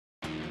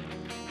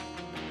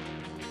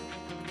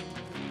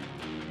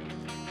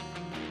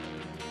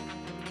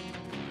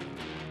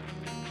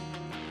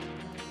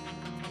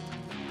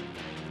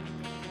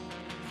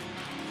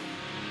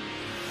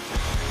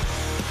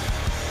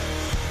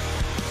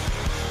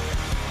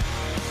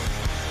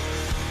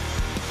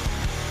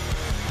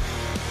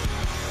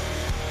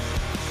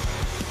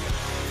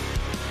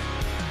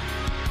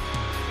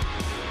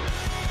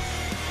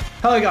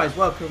Hello guys,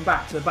 welcome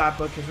back to the Bad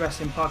Bookers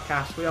Wrestling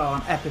Podcast. We are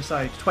on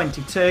episode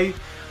 22.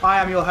 I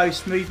am your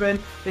host,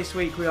 Movement. This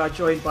week we are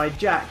joined by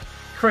Jack,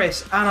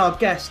 Chris, and our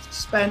guest,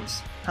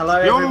 Spence. Hello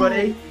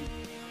everybody.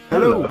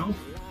 Hello.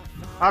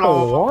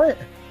 Hello.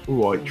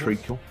 All right,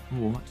 treacle.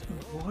 What?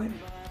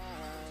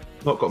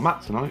 Not got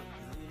Matt tonight.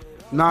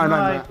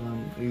 No.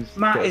 He's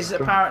Matt got- is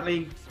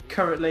apparently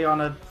currently on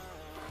a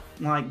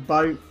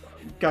boat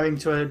going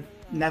to a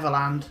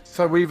Neverland,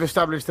 So we've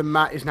established that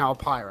Matt is now a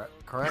pirate,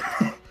 correct?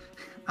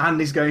 and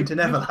he's going to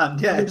Neverland.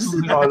 Yes,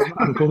 Isle of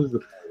Man, calls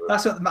it.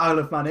 that's what the Isle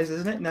of Man is,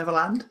 isn't it?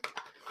 Neverland.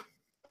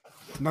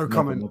 No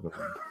comment.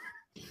 Never.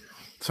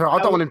 So I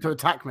don't want him to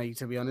attack me,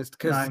 to be honest,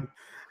 because No.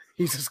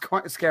 he's just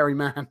quite a scary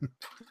man.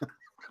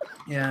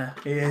 Yeah,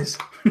 he is.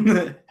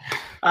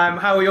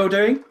 How are you all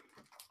doing?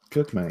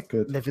 Good, mate.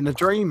 Good. Living the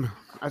dream,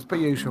 as per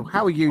usual.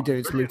 How are you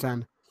doing,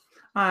 Smootan?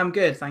 I am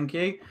good, thank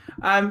you.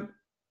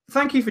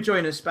 Thank you for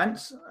joining us,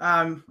 Spence.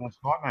 That's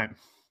right, mate.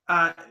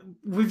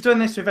 We've done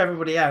this with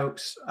everybody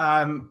else.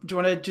 Do you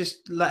want to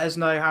just let us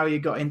know how you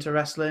got into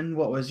wrestling?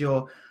 What was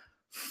your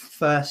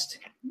first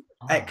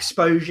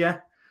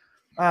exposure?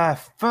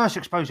 First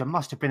exposure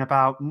must have been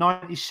about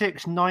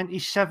 96,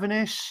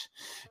 97-ish.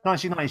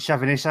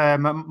 1997-ish.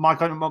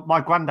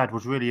 My granddad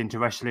was really into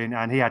wrestling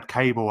and he had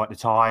cable at the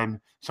time.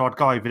 So I'd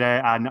go over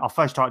there and I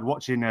first started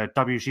watching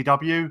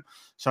WCW.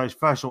 So it's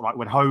first sort of like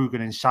when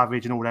Hogan and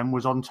Savage and all them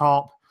was on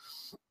top.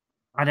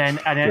 And then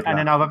I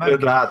remember...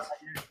 Good lad.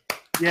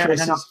 Yeah, and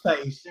then Chris's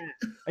face.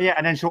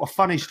 and then sort of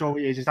funny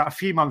story is that a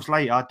few months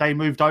later they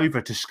moved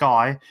over to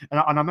Sky, and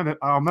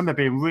I remember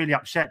being really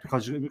upset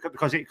because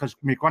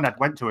my granddad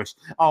went to us.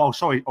 Oh,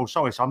 sorry,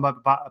 son, but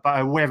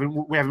we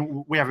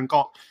haven't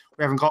got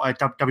a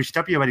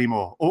WCW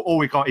anymore. All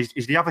we got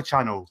is the other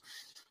channel.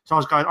 So I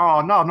was going,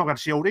 oh no, I'm not going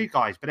to see all these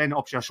guys. But then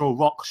obviously I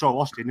saw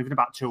Austin. Within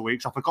about 2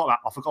 weeks, I forgot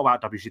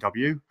about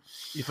WCW.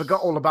 You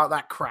forgot all about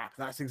that crap.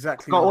 That's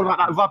exactly Got all what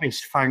about that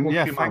rubbish. Thank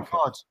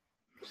God.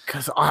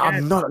 Because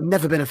I've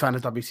never been a fan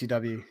of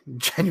WCW.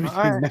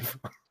 Genuinely never.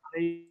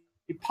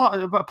 Parts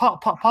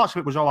of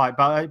it was all right,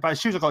 but as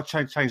soon as I got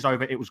changed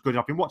over, it was good.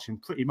 I've been watching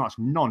pretty much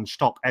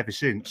non-stop ever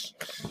since.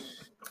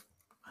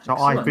 So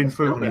I've been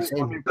through this.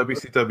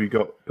 WCW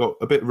got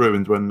a bit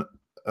ruined when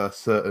a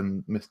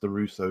certain Mr.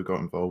 Russo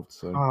got involved.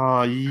 So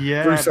Oh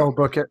yeah, Russo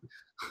bucket.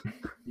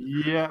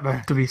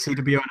 yeah.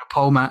 WCW on a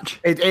pole match.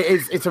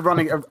 It's a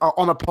running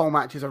on a pole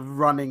match is a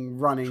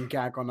running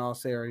gag on our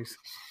series.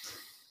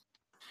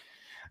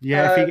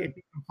 Yeah, if you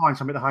can find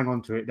something to hang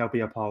on to it, there'll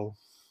be a poll.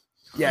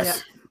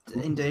 Yes.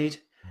 Yeah, indeed.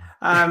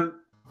 The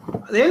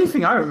only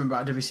thing I remember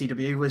about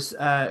WCW was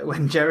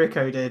when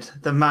Jericho did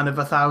the Man of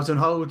 1,000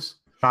 Holds.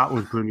 That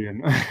was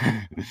brilliant.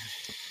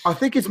 I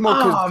think it's more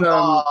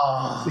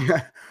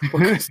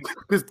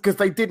because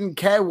they didn't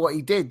care what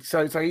he did,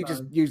 so he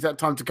just used that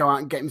time to go out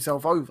and get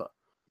himself over.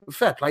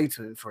 Fair play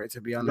to him for it,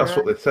 to be honest. that's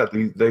what they said.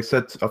 They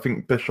said, I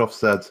think Bischoff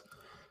said,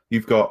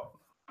 "You've got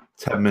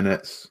 10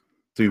 minutes.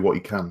 Do what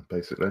you can,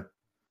 basically."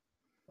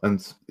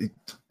 And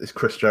it's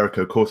Chris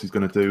Jericho. Of course, he's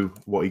going to do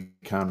what he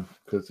can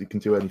because he can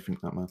do anything,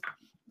 that man.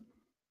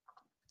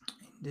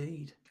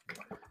 Indeed.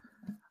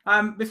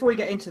 Before we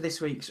get into this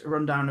week's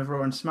rundown of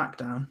Raw and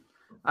SmackDown,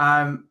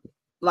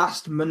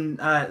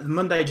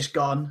 Monday just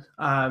gone,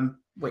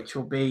 which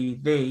will be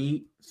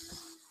the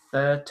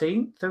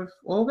 13th of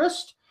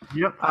August.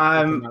 Yep.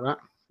 Something like that.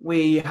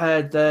 We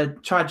heard the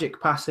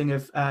tragic passing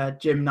of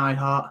Jim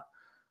Neidhart.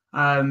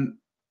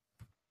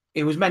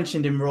 It was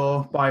mentioned in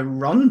Raw by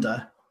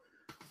Ronda,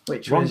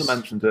 Ronda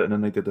mentioned it, and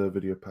then they did a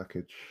video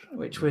package.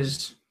 which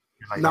was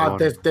No,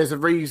 there's a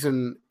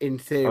reason in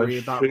theory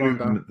about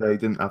Ronda. assume they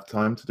didn't have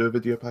time to do a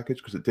video package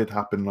because it did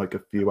happen like a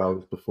few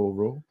hours before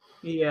Raw.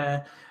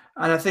 yeah,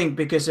 and I think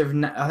because of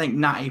I think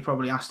Natty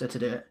probably asked her to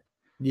do it.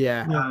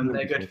 Yeah.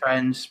 They're good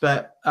friends,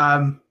 but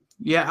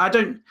yeah, I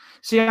don't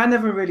see. I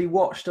never really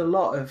watched a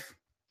lot of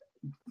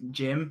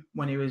Jim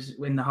when he was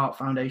in the Heart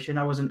Foundation.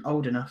 I wasn't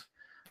old enough.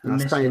 I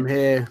missed Same it.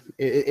 here.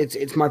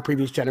 It's my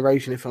previous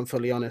generation, if I'm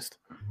fully honest.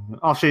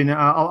 I've seen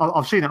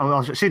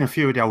a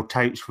few of the old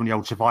tapes from the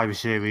old Survivor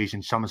Series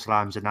and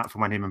SummerSlams and that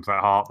from when him and Bret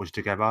Hart was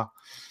together.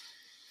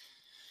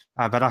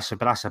 But that's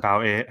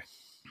about it.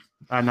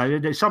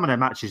 And some of their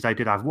matches they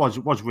did have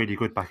was really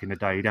good back in the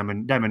day. Them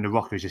and the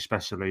Rockers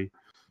especially.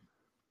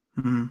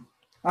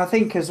 I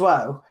think as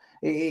well,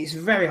 it's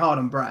very hard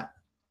on Bret.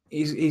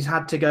 He's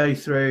had to go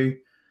through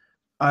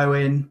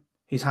Owen.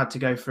 He's had to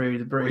go through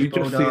the Well, British you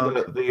just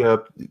Bulldog.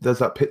 see there's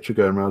that picture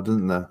going around,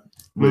 isn't there?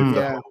 With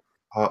the whole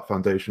Heart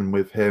Foundation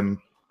with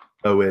him,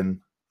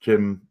 Owen,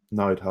 Jim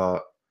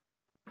Neidhart,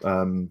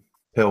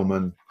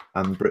 Pillman,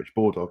 and British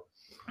Bulldog.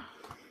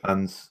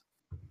 And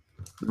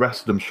the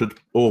rest of them should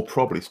all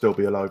probably still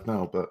be alive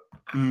now, but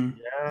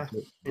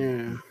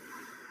Yeah.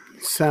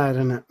 Sad,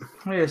 isn't it?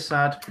 It is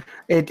sad.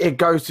 It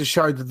goes to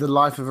show that the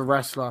life of a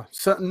wrestler,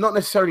 not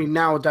necessarily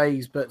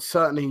nowadays, but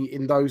certainly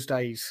in those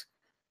days,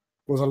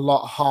 was a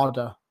lot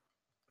harder.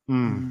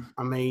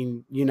 I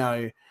mean,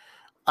 it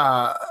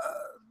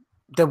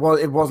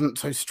wasn't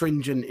so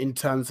stringent in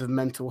terms of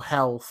mental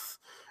health,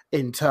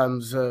 in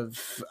terms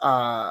of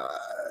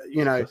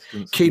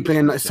keeping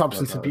in abuse,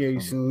 substance stuff like that,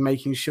 abuse and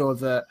making sure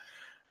that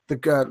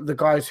the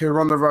guys who are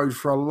on the road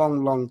for a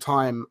long, long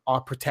time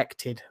are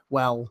protected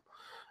well.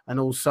 And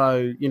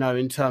also,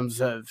 in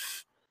terms of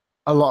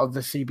a lot of the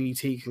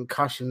CBT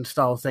concussion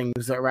style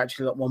things that are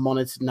actually a lot more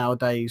monitored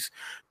nowadays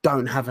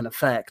don't have an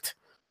effect.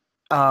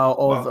 They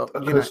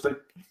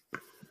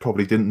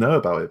probably didn't know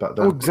about it back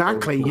then.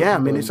 Exactly, yeah. I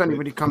mean, it's only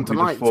really come to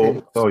light.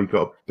 You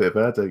got a bit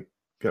of headache.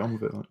 Get on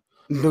with it.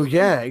 No,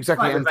 yeah,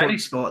 exactly. Like any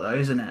sport, though,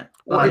 isn't it?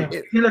 Like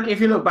if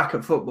you look back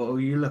at football,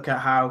 you look at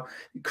how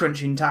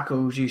crunching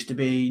tackles used to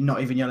be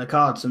not even yellow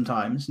cards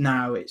sometimes.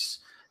 Now it's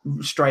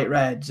straight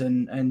reds,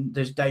 and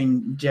there's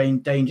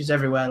dangers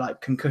everywhere,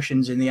 like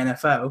concussions in the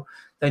NFL.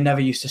 They never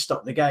used to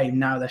stop the game.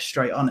 Now they're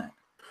straight on it.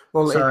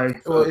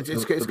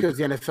 It's because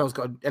the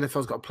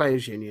NFL's got a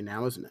players' union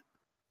now, isn't it?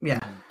 Yeah.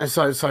 And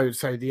so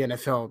the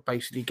NFL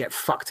basically get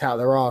fucked out of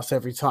their ass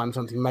every time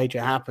something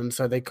major happens,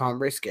 so they can't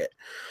risk it.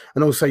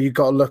 And also you've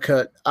got to look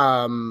at,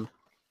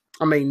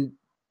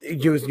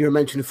 you were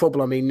mentioning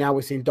football. I mean, now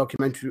we're seeing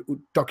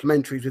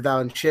documentaries with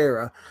Alan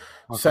Shearer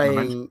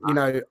saying,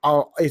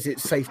 is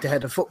it safe to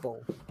head a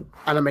football?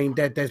 And I mean,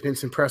 there's been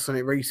some press on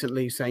it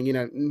recently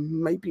saying,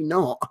 maybe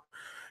not.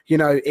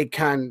 It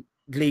can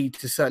lead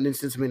to certain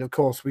instances. I mean, of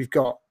course, we've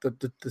got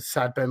the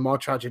sad Benoit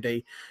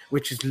tragedy,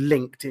 which is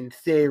linked in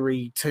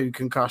theory to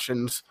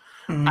concussions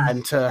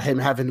and to him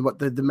having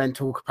the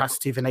mental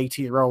capacity of an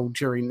 80-year-old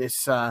during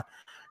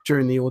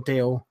the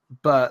ordeal.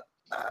 But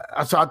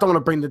so I don't want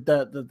to bring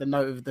the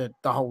note of the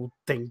whole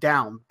thing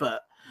down,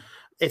 but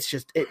it's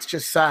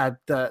just sad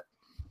that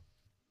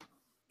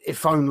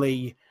if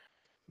only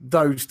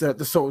the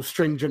sort of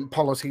stringent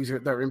policies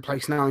that are in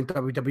place now in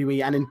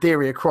WWE and in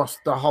theory across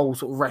the whole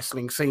sort of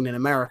wrestling scene in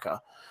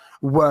America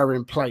were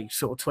in place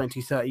sort of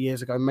 20, 30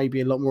 years ago, maybe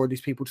a lot more of these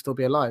people would still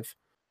be alive.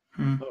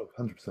 Oh,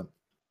 100%.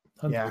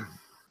 Yeah,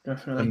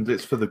 definitely. And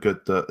it's for the good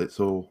that it's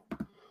all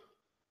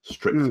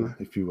stricter,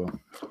 if you will.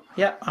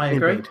 Yeah, I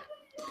agree.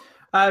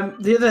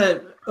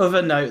 The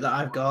other note that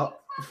I've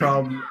got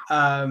from...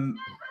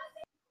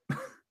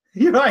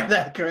 You're right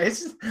there,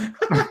 Chris.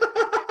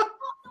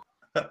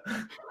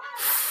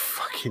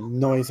 Fucking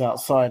noise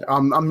outside.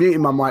 I'm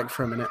muting my mic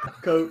for a minute.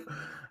 Cool.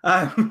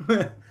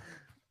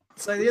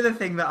 So the other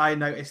thing that I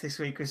noticed this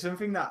week was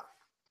something that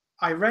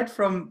I read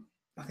from,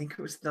 I think it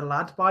was the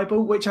Lad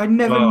Bible, which I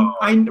never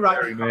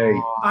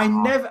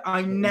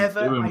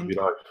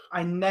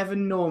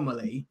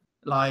normally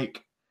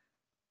like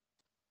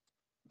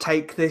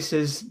take this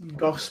as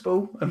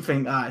gospel and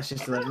think, it's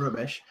just a little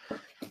rubbish.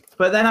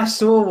 But then I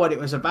saw what it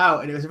was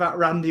about, and it was about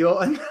Randy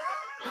Orton.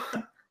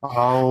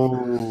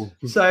 Oh,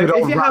 so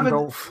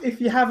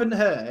if you haven't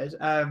heard,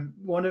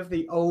 one of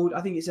the old,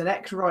 I think it's an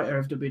ex-writer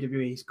of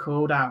WWE's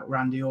called out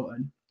Randy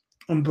Orton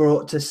and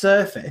brought to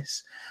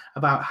surface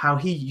about how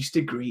he used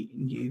to greet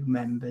new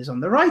members on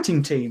the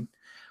writing team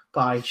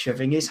by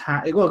shoving his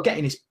hand,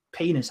 getting his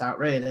penis out,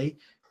 really,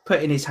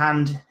 putting his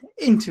hand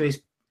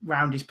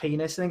round his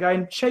penis and then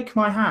going, shake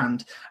my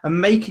hand,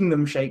 and making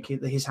them shake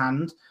his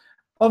hand.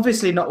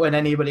 Obviously not when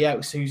anybody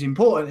else who's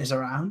important is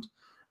around,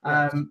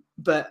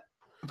 but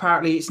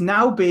apparently it's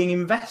now being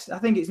investigated. I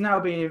think it's now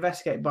being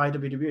investigated by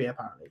WWE,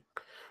 apparently.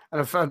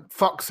 And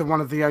Fox are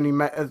one of the only...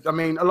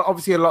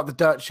 obviously a lot of the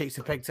dirt sheets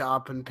have picked it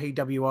up and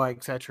PWI,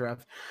 etc.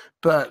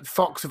 But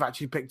Fox have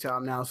actually picked it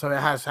up now, so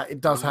it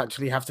does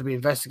actually have to be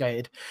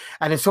investigated.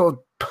 And it sort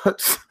of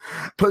puts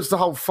the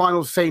whole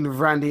final scene of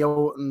Randy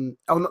Orton...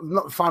 Oh,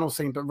 not the final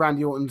scene, but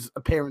Randy Orton's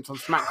appearance on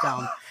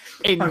SmackDown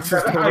I'm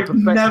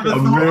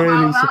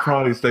really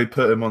surprised they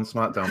put him on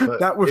SmackDown. But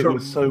that was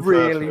a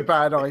really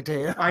bad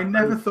idea. I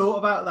never thought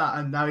about that,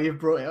 and now you've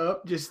brought it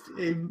up.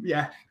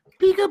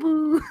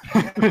 Peekaboo.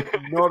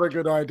 Not a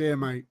good idea,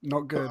 mate.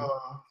 Not good.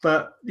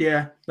 But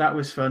yeah, that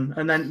was fun.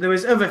 And then there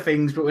was other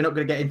things, but we're not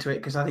going to get into it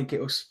because I think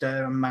it will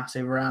stir a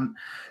massive rant.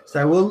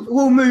 So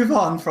we'll move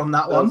on from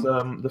that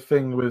one. The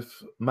thing with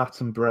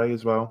Matt and Bray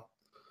as well.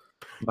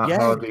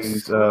 Matt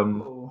Hardy's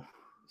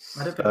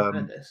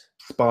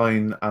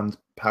spine and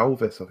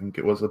pelvis, I think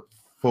it was,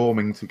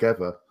 forming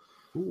together.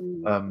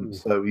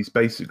 So he's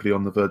basically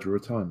on the verge of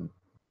retirement.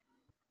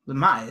 The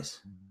Matt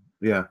is?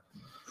 Yeah.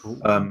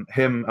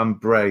 Him and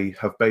Bray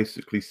have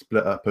basically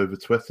split up over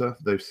Twitter.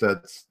 They've said,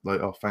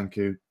 thank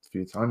you for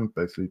your time,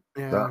 basically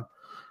that.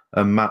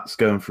 And Matt's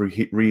going through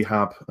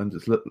rehab, and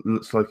it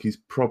looks like he's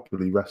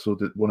probably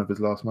wrestled at one of his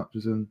last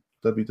matches in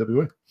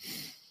WWE.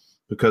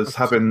 Because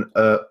having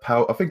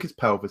I think it's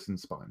pelvis and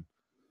spine,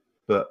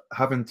 but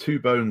having two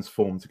bones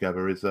formed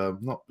together is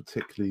not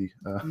particularly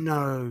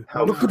not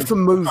good for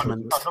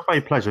movement. Not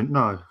very pleasant,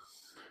 no.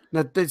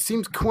 No, it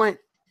seems quite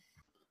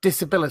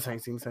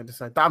disabilitating, so to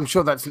say. But I'm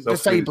sure that's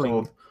disabling.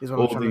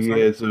 All the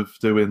years of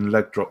doing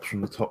leg drops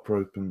from the top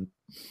rope and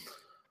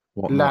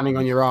whatnot. Landing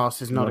on your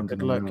ass is not a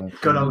good look.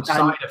 Good old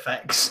side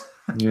effects.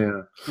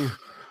 Yeah.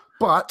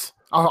 But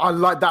I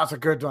like that's a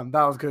good one.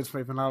 That was good,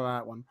 Smith, and I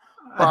like that one.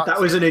 But- that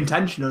was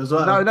unintentional as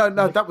well.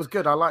 No, that was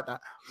good. I like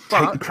that.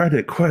 Take the But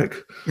credit, quick.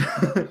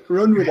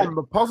 Run with it. on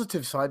the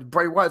positive side,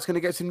 Bray Wyatt's going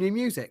to get some new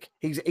music.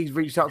 He's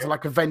reached out to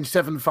like Avenged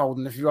Sevenfold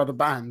and a few other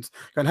bands,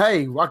 going,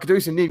 "Hey, I could do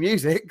some new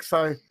music."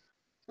 So,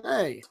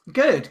 hey,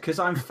 Good, because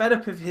I'm fed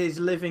up of his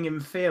Living in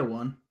Fear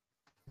one.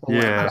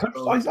 Yeah.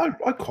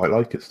 I quite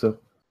like it still.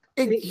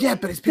 yeah,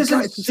 but it's Doesn't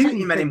because it's the suit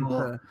same him thing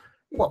anymore.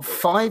 for, what,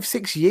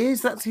 5-6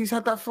 years? He's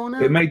had that for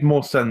now. It made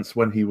more sense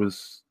when he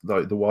was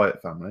like the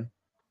Wyatt family.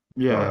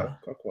 Yeah.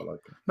 I quite like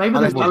it. Maybe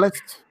Unless, there's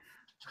unless,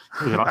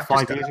 Was it like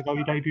 5 years ago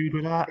you debuted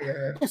with that?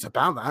 it's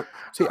about that.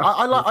 See,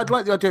 I'd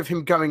like the idea of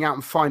him going out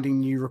and finding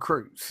new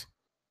recruits.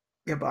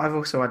 Yeah, but I've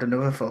also had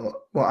another thought.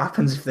 What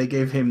happens if they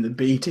give him the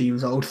B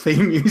Team's old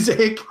theme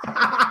music?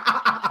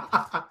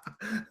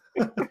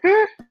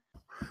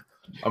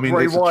 I mean,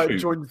 Bray it's a Wyatt tune,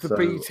 joins the so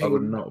B I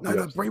would Team. not be No,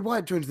 upset. Bray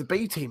Wyatt joins the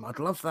B Team. I'd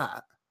love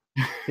that.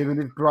 Him and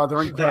his brother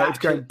and The Kurt it's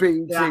going action-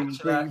 B the Team,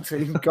 action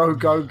B Team, go,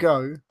 go,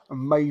 go.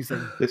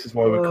 Amazing. This is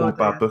why we're Oh, called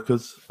bad dear.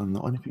 bookers and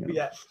not anything else.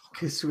 Yeah,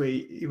 because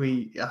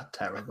we are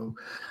terrible.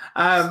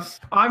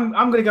 I'm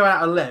going to go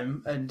out on a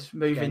limb and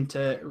move Okay.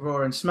 into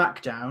Raw and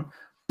SmackDown,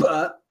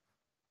 but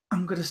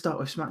I'm going to start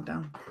with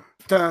SmackDown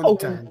Dun, Oh.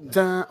 dun,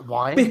 dun.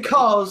 Why?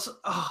 because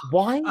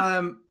Why?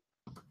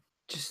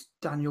 just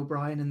Daniel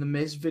Bryan and the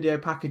Miz video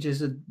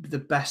packages are the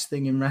best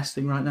thing in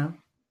wrestling right now.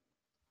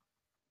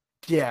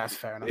 Yeah, that's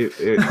fair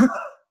enough.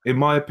 In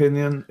my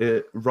opinion,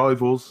 it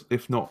rivals,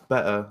 if not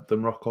better,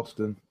 than Rock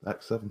Austin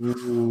X7.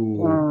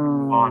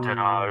 I don't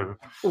know.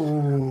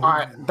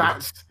 Ooh.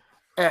 That's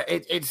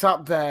it's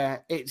up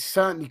there. It's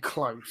certainly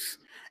close.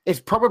 It's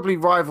probably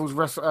rivals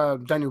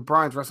Daniel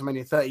Bryan's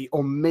WrestleMania 30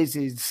 or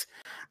Miz's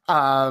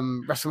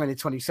WrestleMania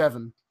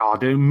 27. Oh,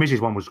 the Mrs.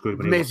 one was good.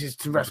 When he Miz's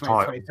WrestleMania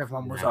title. 27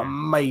 one was Yeah.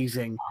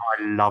 amazing.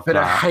 I love But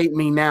that. Hate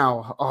Me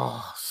Now.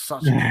 Oh,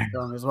 such a good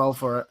song as well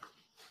for it.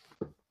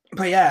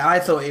 But yeah, I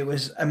thought it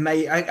was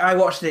amazing. I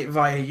watched it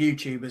via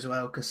YouTube as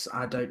well because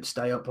I don't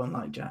stay up on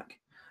like Jack.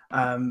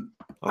 I And-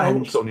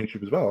 watched it on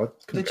YouTube as well. I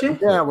couldn't Did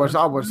get you? Yeah, I was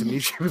on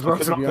YouTube as well,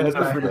 could to not be get honest.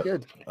 That's enough really of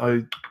good. I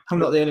I'm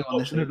not the only one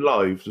this watching week. it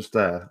live just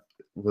there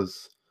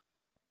was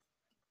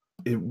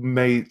it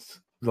made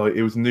like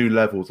it was new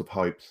levels of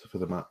hypes for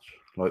the match,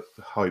 like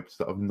the hypes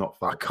that I've not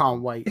I felt.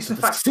 can't wait. It's the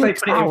The fact that they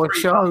put it in 6-hour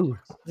three show.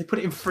 They put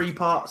it in 3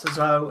 parts as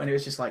well, and it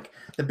was just like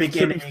the To be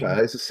beginning.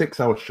 fair, it's a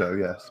 6-hour show,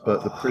 yes,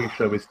 but the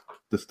pre-show is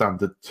the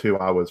standard 2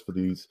 hours for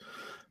these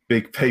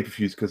big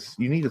pay-per-views because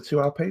you need a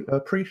 2-hour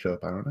pre-show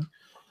apparently.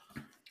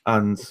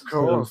 And Of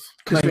course.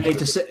 Because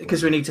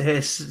we need to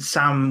hear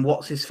Sam,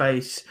 what's his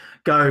face,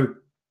 go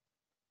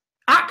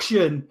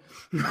action.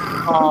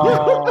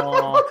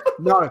 Oh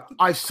no!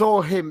 I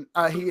saw him.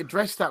 He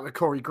addressed that with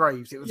Corey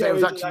Graves. It was Yeah, it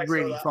was we did, actually I saw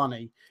really that.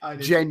 funny, I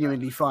did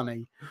genuinely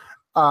funny.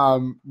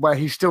 Where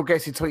he still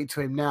gets it tweeted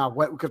to him now,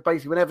 because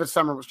basically whenever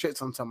someone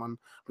shits on someone,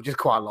 which is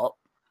quite a lot,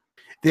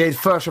 the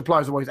first reply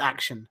is always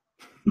action.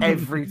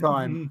 Every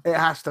time it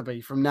has to be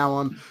from now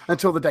on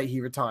until the day he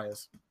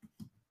retires.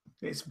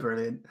 It's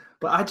brilliant.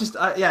 But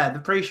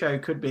the pre-show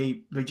could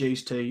be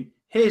reduced to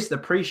here's the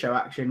pre-show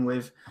action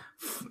with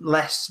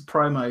less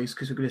promos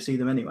because we're going to see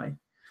them anyway.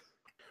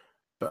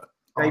 But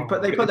They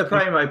put the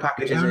promo they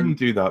packages only in.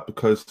 do that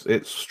because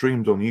it's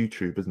streamed on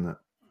YouTube, isn't it?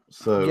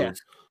 So yes,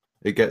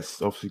 it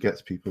obviously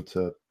gets people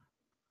to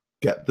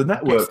get the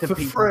gets network the for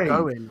people free.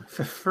 going.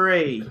 For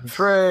free.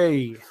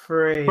 Free.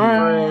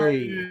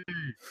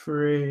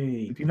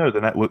 If you know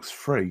the network's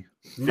free.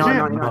 No, it?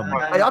 no, no. No,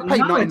 I paid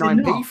no, I did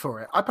 99p not. for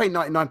it. I paid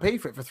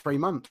 99p for it for 3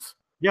 months.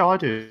 Yeah, I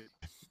do.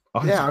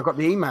 Yeah, I got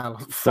the email.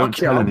 Don't Fuck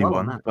yeah, tell I'm well on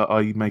anyone, that. but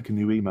I make a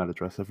new email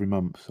address every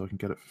month so I can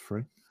get it for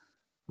free.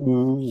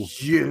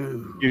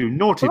 You.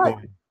 Naughty Right.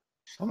 boy.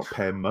 I'm not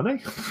paying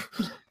money.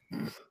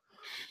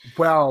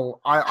 Well,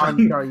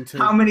 I'm going to.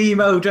 How many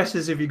email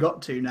addresses have you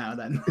got to now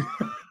then?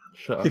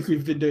 Shut up. If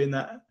you've been doing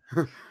that.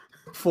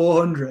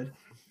 400.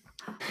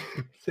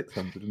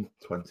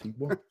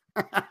 621.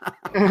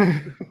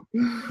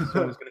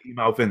 So I was going to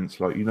email Vince,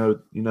 like you know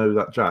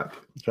that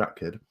Jack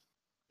kid.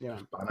 Yeah.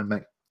 And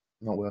mate,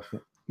 not worth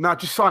it. No,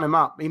 just sign him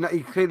up.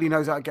 He clearly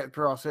knows how to get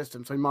through our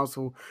system, so he might as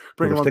well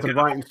bring him on to the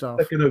writing stuff.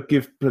 They're going to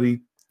give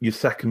bloody your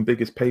second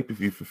biggest pay per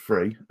view for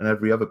free and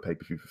every other pay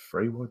per view for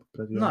free. Why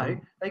bloody hell No,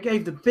 not? they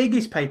gave the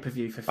biggest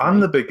pay-per-view for free.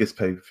 And the biggest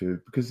pay per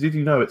view because did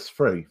you know it's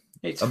free?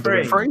 It's I'm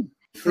free. Free?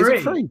 Free. Is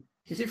it free?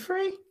 Is it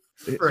free?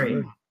 It's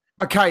Free.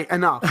 Okay,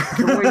 enough.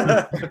 Can we?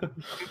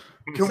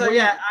 Can So we,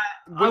 yeah,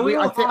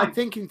 I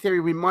think in theory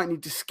we might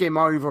need to skim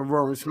over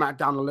Raw and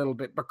SmackDown a little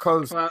bit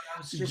because well, I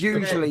was just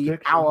usually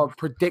Predictions. our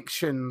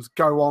predictions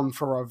go on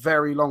for a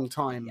very long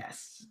time.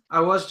 yes,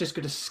 I was just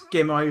going to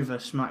skim over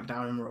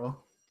SmackDown and Raw.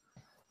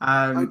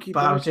 Okie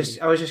But I was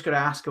dokie. just going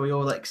to ask: are we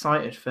all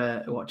excited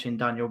for watching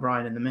Daniel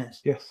Bryan and The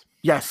Miz? Yes.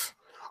 Yes.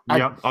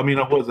 Yeah. I mean,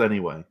 I was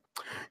anyway.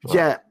 But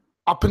Yeah.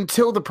 Up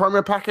until the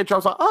promo package, I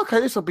was like, okay,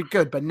 this will be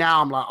good. But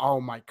now I'm like,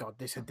 oh my god,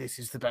 this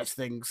is the best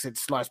thing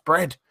since sliced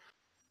bread.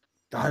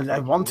 I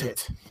want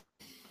it.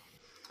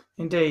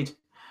 Indeed.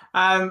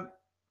 Other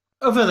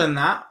than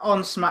that,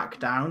 on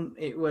SmackDown,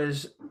 it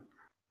was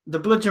the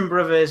Bludgeon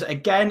Brothers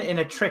again in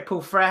a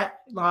triple threat.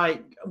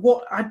 Like,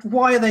 what?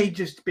 Why are they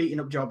just beating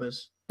up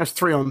jobbers? That's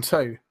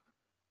 3-on-2.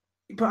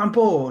 But I'm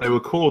bored. They were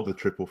called the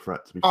triple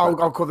threat, to be Oh,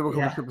 fair. I'll call them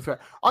a triple threat.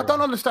 I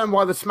don't understand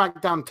why the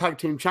SmackDown Tag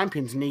Team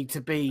Champions need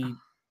to be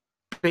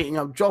beating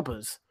up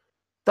jobbers.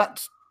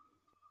 That's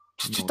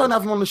just don't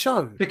have them on the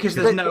show Because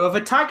there's no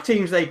other tag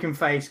teams they can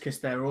face because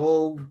they're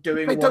all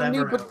doing they whatever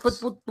don't need,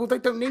 else. but they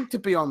don't need to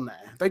be on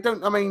there. They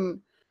don't. I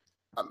mean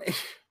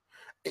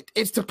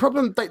it's the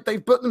problem.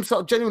 They've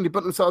genuinely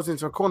put themselves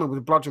into a corner with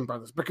the Bludgeon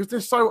Brothers because they're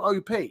so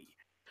OP that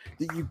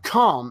you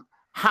can't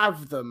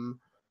have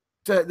them.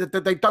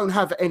 They don't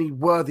have any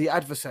worthy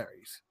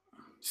adversaries.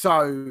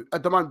 So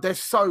at the moment, they're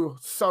so.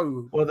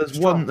 Well, there's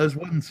strong.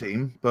 one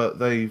team, but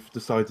they've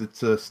decided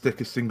to stick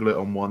a singlet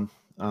on one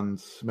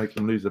and make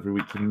them lose every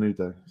week to the New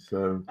Day.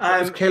 So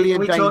It's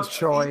Killian Dane's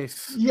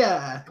choice.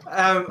 Yeah,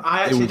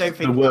 I actually don't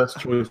think the worst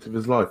choice of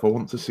his life. I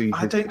want to see.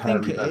 I don't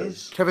think it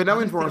is. Kevin I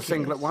Owens don't wore a think it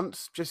singlet is.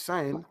 once. Just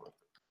saying.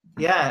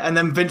 Yeah, and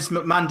then Vince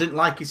McMahon didn't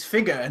like his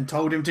figure and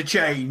told him to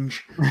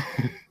change.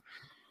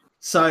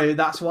 So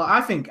that's what I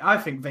think. I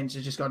think Vince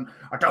has just gone,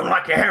 I don't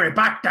like your hairy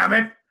back, damn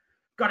it.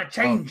 Gotta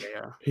change.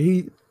 Oh,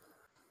 yeah.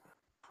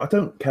 I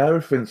don't care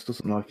if Vince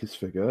doesn't like his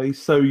figure.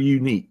 He's so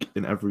unique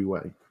in every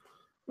way.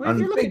 Well, if And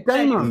you look at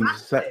Dave Dave,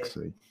 He's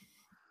sexy. and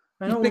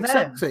He's all big them.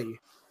 sexy.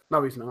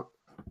 No, he's not.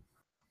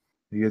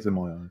 He is in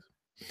my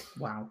eyes.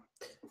 Wow.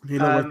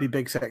 He'll always be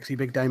big sexy,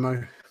 big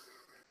Damo.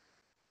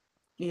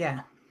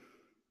 Yeah,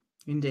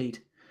 indeed.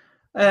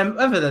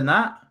 Other than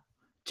that,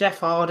 Jeff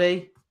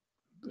Hardy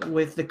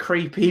with the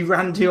creepy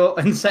Randy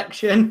Orton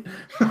section.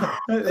 at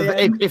the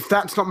end. If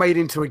that's not made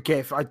into a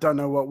GIF, I don't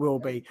know what will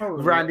be.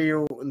 Probably. Randy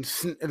Orton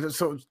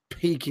sort of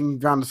peeking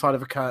around the side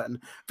of a curtain.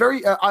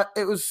 Very.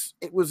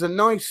 It was a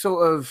nice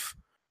sort of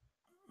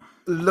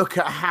look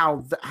at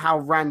how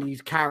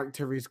Randy's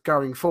character is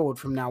going forward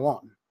from now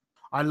on.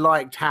 I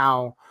liked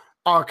how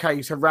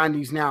so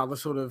Randy's now the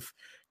sort of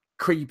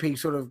creepy,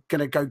 sort of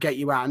gonna go get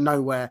you out of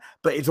nowhere,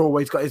 but he's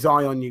always got his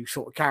eye on you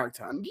sort of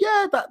character. And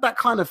yeah, that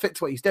kind of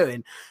fits what he's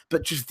doing.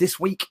 But just this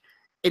week,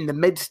 in the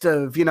midst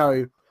of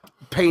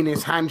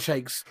penis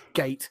handshakes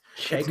gate,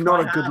 it's not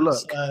a good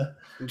look.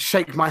 And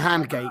shake my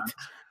hand gate,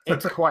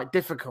 it's quite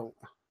difficult.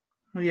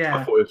 Yeah.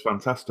 I thought it was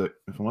fantastic,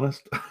 if I'm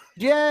honest.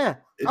 Yeah,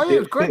 it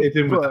was great. Fitted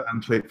in with but- the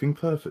handshake thing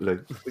perfectly.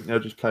 I think they were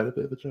just playing a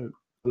bit of a joke.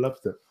 I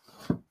loved it.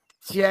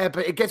 Yeah,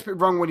 but it gets a bit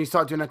wrong when you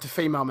start doing that to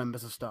female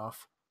members of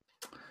staff.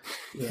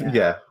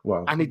 Yeah,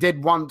 well. And he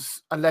did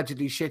once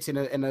allegedly shit in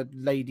a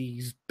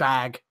lady's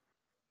bag.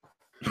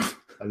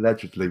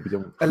 Allegedly, we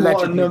don't.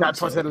 Allegedly,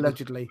 that's why I said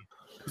allegedly.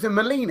 Was it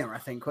Melina, I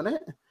think, wasn't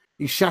it?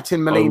 He shat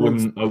in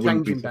Melina's I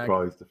wouldn't be changing bag.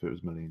 surprised if it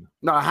was Melina.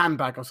 No, a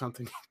handbag or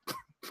something.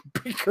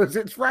 Because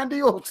it's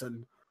Randy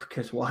Orton.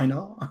 Because why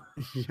not?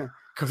 Yeah,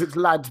 because it's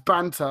lads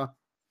banter.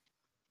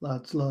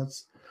 Lads.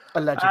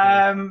 Allegedly.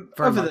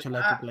 Very Other much than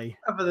allegedly.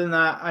 Other than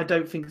that, I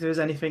don't think there's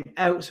anything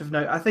else of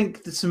note. I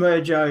think the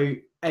Samoa Joe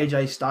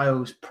AJ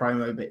Styles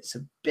promo bit's a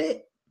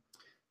bit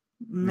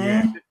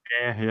meh.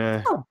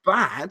 Yeah. Not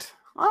bad.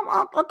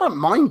 I don't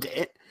mind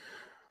it.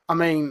 I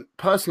mean,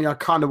 personally, I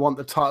kind of want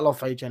the title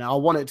off AJ now. I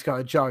want it to go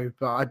to Joe,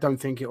 but I don't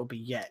think it will be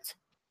yet.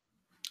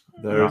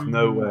 There is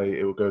no way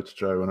it will go to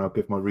Joe, and I'll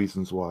give my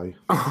reasons why.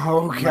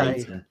 Okay.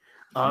 Later.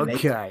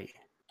 Okay.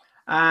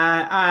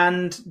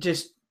 And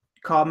just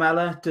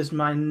Carmella does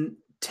my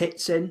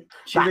tits in.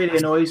 She That- really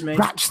annoys me.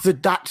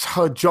 That's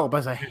her job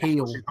as a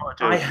heel.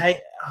 I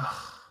hate.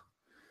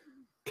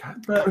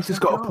 But- Chris has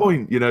got a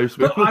point,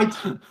 But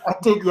I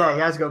did, yeah, he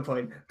has got a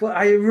point. But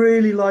I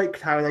really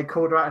liked how they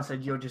called her out and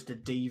said, "You're just a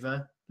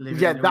diva." living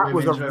Yeah, in the that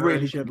was a women's really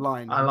revolution." good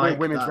line. I We're like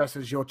women's that.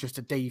 wrestlers, you're just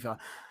a diva.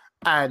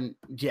 And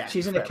yeah.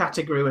 She's in a fair.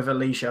 category with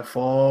Alicia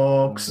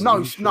Fox.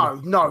 No, She's no,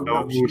 she's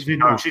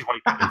not. she's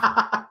way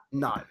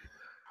No.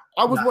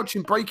 I was No.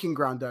 watching Breaking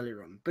Ground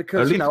earlier on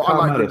because, At least I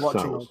like Carmella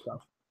watching sells. old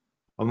stuff.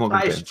 I'm not That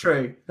going is to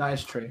true. That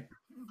is true.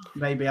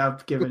 Maybe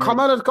I've given. But it-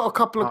 Carmella's got a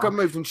couple of good Oh.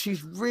 moves, and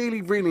she's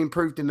really, really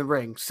improved in the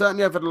ring.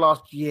 Certainly over the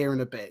last year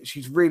and a bit,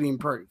 she's really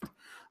improved.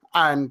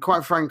 And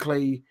quite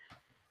frankly,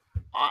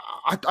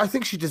 I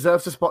think she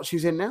deserves the spot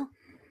she's in now.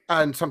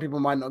 And some people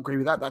might not agree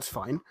with that. That's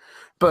fine.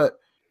 But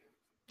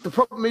the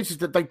problem is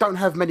that they don't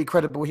have many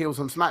credible heels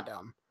on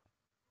SmackDown.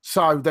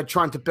 So they're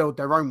trying to build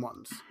their own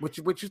ones, which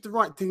is the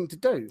right thing to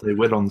do. They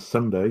will on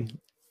Sunday.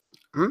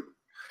 Hmm?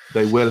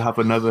 They will have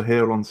another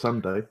heel on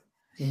Sunday.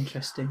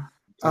 Interesting.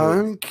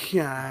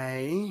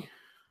 Okay.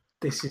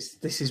 This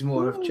is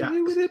more of Jack's.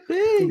 Who would it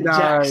be? No.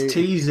 Jack's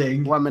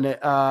teasing. 1 minute.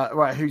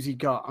 Right, who's he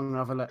got? I'm gonna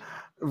have a look.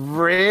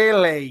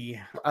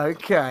 Really?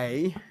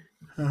 Okay.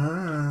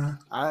 Ah,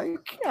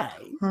 Okay.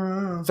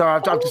 ah. So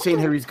I've just seen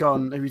who he's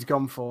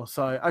gone for.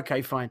 So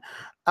okay, fine.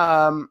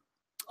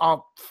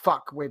 Oh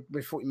fuck, we're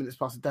 40 minutes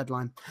past the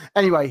deadline.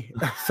 Anyway,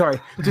 sorry.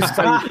 Just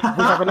saying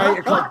we have an 8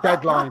 o'clock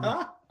deadline.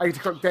 8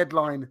 o'clock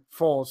deadline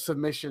for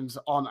submissions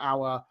on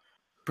our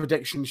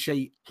prediction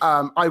sheet.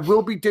 I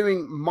will be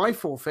doing my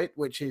forfeit,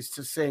 which is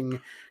to sing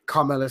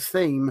Carmella's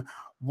theme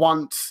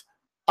once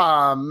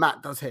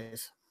Matt does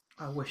his.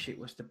 I wish it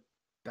was the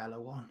Bella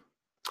one.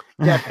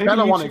 Yeah, Maybe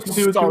Bella you one two is can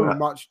do a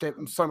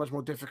so much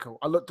more difficult.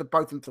 I looked at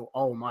both and thought,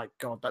 oh my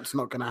god, that's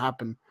not going to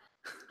happen.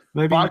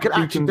 Maybe But I you could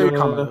two actually can do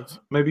cameos.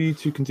 maybe you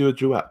two can do a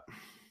duet.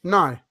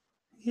 No,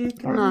 You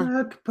can No.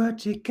 look,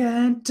 but you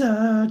can't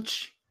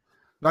touch.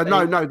 no,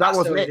 that That's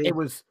wasn't already- it. It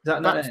was Is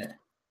that not that's- it?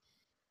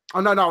 Oh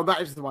no,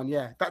 that is the one.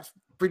 Yeah, that's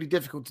really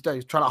difficult to do.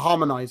 Is trying to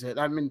harmonize it.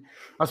 I mean,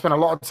 I spent a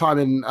lot of time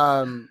in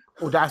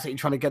Audacity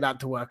trying to get that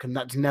to work, and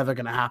that's never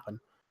going to happen.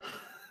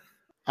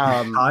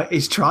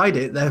 He's tried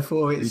it,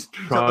 therefore He's it's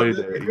tried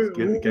it.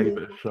 He gave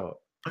it a shot.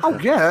 Oh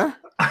yeah.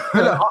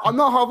 Hey, look, I'm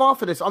not half-assed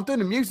for this. I'm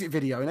doing a music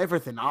video and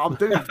everything. I'm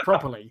doing this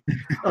properly.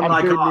 Oh I'm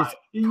my doing god!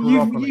 this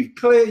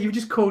properly. You've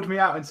just called me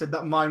out and said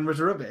that mine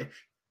was rubbish.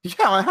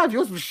 Yeah, I have.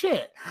 Yours was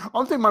shit.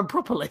 I'm doing mine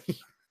properly.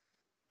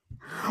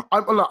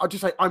 I'll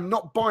just say I'm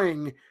not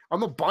buying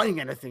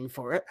anything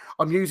for it.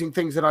 I'm using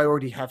things that I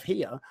already have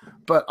here.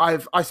 But I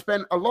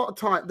spent a lot of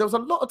time. There was a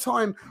lot of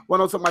time when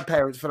I was at my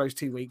parents' for those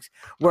 2 weeks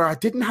where I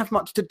didn't have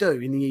much to do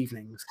in the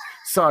evenings.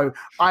 So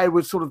I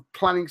was sort of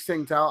planning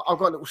things out. I've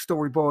got a little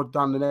storyboard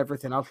done and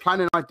everything. I was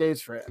planning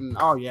ideas for it, and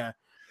oh yeah,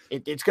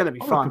 it's going to be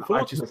fun.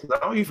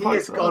 He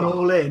has gone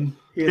all in.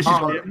 He has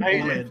gone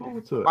all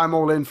in. I'm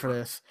all in for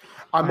this.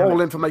 I'm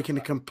all in for making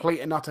a complete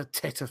and utter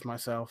tit of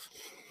myself.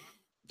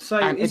 So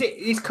And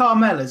it's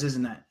Carmela's,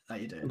 isn't it, that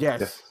you're doing?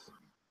 Yes.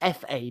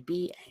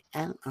 FABALOUAS.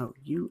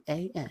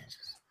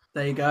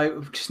 There you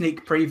go.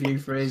 Sneak preview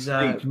for his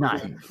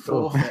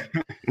forfeit.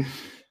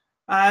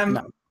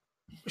 No.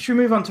 Should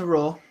we move on to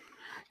Raw?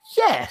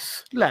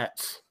 Yes,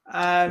 let's.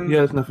 Yeah,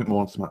 there's nothing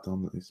more on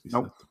SmackDown that needs to be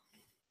said.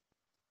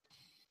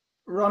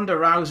 Ronda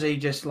Rousey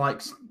just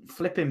likes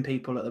flipping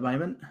people at the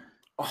moment.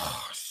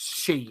 Oh,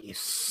 she is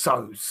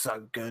so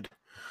good.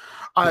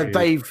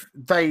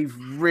 They've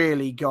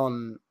really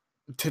gone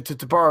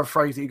to borrow a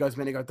phrase that you guys a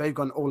minute ago. They've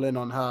gone all in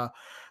on her.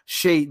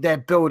 They're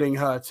building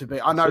her to be.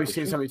 I know we've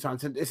seen it so many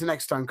times. It's an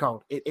next Stone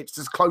Cold. It's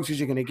as close as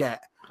you're going to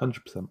get.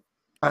 100%.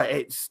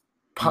 It's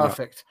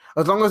perfect.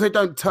 Yeah. As long as they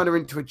don't turn her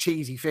into a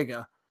cheesy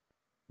figure,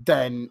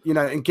 then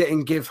and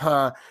give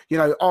her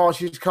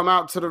she's come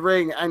out to the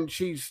ring and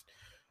she's.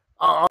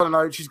 I don't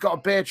know. She's got a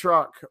beer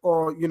truck,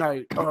 or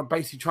or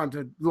basically trying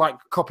to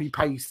copy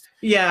paste.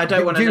 Yeah, I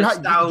don't want to. You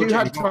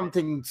had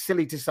something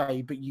silly to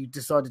say, but you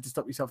decided to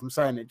stop yourself from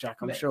saying it, Jack.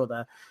 I'm sure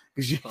there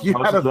because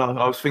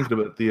I was thinking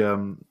about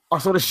the. I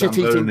saw the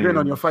shit-eating grin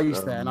on your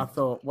face there, and I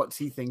thought, "What's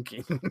he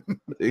thinking?"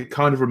 It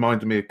kind of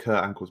reminded me of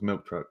Kurt Angle's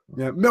milk truck.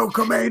 Yeah,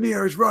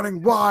 Milkomania is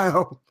running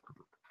wild.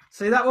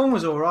 See, that one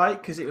was all right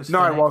because it was. No,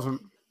 funny. it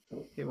wasn't.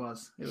 It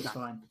was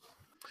fine.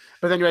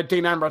 But then you had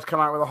Dean Ambrose come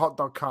out with a hot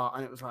dog cart,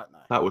 and it was like, no.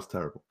 That was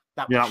terrible.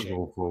 That was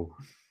awful.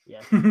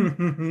 Yeah.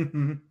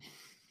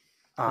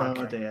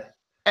 Oh dear.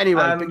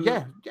 Anyway, but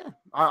yeah.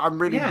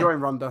 I'm really enjoying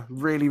Ronda.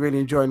 Really, really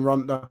enjoying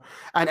Ronda.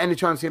 And any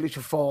chance to see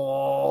Alicia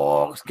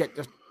Fox get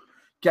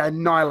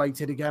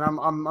annihilated again,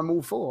 I'm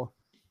all for.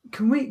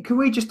 Can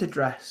we just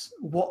address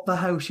what the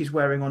hell she's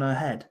wearing on her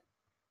head?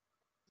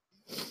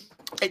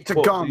 It's a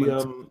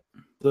garment.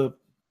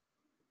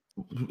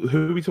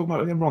 Who are we talking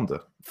about again?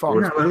 Ronda?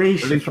 Fox. No,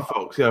 Alicia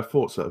Fox. Yeah, I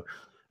thought so.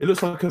 It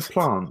looks like a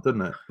plant,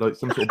 doesn't it? Like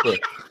some sort of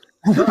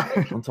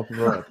bush on top of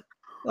her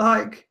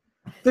head.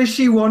 Does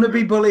she want to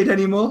be bullied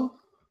anymore?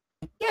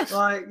 Yes.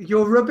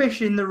 You're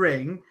rubbish in the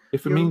ring.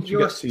 If it means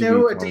you're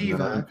still a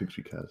diva. I don't think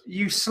she cares.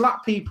 You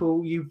slap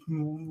people. You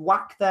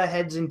whack their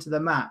heads into the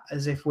mat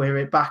as if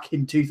we're back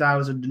in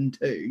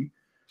 2002.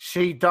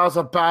 She does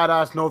a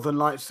badass Northern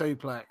Light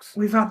suplex.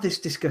 We've had this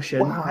discussion.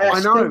 Wow. I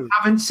know.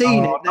 Haven't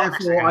seen it,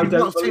 therefore I don't.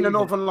 You've not seen a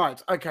Northern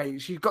Light. Okay,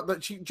 she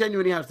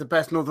genuinely has the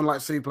best Northern Light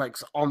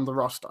suplex on the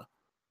roster.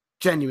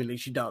 Genuinely,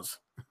 she does.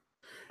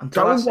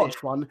 Go and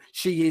watch one.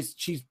 She's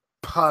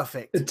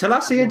perfect. Until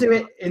I see her do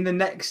it in the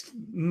next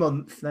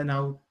month, then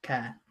I'll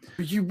care.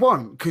 But you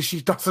won't, because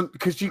she doesn't.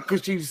 Because she's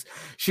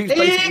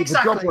basically the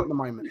jobber at the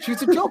moment.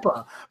 She's a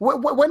jobber.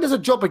 When does a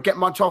jobber get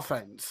much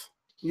offense?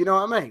 You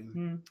know what I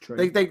mean? True.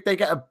 They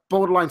get a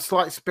borderline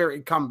slight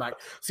spirited comeback.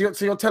 So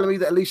you're telling me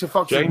that Alicia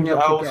Fox... James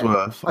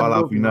Ellsworth, I'll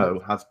have you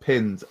know, has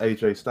pinned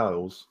AJ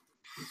Styles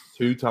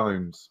 2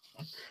 times.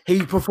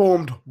 He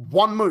performed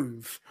one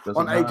move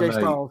on AJ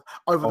Styles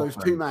over those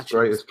 2 matches.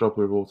 Greatest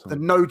jobber of all time. The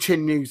no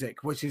chin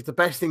music, which is the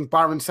best thing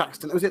Byron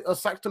Saxton... Was it a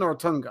Saxton or a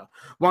Tunga?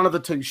 One of the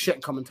 2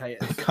 shit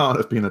commentators. It can't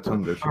have been a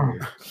Tunga, surely.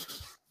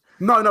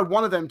 No,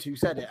 one of them 2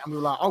 said it. And we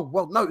were like, oh,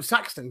 well, no,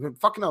 Saxton.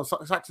 Fucking hell,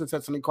 Saxton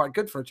said something quite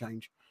good for a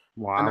change.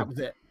 Wow. And that was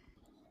it.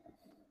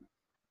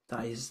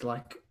 That is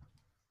like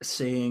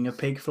seeing a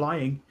pig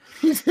flying.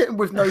 He's hitting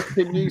with no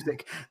chin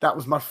music. That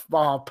was my...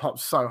 I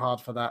popped so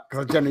hard for that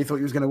because I genuinely thought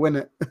he was going to win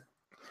it.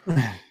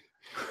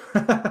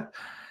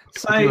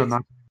 So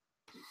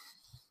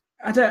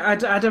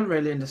I don't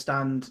really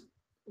understand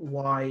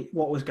what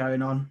was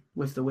going on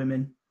with the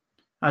women.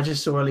 I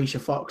just saw Alicia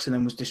Fox and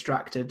then was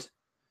distracted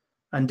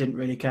and didn't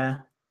really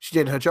care. She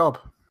did her job.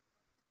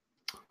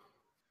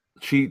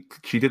 She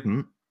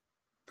didn't.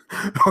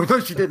 Oh no,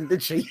 she didn't,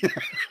 did she?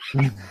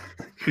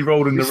 She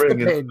rolled in the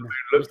ring and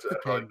looked at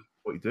her like,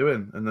 what are you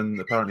doing? And then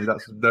apparently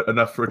that's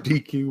enough for a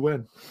DQ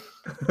win.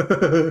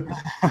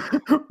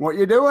 What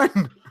you doing?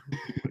 What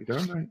are you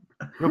doing, mate?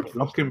 You're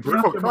blocking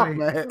Fuck Bristol, off,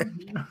 mate.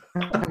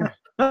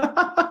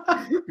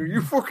 mate.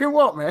 You fucking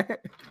what, mate?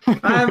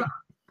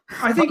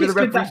 I think it's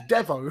good that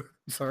Devo.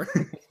 Sorry.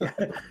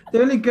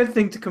 the only good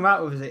thing to come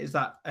out of it is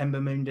that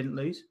Ember Moon didn't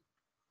lose.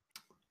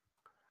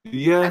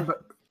 Yeah.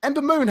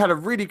 Ember Moon had a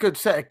really good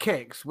set of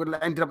kicks. When it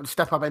ended up with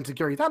step up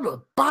Enziguri, that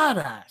looked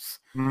badass.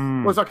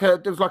 It was like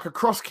a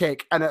cross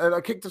kick and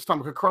a kick to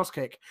stomach, a cross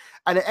kick,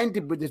 and it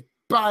ended with this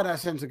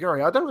badass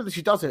Enziguri. I don't know that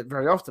she does it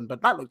very often,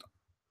 but that looked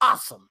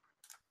awesome.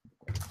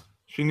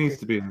 She needs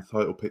to be in the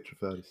title picture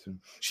fairly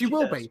soon. She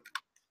will be.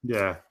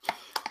 Yeah.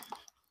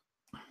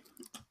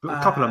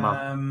 A couple of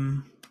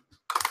months.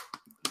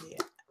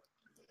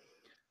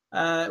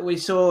 We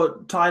saw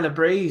Tyler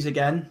Breeze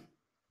again.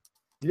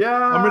 Yeah.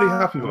 I'm really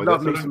happy with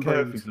Love this. I me don't some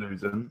care if Breeze. he's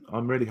losing.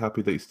 I'm really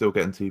happy that he's still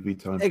getting TV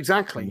time.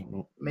 Exactly.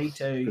 Me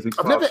too.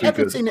 I've never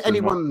ever seen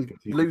anyone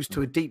lose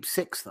to a deep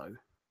six, though.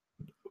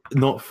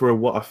 Not for a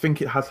while. I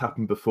think it has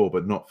happened before,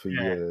 but not for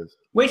years.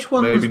 Which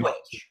one Maybe was not.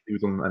 which? He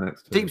was on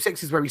NXT. Deep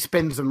six is where he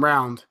spins them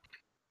round.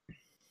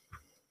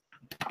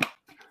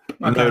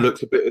 I know it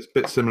looks it's a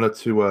bit similar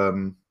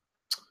to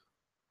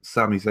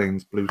Sami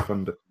Zayn's Blue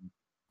Thunder.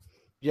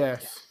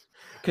 Yes.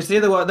 Because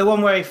the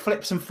one where he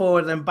flips them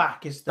forward and then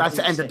back is That's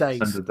the end of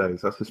days. End of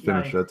days. That's his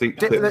finisher. No. Deep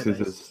Dip- six is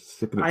his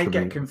signature. I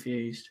get move.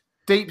 confused.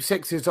 Deep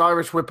six is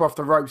Irish whip off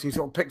the ropes. He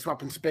sort of picks them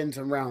up and spins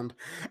them round.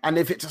 And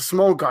if it's a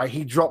small guy,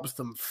 he drops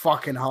them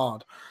fucking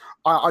hard.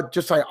 I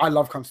just say I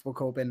love Constable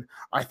Corbin.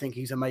 I think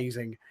he's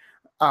amazing.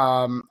 His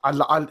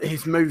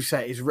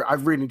moveset is. I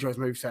really enjoy his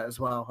moveset as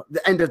well.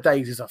 The end of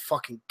days is a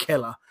fucking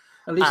killer.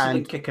 At least he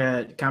didn't kick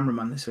a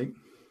cameraman this week.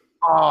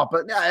 Oh,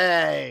 but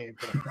hey.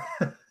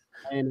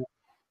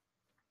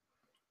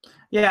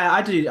 Yeah,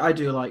 I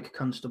do like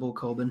Constable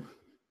Corbin.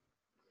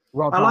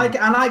 Well I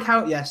done. like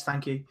how yes,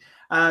 thank you.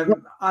 I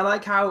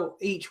like how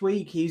each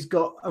week he's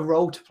got a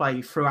role to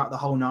play throughout the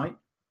whole night.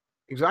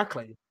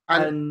 Exactly.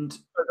 And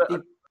I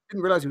didn't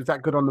realize he was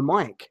that good on the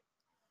mic,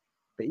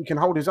 but he can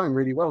hold his own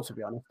really well, to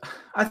be honest.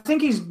 I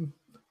think he's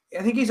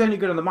only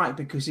good on the mic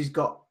because he's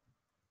got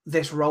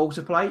this role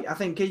to play. I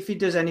think if he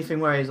does anything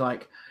where he's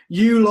like,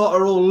 "You lot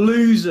are all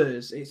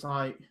losers," it's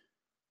like,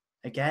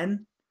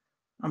 again,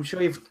 I'm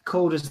sure you've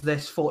called us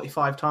this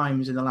 45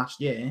 times in the last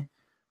year,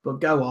 but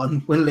go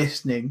on, we're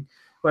listening.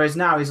 Whereas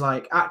now he's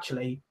like,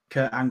 actually,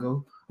 Kurt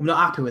Angle, I'm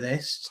not happy with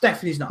this.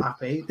 Stephanie's not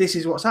happy. This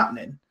is what's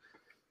happening.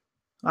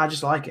 I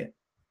just like it.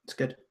 It's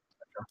good.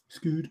 It's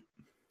good.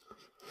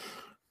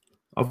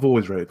 I've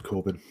always rated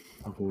Corbin.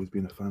 I've always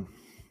been a fan.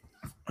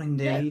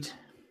 Indeed.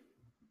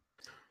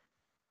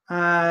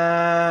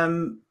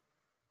 Then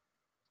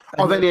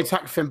he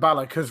attacked Finn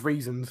Balor because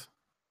reasons.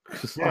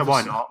 Yeah,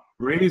 why not?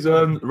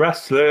 Reason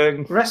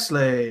wrestling.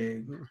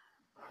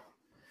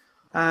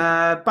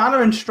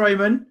 Balor and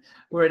Strowman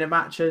were in a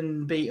match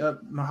and beat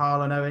up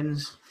Mahal and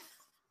Owens.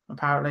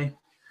 Apparently,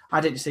 I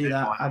didn't see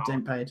that. I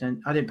didn't pay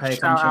attention.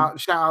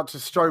 Shout out to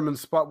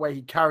Strowman's spot where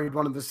he carried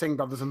one of the Singh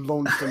brothers and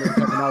launched him at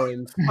Kevin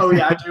Owens. Oh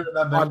yeah, I do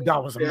remember. Oh,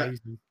 that was amazing.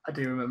 Yeah, I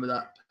do remember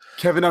that.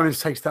 Kevin Owens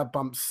takes that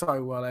bump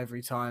so well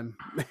every time.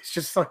 It's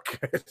just so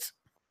good.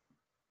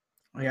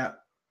 Yeah.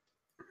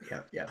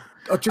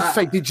 I'll just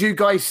say, did you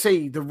guys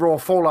see the Raw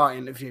Fallout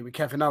interview with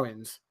Kevin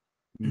Owens?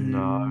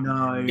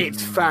 No.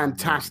 It's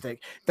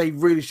fantastic. They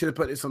really should have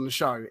put this on the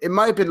show. It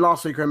might have been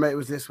last week or it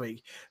was this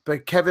week,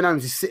 but Kevin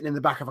Owens is sitting in the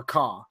back of a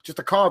car, just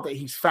a car that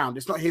he's found.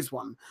 It's not his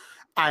one.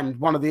 And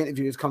one of the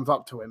interviewers comes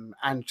up to him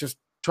and just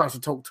tries to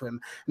talk to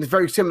him. And it's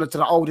very similar to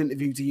the old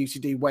interview to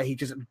UCD where he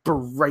just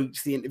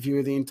berates the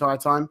interviewer the entire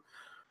time.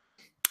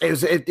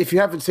 If you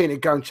haven't seen it,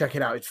 go and check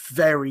it out. It's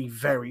very,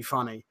 very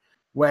funny.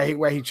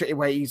 Where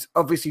he's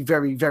obviously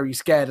very, very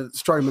scared that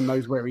Strowman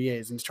knows where he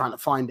is and is trying to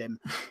find him,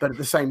 but at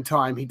the same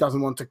time he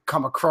doesn't want to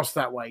come across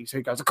that way. So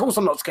he goes, "Of course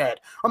I'm not scared.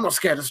 I'm not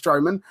scared of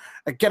Strowman.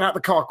 Get out the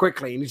car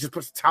quickly!" And he just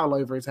puts a towel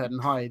over his head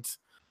and hides.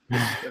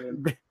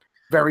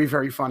 Very,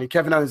 very funny.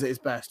 Kevin Owens at his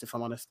best, if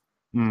I'm honest.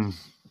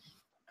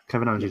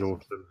 Kevin Owens is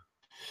awesome.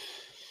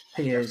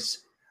 He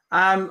is.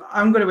 I'm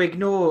going to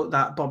ignore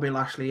that Bobby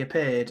Lashley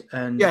appeared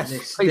and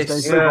Yes,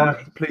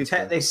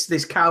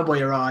 this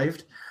cowboy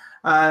arrived.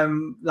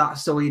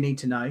 That's all you need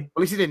to know. At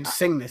least he didn't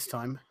sing this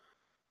time.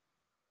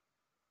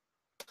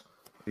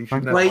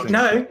 Wait,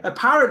 no.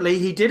 Apparently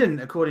he didn't,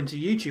 according to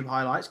YouTube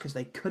highlights, because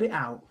they cut it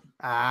out.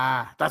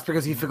 That's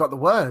because he forgot the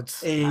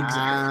words.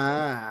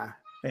 Exactly.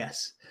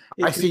 Yes.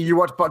 I see you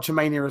watched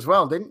Botchamania as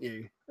well, didn't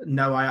you?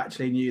 No, I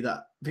actually knew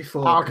that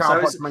before.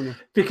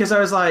 Because I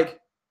was like,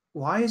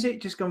 why is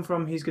it just gone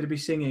from he's going to be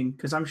singing?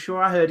 Because I'm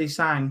sure I heard he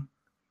sang.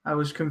 I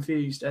was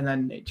confused, and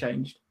then it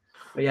changed.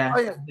 But yeah,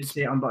 I did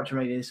see it on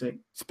Botchamania this week.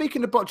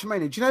 Speaking of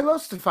Botchamania, do you know who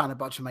else is a fan of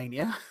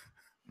Botchamania?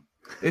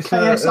 It's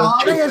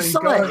KSI.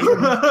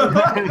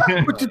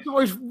 Which is the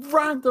most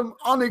random,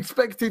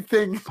 unexpected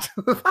thing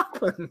to have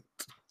happened.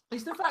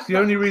 It's the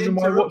only reason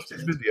why I watched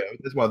this video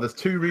as well. There's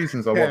two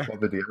reasons I watched my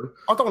video.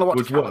 I don't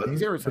want to watch one,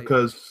 he's irritating.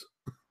 because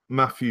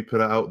Matthew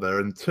put it out there,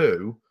 and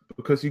two,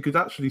 because you could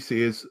actually see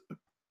his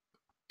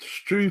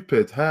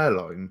stupid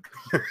hairline.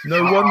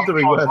 No wonder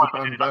he wears a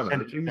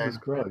bandana. Jesus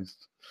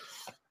Christ.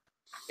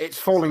 It's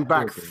falling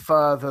back horrible.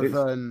 further It's-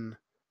 than.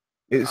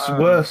 It's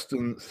worse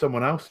than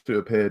someone else who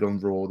appeared on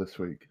Raw this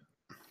week.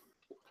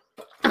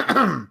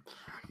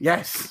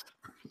 Yes.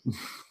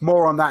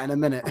 More on that in a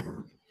minute.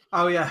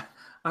 Oh yeah,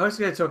 I was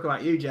going to talk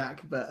about you,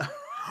 Jack, but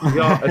We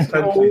are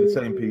essentially the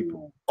same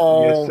people.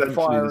 All We're essentially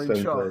firing the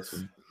same shots.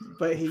 person.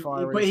 but he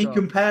Firing shot.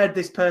 compared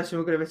this person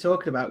we're going to be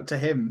talking about to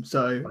him,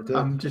 so I did.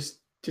 I'm just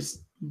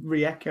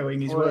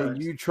re-echoing his Oi, words.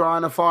 you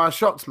trying to fire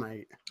shots,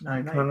 mate?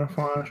 No, mate. Trying to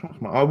fire shots,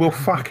 mate. I will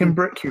fucking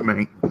brick you,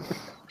 mate.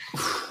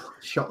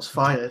 Shots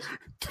fired.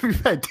 To be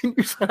fair, didn't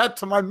you say that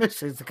to my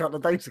missus a couple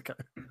of days ago?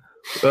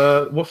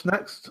 What's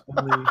next?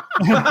 On the...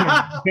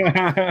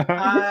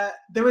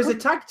 There was a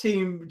tag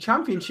team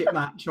championship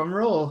match on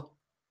Raw.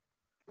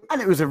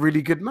 And it was a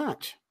really good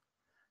match.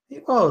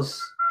 It was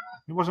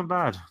It wasn't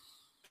bad.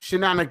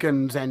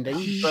 Shenanigans ending.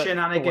 but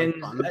shenanigans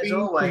always fun. as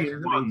always.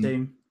 with the B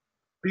team.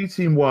 B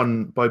team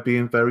won by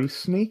being very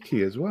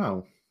sneaky as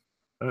well.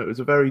 It was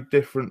a very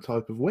different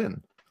type of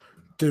win.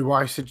 Do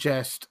I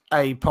suggest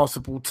a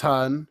possible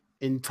turn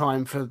in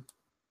time for?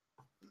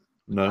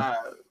 No.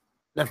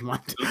 Never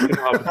mind.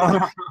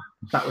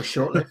 That was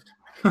short-lived.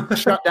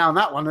 Shut down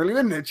that one, really,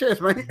 didn't it?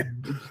 Cheers, mate.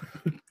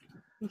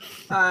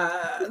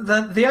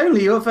 The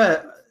only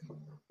other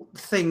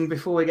thing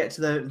before we get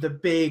to the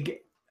big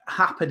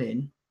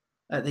happening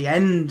at the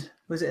end,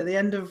 was it at the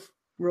end of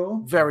Raw?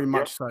 Very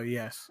much so.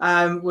 Yes.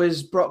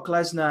 Was Brock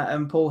Lesnar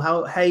and Paul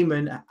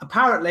Heyman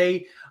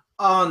apparently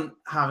aren't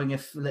having a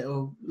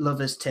little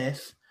lovers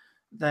tiff.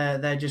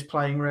 They're just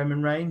playing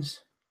Roman Reigns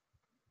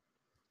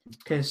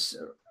because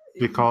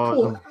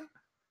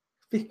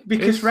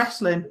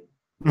wrestling.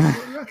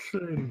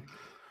 Wrestling.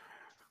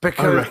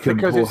 Because I reckon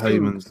Paul it seems-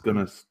 Heyman's going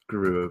to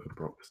screw over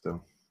Brock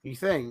still. You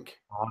think?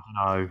 I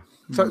don't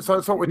know. So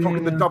it's what we're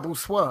talking the Yeah. double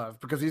swerve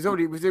because he's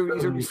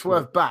already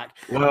swerved back.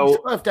 Well- he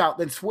swerved out,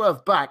 then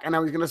swerved back, and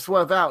now he's going to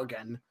swerve out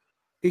again.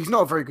 He's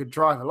not a very good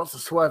driver. Lots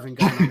of swerving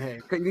going on here.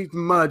 You need to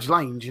merge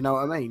lanes. You know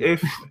what I mean?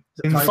 If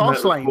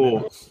Fast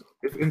lane.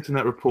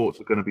 internet reports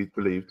are going to be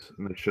believed,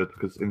 and they should,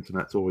 because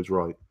internet's always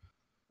right.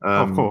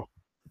 Of course.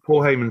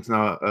 Paul Heyman's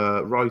now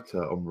a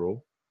writer on Raw.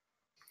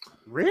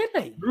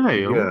 Really?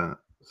 Really? Yeah.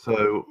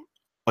 So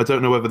I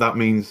don't know whether that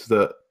means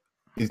that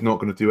he's not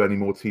going to do any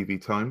more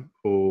TV time,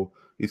 or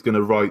he's going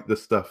to write the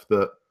stuff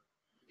that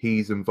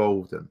he's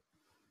involved in.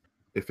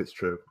 If it's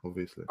true,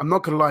 obviously. I'm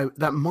not going to lie.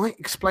 That might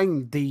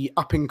explain the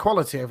upping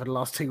quality over the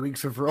last 2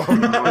 weeks of Raw.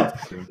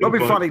 It'll be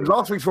funny.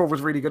 Last week's Raw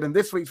was really good, and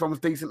this week's one was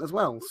decent as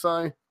well.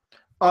 So,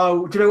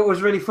 Oh, do you know what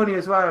was really funny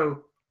as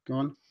well? go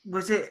on.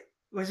 Was it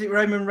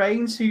Roman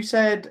Reigns who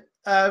said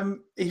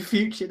he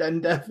featured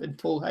endeavoured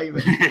Paul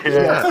Heyman?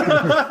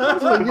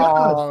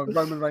 Oh,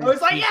 Roman Reigns. I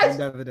was like, yes!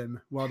 endeavoured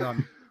him. Well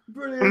done.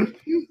 Brilliant.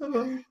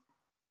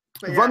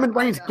 But yeah, Roman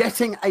Reigns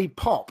getting a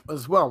pop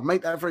as well.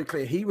 Make that very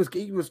clear. He was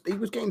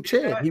getting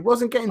cheered. He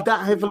wasn't getting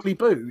that heavily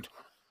booed.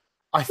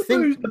 I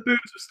think the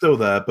boots are still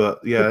there, but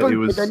yeah, the it boot-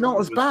 was. they're not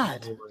it as was-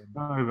 bad.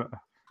 No,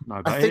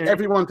 but I think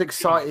everyone's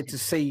excited to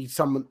see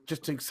someone,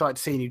 just excited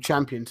to see a new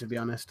champion. To be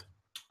honest,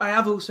 I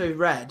have also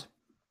read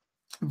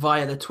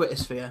via the Twitter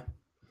sphere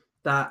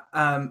that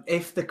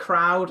if the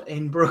crowd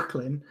in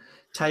Brooklyn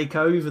take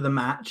over the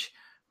match,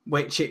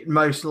 which it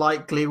most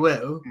likely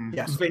will,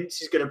 Yes.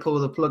 Vince is going to pull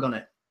the plug on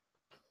it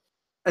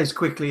as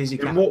quickly as he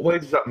In can. what way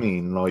does that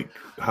mean? Like,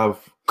 have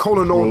call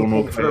an Braun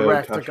audible or for the KO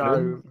ref to cash go.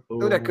 in?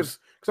 Or- Because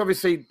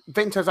obviously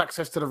Vince has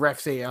access to the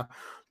ref's ear.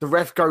 The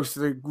ref goes to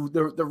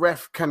the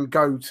ref can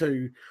go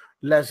to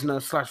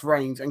Lesnar /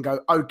 Reigns and go,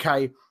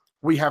 okay,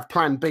 we have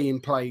Plan B in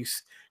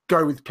place.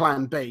 Go with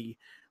Plan B.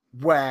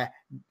 Where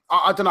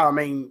I don't know. I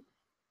mean,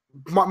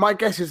 my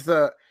guess is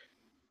that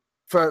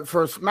for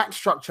a match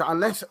structure,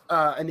 unless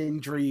an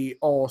injury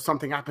or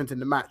something happens in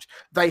the match,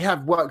 they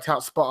have worked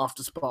out spot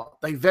after spot.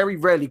 They very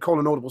rarely call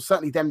an audible.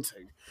 Certainly them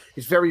two.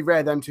 It's very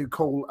rare them to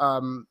call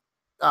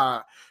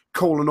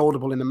an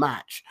audible in the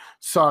match.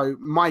 So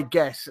my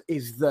guess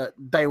is that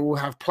they will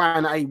have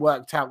Plan A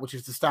worked out, which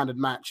is the standard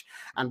match,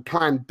 and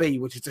Plan B,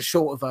 which is the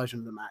shorter version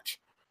of the match.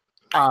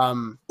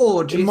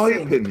 Or do In you my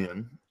think,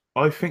 opinion,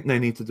 I think they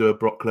need to do a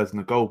Brock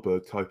Lesnar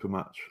Goldberg type of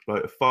match,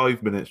 like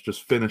 5 minutes,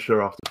 just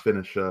finisher after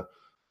finisher,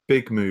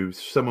 big moves.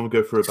 Someone will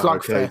go through a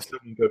barricade, Slugfest.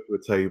 someone will go through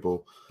a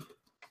table,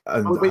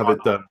 and It'll be- have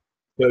it done.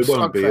 So it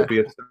won't be. It'll Slugfest. be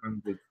a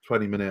standard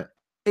 20-minute.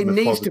 It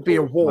needs to be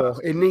a methodical war.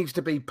 match. It needs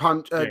to be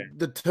Yeah.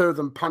 the two of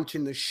them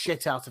punching the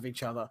shit out of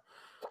each other.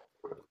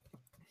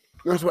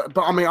 That's what,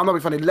 but I mean, I'm not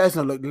being funny.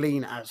 Lesnar looked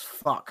lean as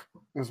fuck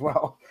as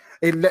well.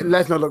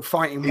 Lesnar looked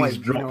fighting weight.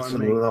 He's You know dropped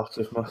what I a mean? lot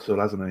of muscle,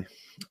 hasn't he?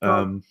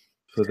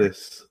 For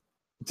this,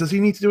 does he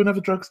need to do another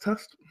drugs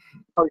test?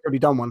 Oh, he's already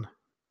done one.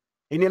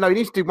 He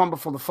needs to do one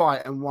before the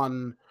fight and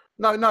one.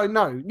 No.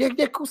 Yeah,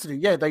 of course they do.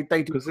 Yeah, they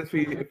do. Because if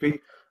he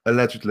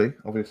allegedly,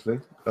 obviously,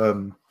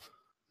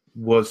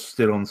 was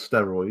still on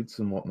steroids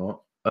and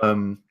whatnot,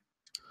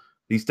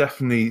 he's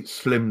definitely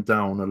slimmed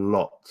down a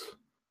lot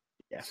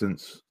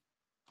since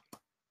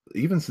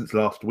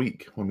last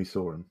week when we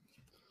saw him.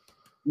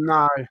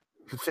 No,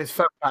 It's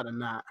further back than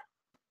that.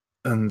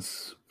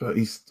 But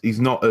he's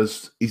not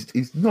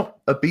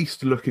a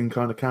beast looking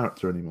kind of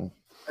character anymore.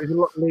 He's a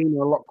lot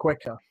leaner, a lot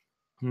quicker.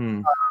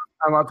 Hmm.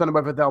 And I don't know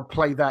whether they'll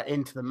play that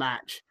into the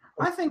match.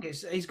 I think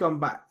he's gone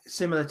back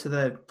similar to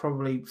the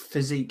probably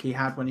physique he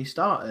had when he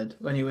started,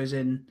 when he was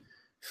in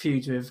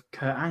feuds with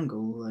Kurt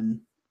Angle and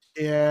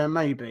Yeah,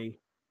 maybe.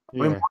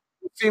 Yeah. I mean,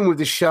 you'll see him with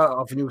his shirt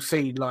off, and you'll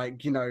see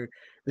the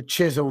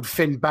chiseled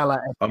Finn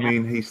Balor. I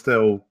mean, he's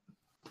still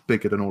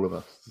bigger than all of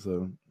us,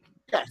 so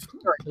Yes,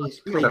 he's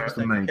that's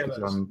the main killers.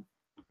 because I'm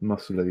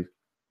muscly,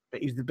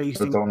 but he's the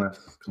beast.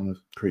 Adonis kind of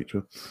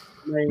creature.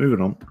 in-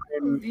 Moving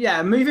on.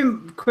 Yeah,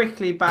 moving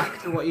quickly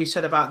back to what you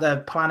said about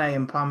the plan A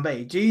and plan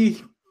B.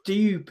 Do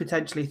you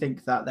potentially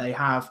think that they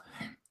have,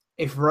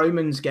 if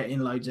Roman's getting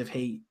loads of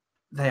heat,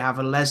 they have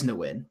a Lesnar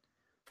win?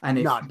 And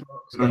if No.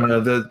 Brock's getting- No,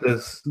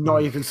 there's.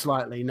 Not even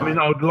slightly. No. I mean,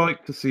 I would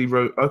like to see.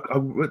 I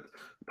would.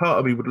 Part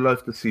of me would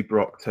love to see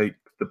Brock take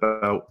the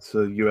belt to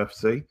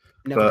UFC,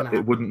 Never but gonna it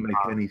happen. wouldn't make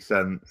any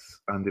sense,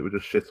 and it would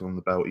just shit on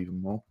the belt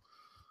even more.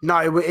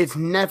 No, it's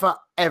never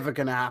ever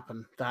going to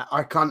happen. That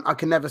I can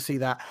never see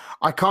that.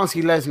 I can't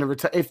see Lesnar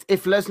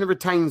if Lesnar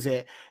retains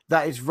it.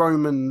 That is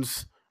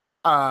Roman's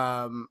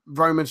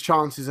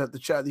chances at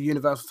the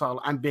Universal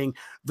title and being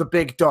the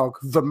big dog,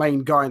 the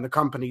main guy in the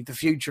company, the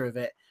future of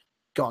it,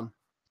 gone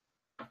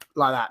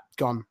like that,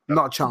 gone.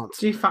 Not a chance.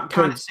 Do you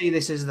kind of see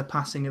this as the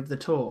passing of the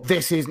torch?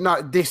 This is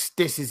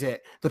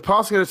it. The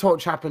passing of the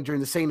torch happened during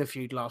the Cena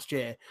feud last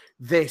year.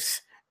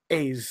 This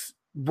is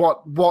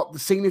what the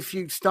Cena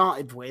feud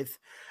started with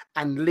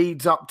and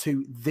leads up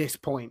to this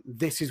point.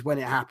 This is when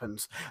it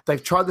happens.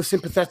 They've tried the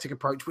sympathetic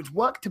approach, which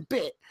worked a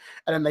bit,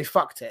 and then they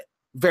fucked it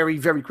very,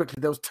 very quickly.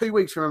 There was 2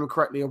 weeks, if I remember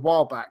correctly, a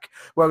while back,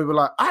 where we were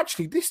like,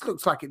 actually, this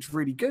looks like it's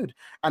really good,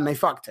 and they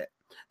fucked it.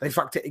 They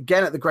fucked it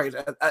again at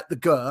the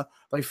GER.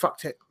 They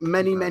fucked it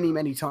many, many,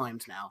 many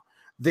times now.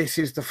 This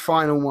is the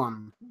final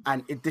one,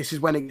 and this is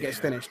when it gets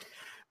finished.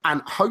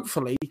 And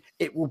hopefully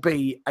it will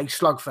be a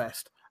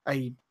slugfest,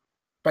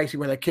 basically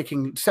where they're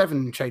kicking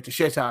 7 shades of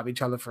shit out of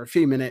each other for a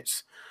few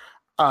minutes,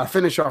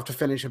 finisher after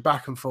finisher,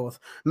 back and forth.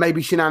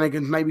 Maybe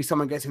shenanigans, maybe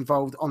someone gets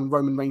involved on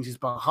Roman Reigns'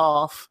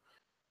 behalf.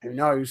 Who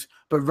knows?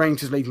 But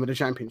Reigns is leaving with a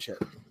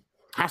championship.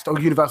 Or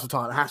Universal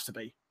title, it has to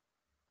be.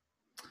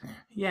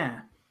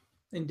 Yeah,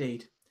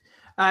 indeed.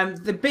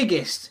 The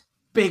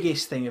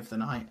biggest thing of the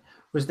night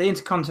was the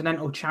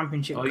Intercontinental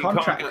Championship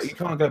contract. You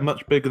can't get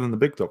much bigger than the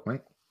big dog,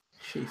 mate.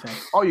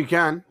 She-face. Oh, you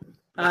can.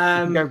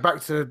 Go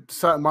back to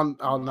certain one.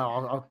 Oh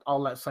no, I'll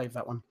let's save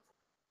that one.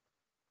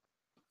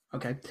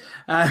 Okay.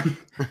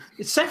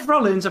 Seth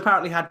Rollins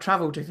apparently had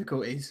travel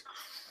difficulties.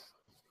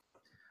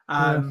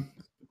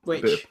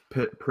 Which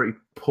Pretty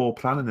poor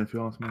planning, if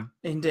you ask me.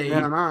 indeed.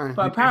 Yeah, I know.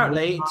 But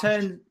apparently it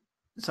turned.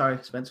 Sorry,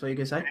 Spence, what were you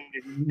going to say?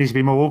 Needs to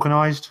be more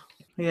organised.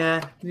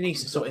 Yeah, he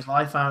needs to sort his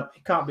life out.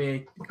 He can't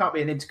be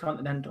an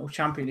Intercontinental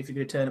Champion if you're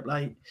going to turn up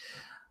late.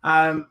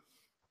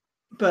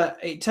 But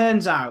it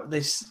turns out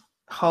this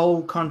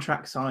whole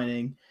contract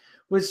signing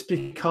was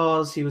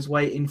because he was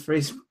waiting for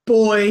his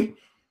boy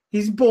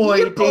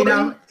Dean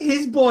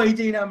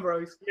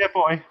Ambrose. Yeah,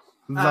 boy.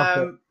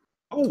 Love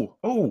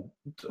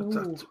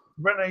it.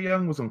 Renee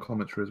Young was on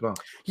commentary as well.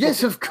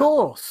 Yes, of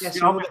course. Yes,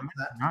 Yeah, we'll get to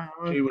that.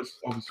 She was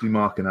obviously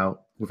marking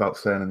out without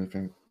saying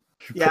anything.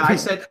 Yeah, I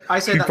said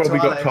She that to probably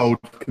got Alex. told,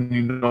 "Can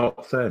you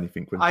not say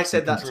anything?" I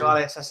said that to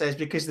Alice. I said,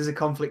 because there's a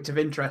conflict of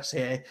interest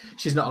here,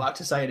 she's not allowed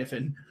to say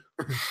anything.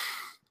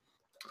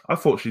 I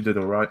thought she did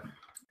all right.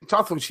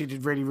 I thought she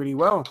did really, really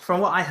well.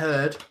 From what I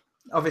heard,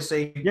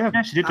 obviously, Yeah,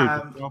 she did do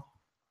a good job.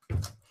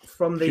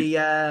 from the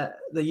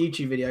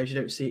YouTube videos, you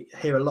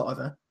don't hear a lot of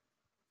her.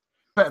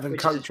 Better than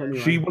Which Coach is- anyway.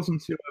 She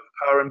wasn't too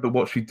overpowering, but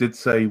what she did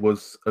say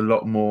was a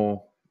lot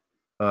more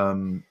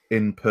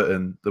input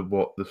in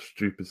what the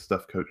stupid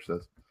stuff Coach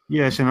says.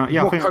 Yes, and I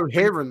more think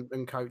coherent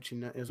than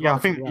coaching it as well.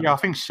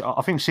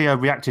 I think Sia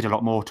reacted a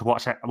lot more to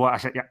what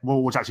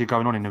was actually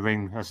going on in the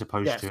ring as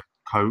opposed Yes. to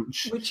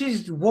Coach. Which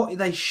is what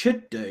they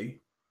should do.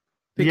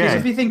 Because Yeah.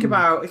 if you think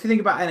about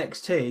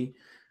NXT,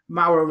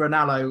 Mauro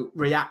Ranallo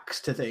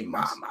reacts to things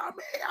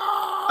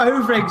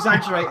over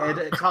exaggerated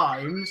at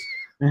times,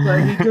 but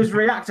he does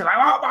react to like,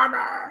 oh my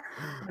god,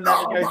 and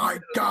then it goes-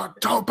 God,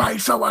 Tope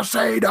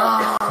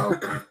Suicida!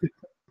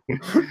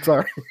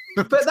 Sorry.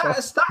 But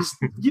that's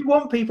you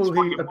want people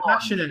who are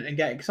passionate and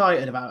get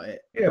excited about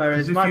it. Yeah,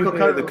 Whereas because if Michael you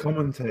hear the Cole,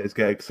 commentators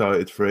get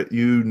excited for it,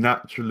 you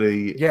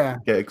naturally Yeah.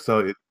 get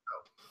excited.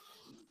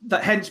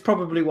 that hence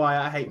probably why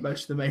I hate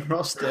most of the main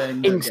roster.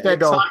 And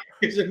Instead of-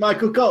 because of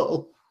Michael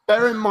Cole.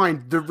 Bear in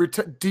mind,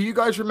 do you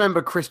guys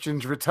remember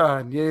Christian's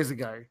return years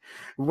ago?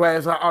 Where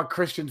it's like, oh,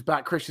 Christian's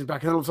back, and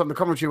then all of a sudden the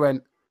commentary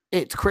went,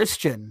 it's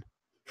Christian.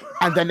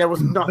 And then there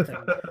was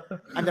nothing.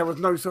 And there was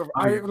no sort of,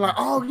 I was like,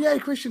 oh, yeah,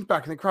 Christian's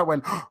back. And the crowd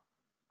went, oh,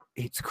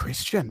 it's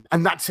Christian.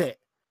 And that's it.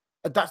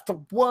 That's the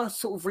worst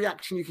sort of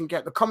reaction you can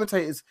get. The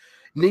commentators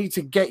need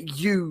to get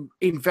you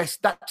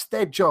invest. That's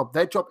their job.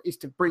 Their job is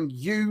to bring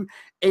you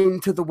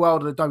into the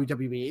world of the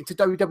WWE, into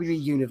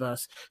WWE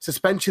universe,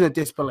 suspension of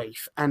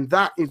disbelief. And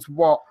that is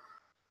what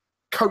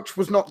Coach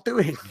was not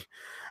doing.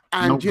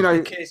 And, you know,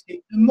 Because he's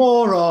a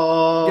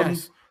moron.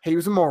 yes, he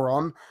was a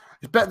moron.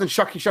 It's better than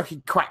shucky,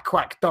 shucky, quack,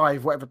 quack,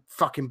 dive, whatever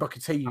fucking Booker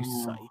T used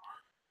to say.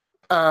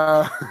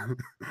 I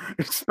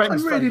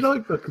Spence really face.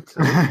 like Booker T.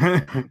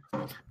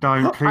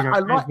 Don't, please. I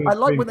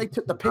like when they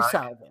took the piss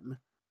out of him.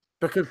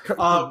 Because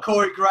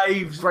Corey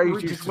Graves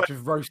used to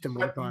just roast him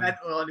all the went time.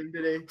 mental on him,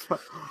 did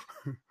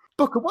he?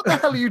 Booker, what the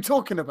hell are you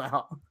talking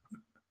about?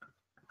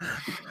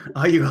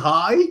 Are you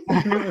high?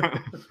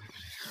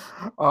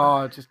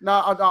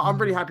 I'm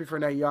really happy for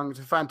Renee Young. It's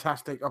a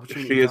fantastic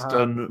opportunity. She has for her.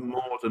 done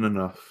more than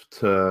enough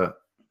to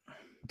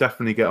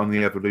definitely get on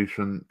the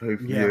Evolution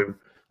pay-per-view.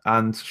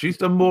 And she's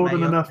done more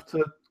than enough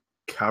to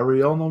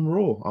carry on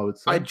Raw, I would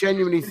say. I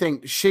genuinely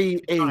think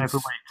she's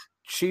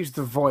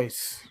the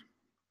voice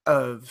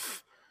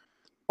of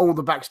all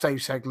the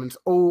backstage segments,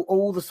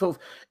 all the sort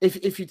of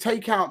if you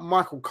take out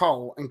Michael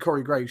Cole and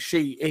Corey Graves,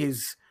 she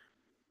is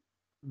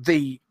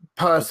the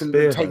person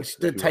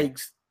that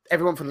takes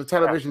everyone from the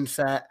television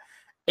set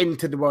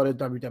into the world of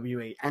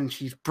WWE, and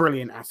she's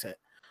brilliant at it.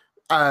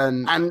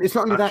 And it's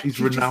not only that, she's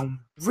renowned,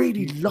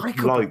 really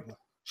likable.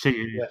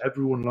 Yeah,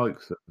 everyone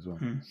likes it as well.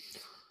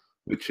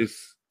 Which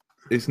is,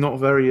 it's not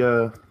very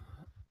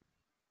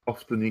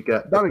often you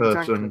get the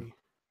person,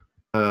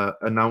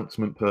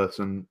 announcement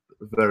person,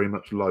 very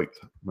much liked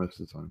most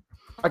of the time.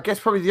 I guess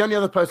probably the only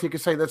other person you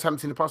could say that's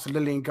happened in the past is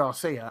Lillian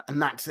Garcia,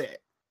 and that's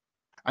it.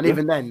 And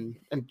even then,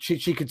 and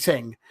she could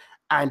sing,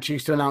 and she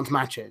used to announce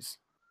matches.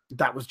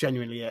 That was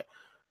genuinely it.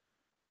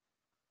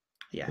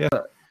 Yeah.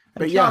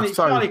 But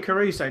Charlie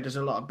Caruso does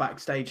a lot of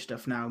backstage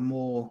stuff now,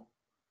 more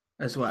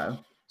as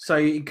well. So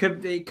it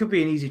could be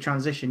an easy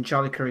transition.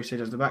 Charlie Caruso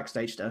does the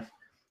backstage stuff.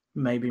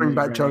 Maybe bring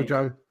back Renee.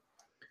 JoJo.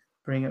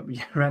 Bring up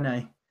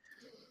Renee.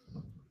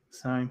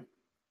 So,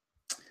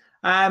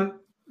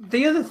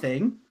 the other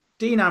thing,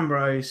 Dean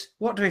Ambrose.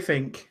 What do we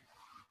think?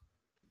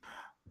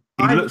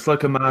 He looks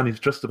like a man who's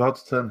just about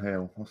to turn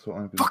heel. That's what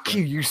I'm going to say. Fuck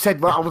you! You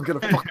said what I was going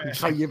to fucking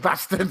say, you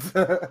bastard.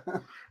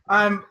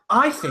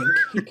 I think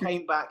he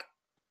came back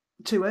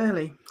too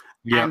early.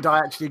 Yeah. And I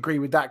actually agree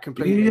with that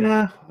completely.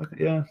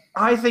 Yeah.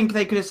 I think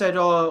they could have said,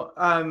 for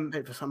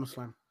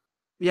SummerSlam.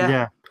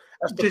 Yeah.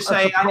 Just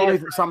say I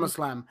need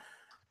SummerSlam.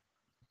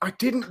 I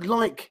didn't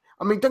like.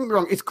 I mean, don't get me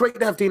wrong. It's great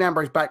to have Dean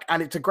Ambrose back,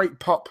 and it's a great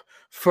pop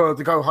for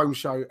the Go Home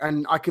show,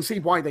 and I can see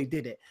why they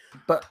did it.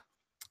 But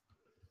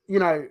you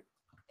know,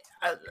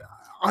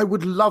 I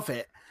would love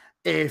it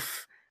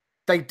if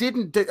they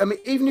didn't do. I mean,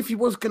 even if he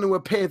was going to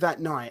appear that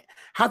night,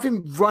 have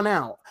him run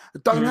out.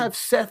 Don't have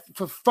Seth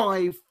for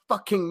 5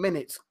 fucking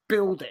minutes.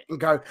 Build it and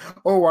go.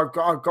 Oh, I've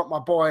got my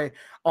boy.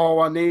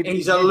 Oh,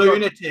 he's a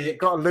lunatic.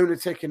 Got a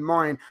lunatic in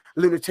mind.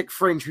 Lunatic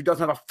fringe who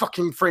doesn't have a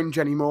fucking fringe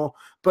anymore.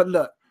 But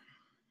look,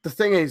 the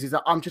thing is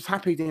that I'm just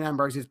happy Dean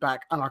Ambrose is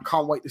back, and I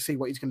can't wait to see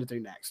what he's going to do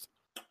next.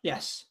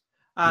 Yes,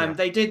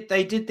 they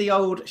did the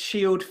old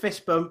Shield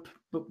fist bump,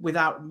 but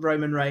without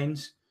Roman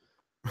Reigns.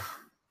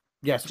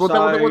 Yes, we'll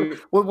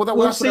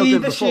see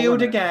the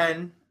Shield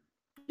again.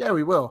 Yeah,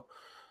 we will,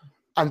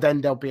 and then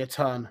there'll be a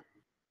turn,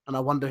 and I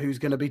wonder who's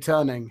going to be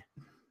turning.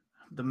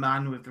 The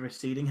man with the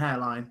receding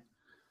hairline.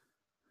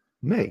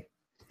 Me.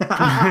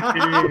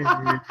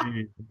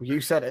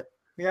 You said it.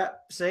 Yeah,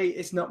 see,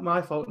 it's not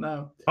my fault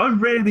now. I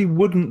really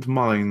wouldn't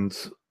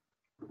mind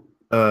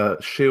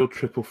Shield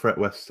triple threat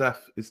where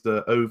Seth is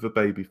the over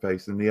baby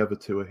face and the other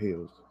 2 are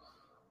heels.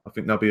 I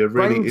think that'll be a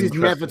really Reigns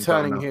interesting is never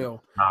turning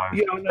heel. No.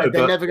 Yeah, I know,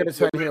 they're never going to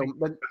turn heel.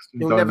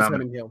 He'll never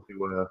turn heel.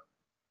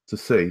 To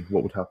see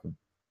what would happen.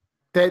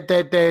 They're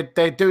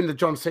doing the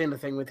John Cena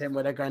thing with him,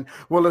 where they're going,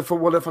 well, if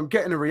I'm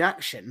getting a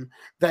reaction,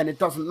 then it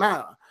doesn't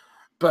matter.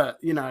 But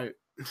you know,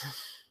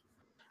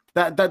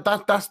 that's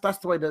the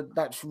way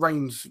that's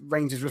Reigns'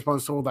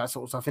 response to all that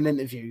sort of stuff in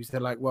interviews. They're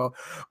like, well,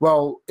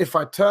 if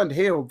I turned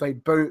heel,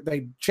 they'd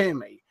cheer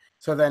me.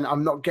 So then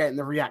I'm not getting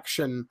the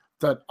reaction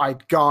that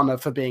I'd garner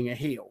for being a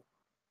heel.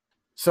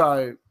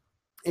 So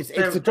it's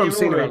the John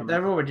Cena.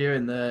 They're already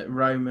doing the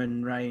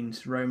Roman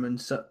Reigns. Roman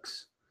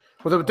sucks.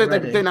 Well, they've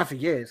been doing that for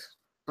years.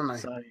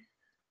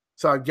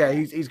 So yeah,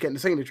 he's getting the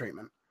Cena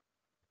treatment,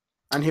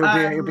 and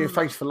he'll be a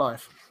face for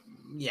life.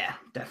 Yeah,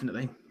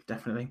 definitely.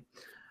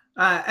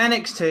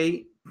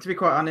 NXT. To be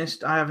quite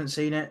honest, I haven't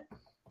seen it.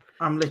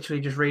 I'm literally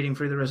just reading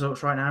through the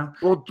results right now.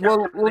 Well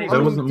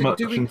there wasn't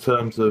much in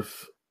terms of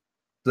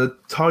the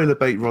Tyler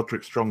Bate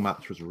Roderick Strong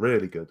match was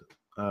really good.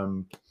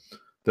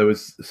 There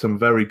was some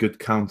very good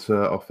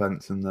counter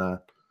offense in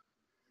there.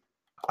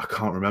 I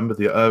can't remember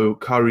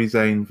Kairi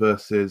Sane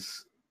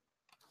versus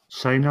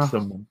Shayna.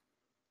 Someone.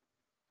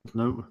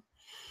 No.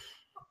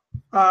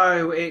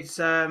 Oh, it's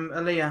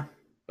Aaliyah.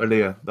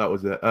 Aaliyah, that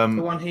was it.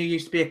 The one who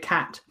used to be a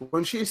cat.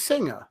 Wasn't she a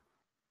singer?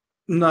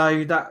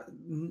 No, that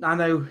I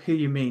know who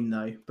you mean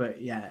though,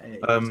 but yeah.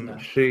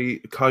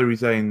 Kairi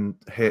Sane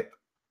hit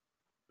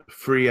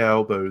 3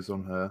 elbows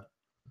on her.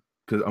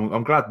 Because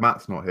I'm glad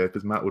Matt's not here,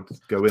 because Matt would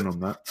go in on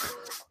that.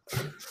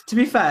 To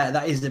be fair,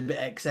 that is a bit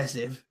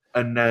excessive.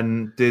 And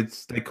then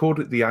they called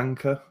it the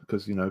anchor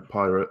because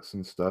pirates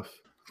and stuff.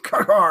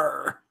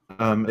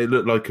 It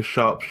looked like a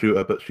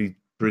sharpshooter, but she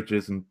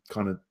bridges and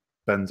kind of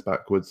bends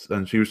backwards,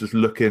 and she was just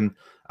looking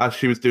as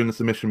she was doing the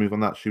submission move on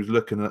that. She was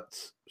looking at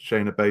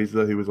Shayna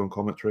Baszler, who was on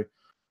commentary.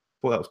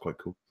 Thought that was quite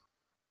cool.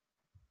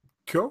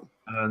 Cool.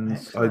 And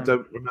Excellent. I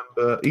don't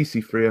remember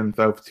EC3 and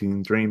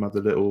Velveteen Dream had a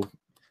little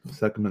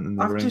segment in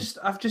the ring.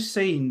 I've just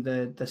seen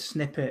the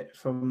snippet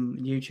from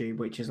YouTube,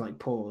 which is like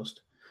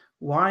paused.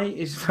 Why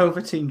is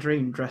Velveteen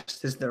Dream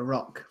dressed as The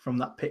Rock from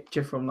that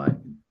picture from like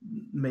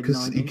mid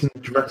Because he 90s?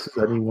 can dress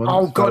as anyone.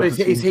 Oh God, is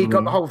Velveteen he got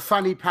Dream. the whole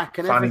fanny pack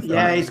and Fanny everything?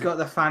 Yeah, he's got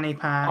the fanny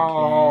pack.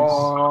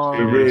 Oh,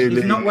 The yes. really-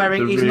 He's not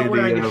wearing. the He's not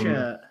wearing a really,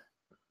 shirt.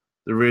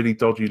 The really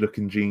dodgy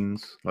looking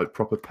jeans, like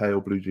proper pale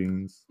blue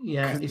jeans.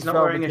 Yeah, 'Cause he's he's not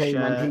wearing a Velveteen,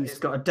 shirt. man, He's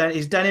got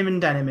he's denim and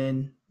denim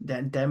in.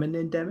 Denim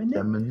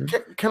in.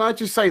 Can I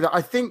just say that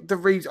I think the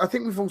reason, I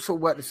think we've all sort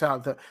of worked this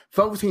out, that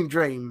Velveteen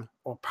Dream,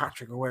 or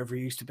Patrick or wherever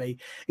he used to be,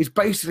 is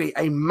basically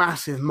a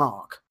massive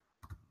mark.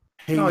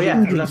 Oh,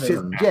 yeah, he's love just,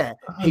 him. yeah,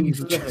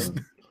 he's Love just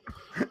him.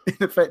 in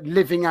effect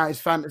living out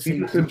his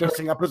fantasies and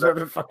dressing up as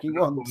whatever the fuck he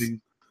wants.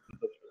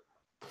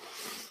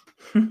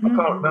 I can't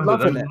remember. Loving There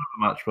was it. another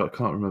match, but I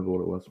can't remember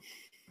what it was.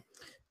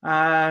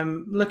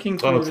 Looking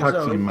through Oh, the tag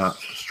results, team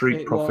match.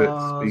 Street it Profits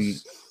was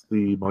beats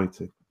the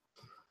Mighty.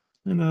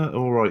 In an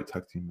alright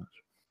tag team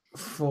match.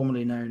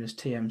 formerly known as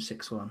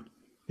TM61.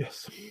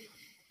 Yes.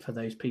 For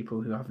those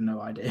people who have no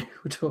idea who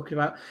we're talking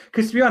about.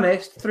 Because to be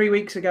honest, 3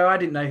 weeks ago, I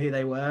didn't know who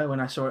they were when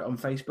I saw it on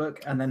Facebook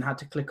and then had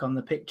to click on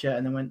the picture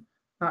and then went,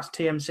 that's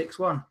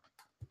TM61.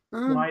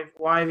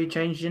 Why have you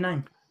changed your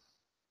name?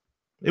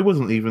 It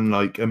wasn't even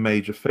like a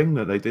major thing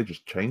that they did,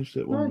 just changed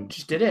it. No,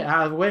 just did it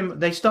out of a whim.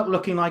 They stopped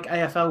looking like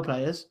AFL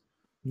players.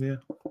 Yeah.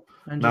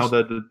 And Now just,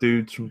 they're the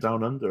dudes from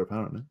down under,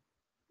 apparently.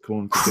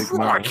 According to Big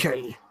Mal.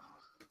 Crikey.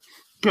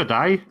 Good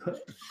day.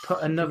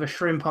 put another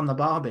shrimp on the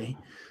Barbie.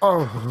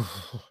 Oh,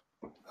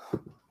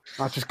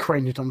 I just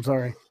cringed. I'm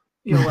sorry.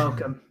 You're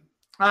welcome.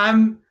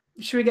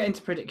 Should we get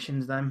into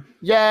predictions then?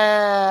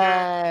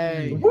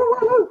 Yay!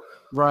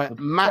 Right,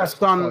 Matt's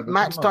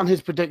That's done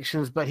his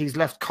predictions, but he's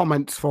left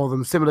comments for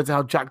them, similar to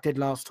how Jack did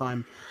last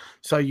time.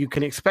 So you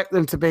can expect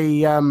them to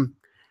be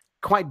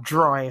quite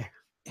dry.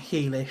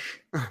 Heelish,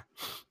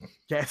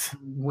 Yes.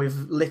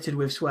 littered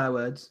with swear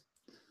words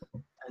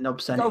and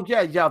obscenity. Oh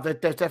yeah. There's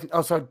definitely.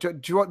 Oh, so do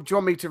you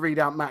want me to read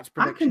out Matt's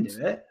I can predictions?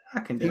 do it. I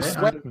can do He's it.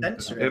 sweating. I'll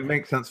censor It it.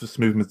 makes sense for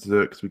Smoothman to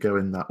do it because we go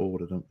in that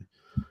order, don't we?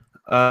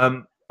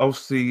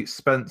 Obviously,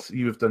 Spence,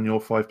 you have done your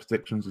 5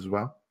 predictions as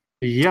well.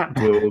 Yeah.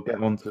 We'll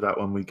get on to that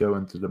when we go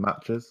into the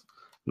matches,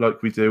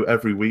 like we do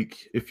every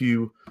week.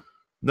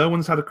 No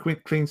one's had a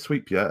clean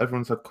sweep yet.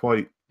 Everyone's had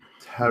quite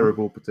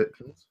terrible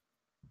predictions.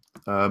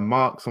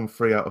 Mark's on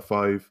 3 out of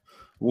 5.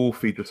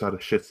 Wolfie just had a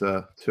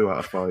shitter 2 out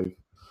of 5.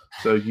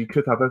 So you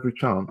could have every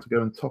chance to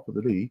go on top of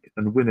the league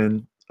and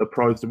winning a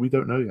prize that we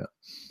don't know yet.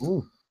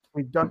 Ooh,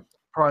 we've done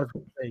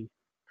privately.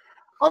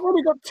 I've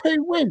only got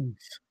 2 wins.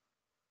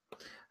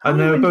 How And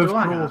many they were wins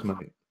both do I draws, have?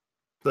 mate.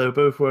 They were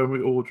both where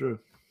we all drew.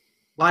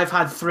 I've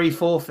had 3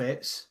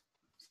 forfeits.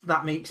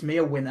 That makes me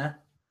a winner.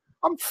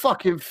 I'm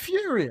fucking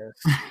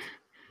furious.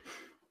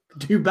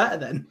 Do better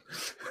then.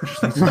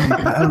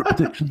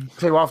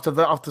 So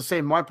after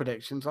seeing my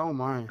predictions, oh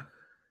my.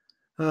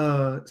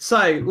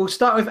 So we'll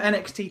start with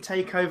NXT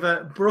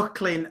TakeOver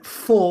Brooklyn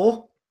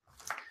 4.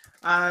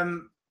 I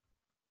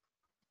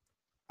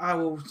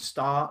will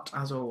start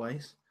as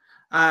always.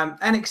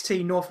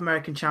 NXT North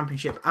American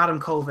Championship, Adam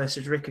Cole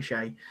versus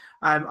Ricochet.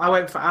 I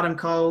went for Adam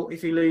Cole.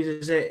 If he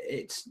loses it,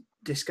 it's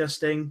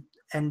disgusting.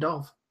 End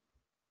of.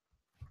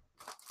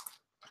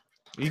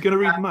 Are you going to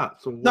read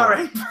Matt's? Or what?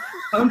 Sorry,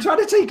 I'm trying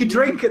to take a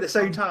drink at the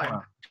same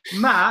time.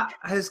 Matt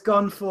has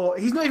gone for.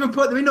 He's not even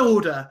put them in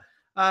order.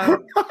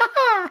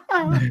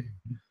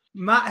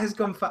 Matt has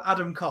gone for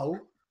Adam Cole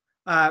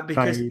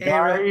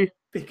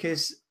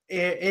because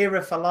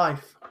era for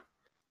life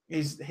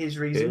is his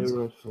reasons.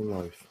 Era for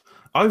life.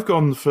 I've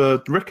gone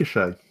for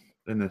Ricochet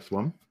in this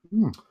one.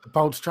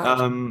 Bold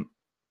strategy.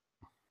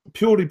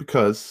 Purely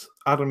because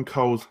Adam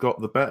Cole's got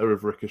the better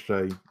of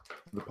Ricochet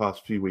the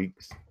past few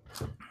weeks.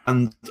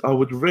 And I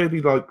would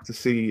really like to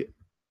see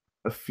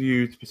a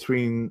feud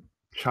between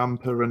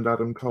Ciampa and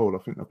Adam Cole. I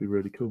think that'd be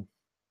really cool.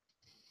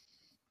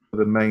 For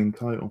the main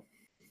title.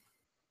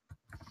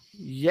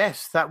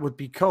 Yes, that would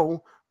be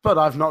cool, but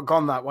I've not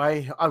gone that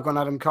way. I've gone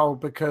Adam Cole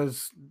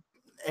because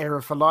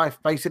era for life.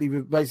 Basically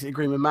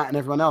agreeing with Matt and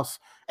everyone else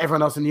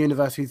in the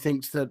universe who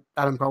thinks that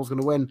Adam Cole's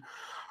going to win.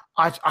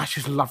 I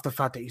just love the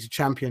fact that he's a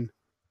champion,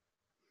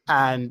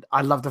 and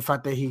I love the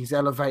fact that he's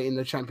elevating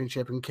the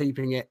championship and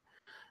keeping it.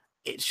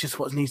 It's just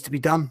what needs to be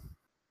done.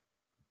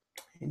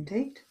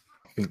 Indeed.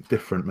 I think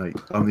different, mate.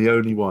 I'm the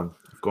only one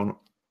who's gone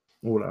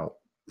all out.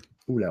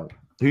 All out.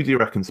 Who do you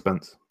reckon,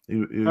 Spence?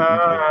 Who do you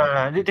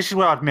reckon? This is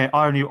where I admit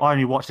I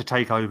only watch the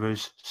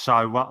takeovers.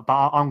 So, but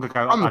I'm gonna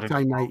go. I'm the Adam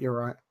same, Cole. mate. You're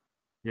right.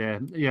 Yeah,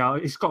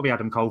 it's got to be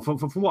Adam Cole. From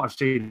what I've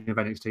seen of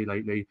NXT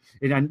lately,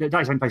 and that's the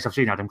only place I've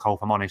seen Adam Cole,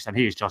 if I'm honest, and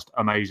he is just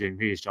amazing.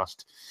 He is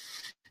just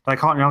they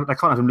can't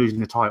have him losing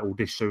the title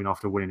this soon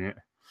after winning it.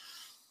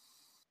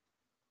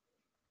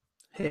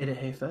 Heard it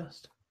here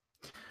first.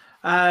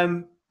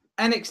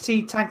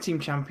 NXT Tag Team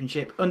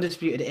Championship,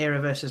 Undisputed Era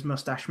versus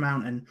Mustache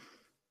Mountain.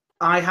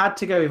 I had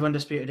to go with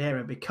Undisputed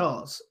Era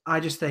because I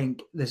just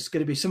think there's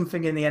going to be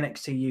something in the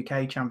NXT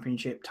UK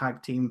Championship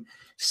tag team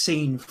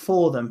scene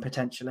for them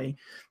potentially.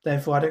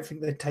 Therefore, I don't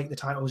think they'd take the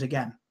titles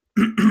again.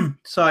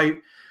 So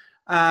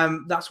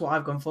that's what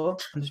I've gone for,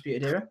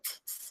 Undisputed Era.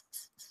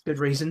 Good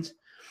reasons.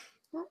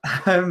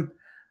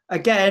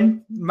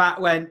 Again,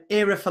 Matt went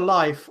Era for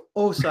life.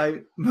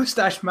 Also,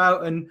 Mustache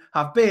Mountain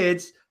have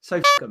beards, so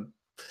f them.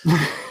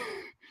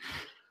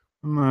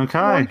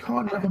 Okay. You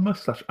can't have a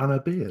mustache and a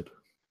beard.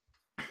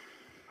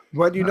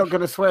 Weren't you not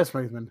going to swear,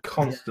 Smoothman?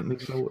 Constantly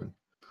salting.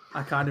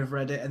 I kind of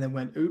read it and then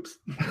went, oops.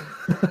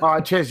 All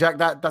right, cheers, Jack.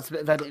 That's a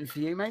bit of editing for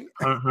you, mate.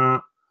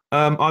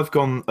 I've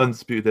gone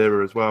Undisputed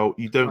Era as well.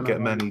 You don't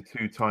get many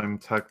two-time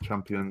tag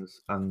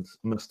champions, and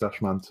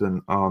Mustache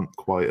Mountain aren't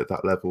quite at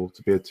that level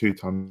to be a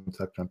two-time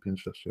tag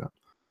champions just yet.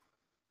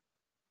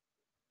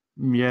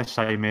 Yeah,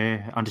 same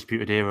here.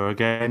 Undisputed Era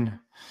again.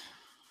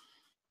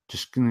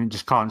 Just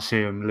can't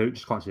see him.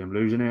 Just can't see him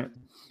losing it.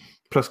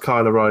 Plus,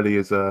 Kyle O'Reilly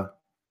is the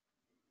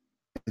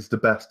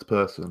best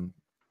person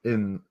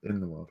in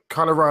the world.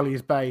 Kyle O'Reilly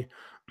is Bay.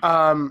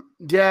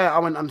 Yeah, I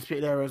went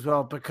Undisputed Era as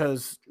well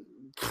because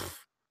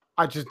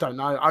I just don't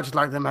know. I just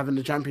like them having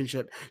the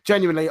championship.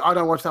 Genuinely, I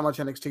don't watch that much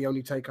NXT,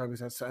 only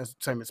takeovers as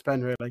same as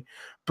Ben, really.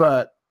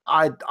 But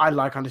I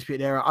like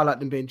Undisputed Era. I like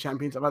them being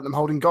champions. I like them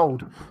holding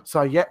gold.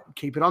 So, yeah,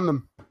 keep it on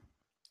them.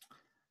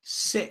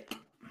 Sick,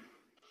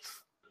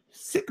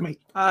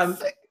 mate.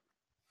 Sick.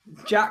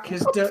 Jack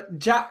has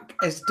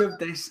dubbed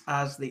this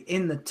as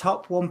in the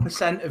top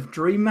 1% of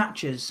dream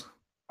matches.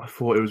 I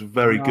thought it was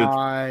very good.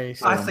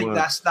 Nice. I think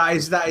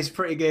that is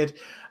pretty good.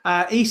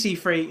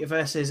 EC3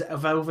 versus a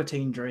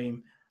Velveteen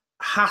Dream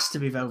has to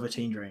be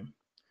Velveteen Dream.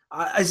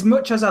 As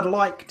much as I'd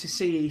like to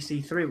see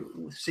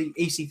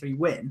EC3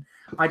 win,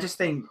 I just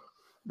think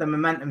the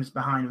momentum's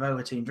behind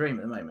Velveteen Dream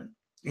at the moment.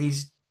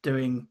 He's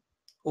doing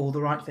all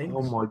the right things.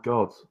 Oh my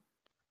god!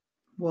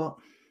 What?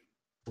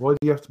 Why do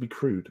you have to be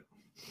crude?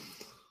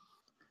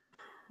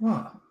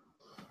 What?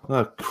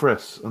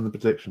 Chris and the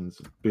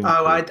predictions.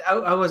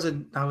 I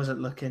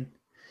wasn't looking.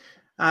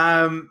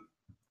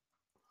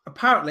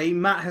 Apparently,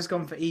 Matt has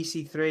gone for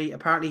EC3.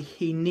 Apparently,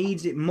 he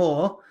needs it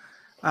more.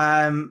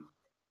 He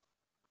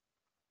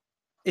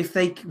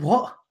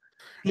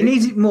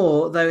needs it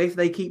more though. If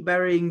they keep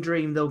burying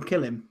Dream, they'll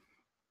kill him.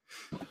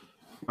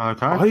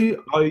 Okay.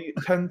 I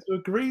tend to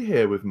agree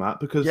here with Matt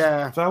because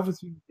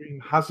Velveteen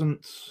Dream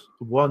hasn't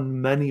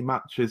won many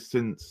matches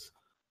since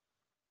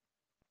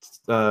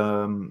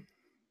the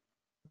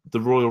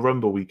Royal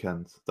Rumble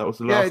weekend. That was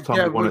the last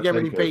time he won it.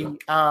 When he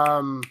beat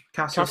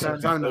Cassius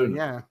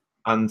Ohno,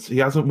 and he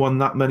hasn't won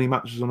that many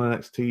matches on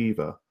NXT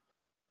either.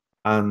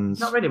 And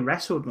not really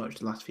wrestled much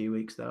the last few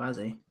weeks, though, has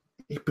he?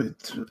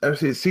 But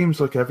it seems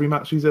like every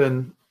match he's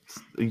in,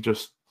 he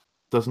just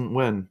doesn't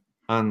win.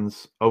 And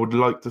I would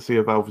like to see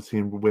a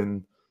Velveteen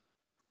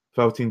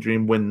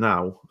Dream win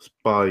now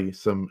by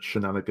some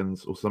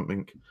shenanigans or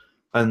something,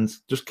 and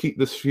just keep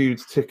this feud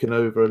ticking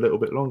over a little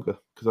bit longer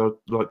because I'd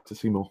like to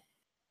see more.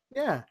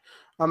 Yeah,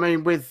 I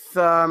mean, I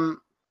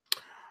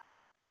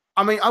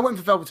went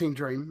for Velveteen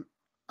Dream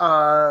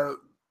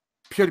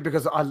purely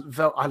because I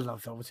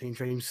love Velveteen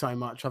Dream so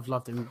much. I've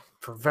loved him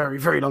for a very,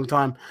 very long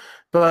time,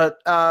 but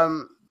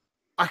I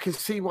can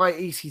see why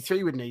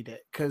EC3 would need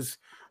it because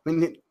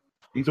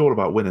he's all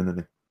about winning, isn't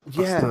he?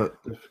 That's the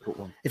difficult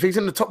one. If he's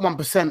in the top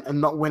 1%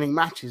 and not winning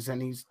matches,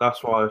 then he's.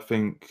 That's why I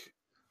think,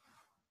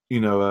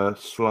 a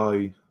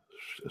sly,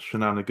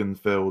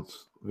 shenanigan-filled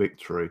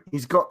victory.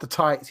 He's got the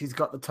tights,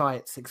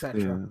 etc.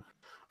 Yeah.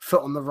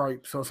 Foot on the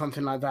ropes or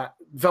something like that.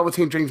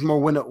 Velveteen Dream's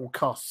more win at all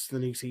costs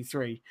than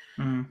EC3.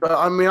 But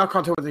I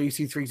can't tell whether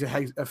EC3's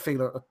a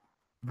feeler.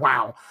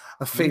 Wow,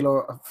 a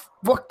feeler.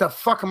 What the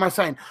fuck am I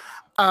saying?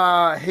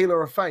 Heel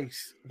or a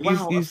face?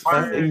 Wow, he's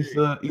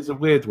a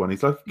weird one.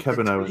 He's like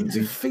Kevin Owens.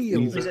 He's a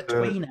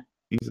tweener.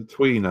 He's a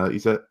tweener.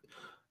 He's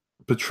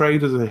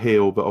portrayed as a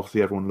heel, but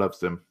obviously everyone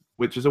loves him,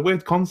 which is a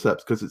weird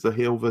concept because it's a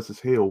heel versus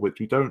heel,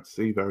 which we don't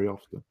see very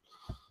often.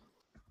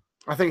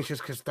 I think it's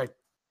just because they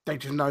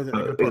just know that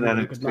in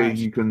NXT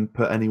you can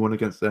put anyone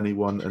against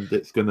anyone, and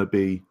it's going to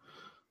be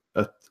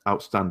an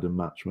outstanding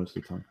match most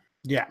of the time.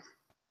 Yeah.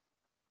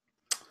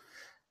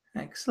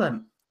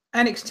 Excellent.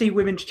 NXT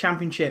Women's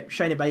Championship,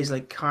 Shayna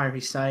Baszler,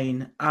 Kairi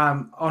Sane.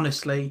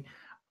 Honestly,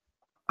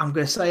 I'm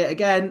going to say it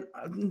again.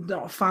 I'm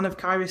not a fan of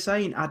Kairi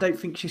Sane. I don't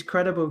think she's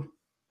credible.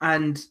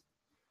 And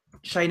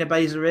Shayna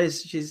Baszler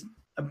is. She's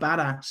a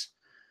badass.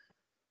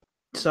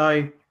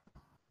 So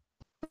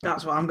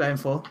that's what I'm going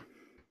for.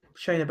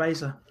 Shayna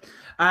Baszler.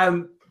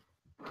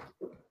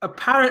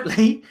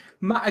 Apparently,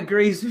 Matt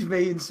agrees with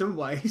me in some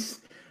ways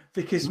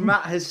because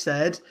Matt has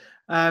said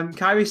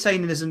Kairi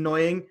Sane is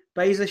annoying.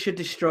 Baszler should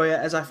destroy her,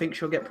 as I think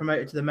she'll get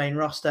promoted to the main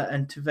roster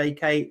and to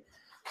vacate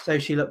so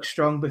she looks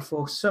strong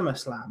before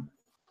SummerSlam.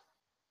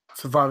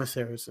 Survivor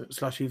Series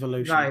 /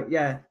 Evolution. Right,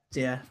 yeah,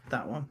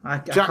 that one. I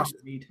can't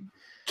read.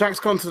 Jack's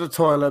gone to the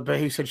toilet, but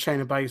he said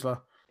Shayna Baszler.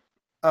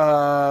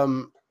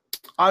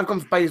 I've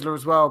gone for Baszler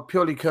as well,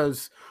 purely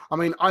because,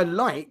 I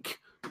like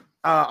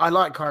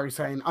Kairi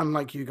Sane,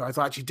 unlike you guys.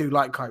 I actually do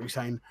like Kairi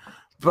Sane,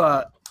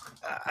 but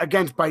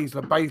against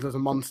Baszler. Baszler's a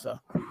monster,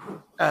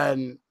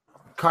 and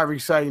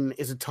Kairi Sane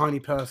is a tiny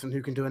person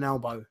who can do an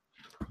elbow.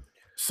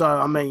 So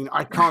I mean,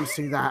 I can't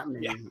see that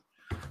happening. Yeah.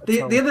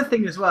 The other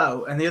thing as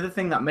well, and the other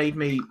thing that made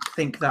me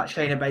think that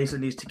Shayna Baszler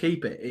needs to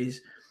keep it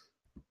is,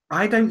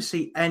 I don't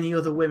see any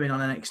other women on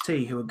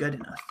NXT who are good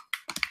enough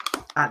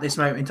at this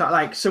moment in time.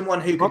 Like someone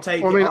who could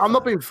take. I mean, I'm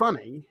not being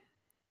funny.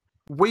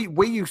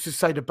 We used to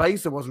say that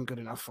Baszler wasn't good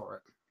enough for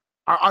it.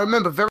 I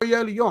remember very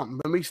early on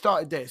when we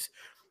started this,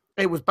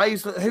 it was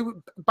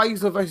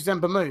Baszler versus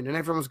Ember Moon, and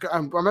everyone was. I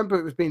remember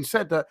it was being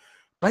said that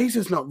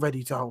Baszler's not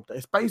ready to hold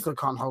this. Baszler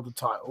can't hold the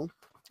title.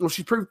 Well,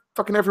 she proved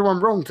fucking everyone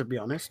wrong, to be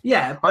honest.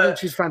 Yeah, I think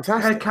she's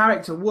fantastic. Her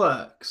character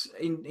works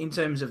in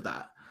terms of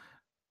that.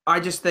 I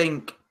just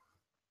think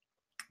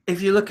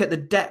if you look at the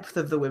depth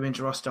of the women's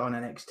roster on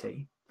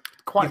NXT,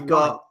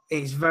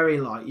 it's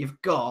very light.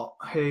 You've got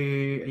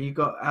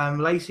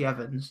Lacey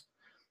Evans,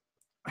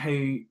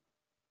 who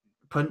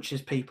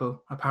punches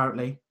people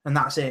apparently, and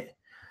that's it.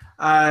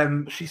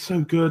 She's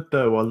so good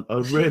though. I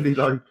really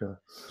like her.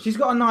 She's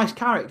got a nice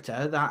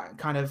character, that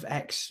kind of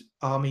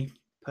ex-army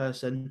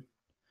person.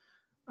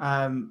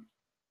 But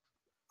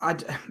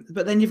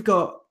then you've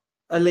got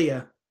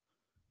Aaliyah.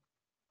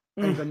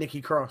 Over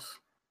Nikki Cross.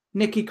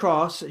 Nikki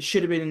Cross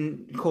should have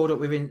been called up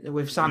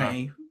with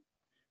Sanity,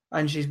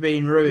 and she's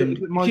been ruined.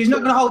 She's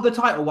not going to hold the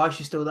title while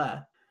she's still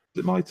there.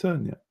 Is it my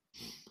turn yet?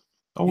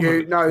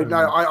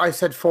 I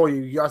said for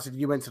you. I said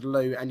you went to the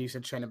loo, and you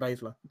said Shayna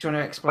Baszler. Do you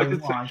want to explain I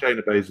did why? say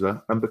Shayna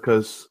Baszler, and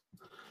because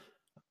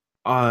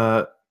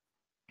Kairi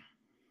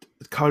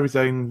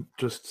Sane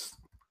just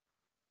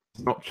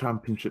not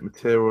championship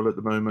material at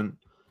the moment,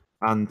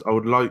 and I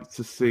would like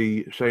to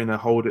see Shayna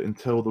hold it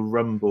until the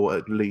Rumble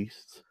at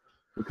least,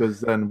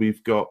 because then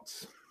we've got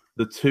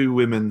the two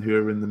women who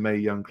are in the Mae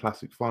Young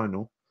Classic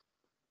final.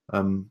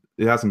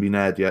 It hasn't been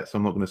aired yet, so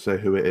I'm not going to say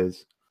who it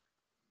is,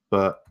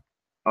 but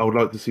I would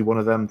like to see one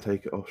of them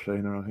take it off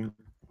Shayna, I think.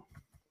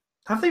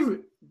 Have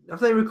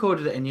they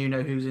recorded it and you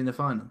know who's in the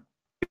final?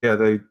 Yeah,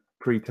 they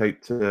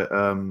pre-taped it.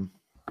 What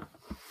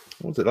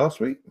was it,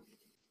 last week?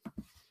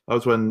 That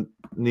was when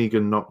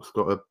Negan Knox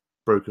got a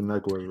broken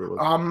leg, whatever it was.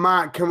 Oh,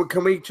 Matt,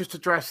 can we just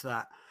address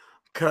that?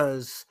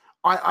 Because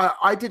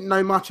I didn't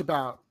know much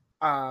about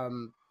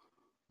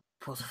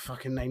what's the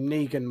fucking name?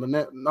 Negan, wasn't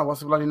it? No,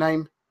 what's the bloody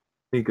name?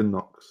 Negan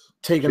Knox.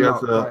 Tegan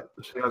Knox. Right.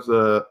 She has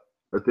a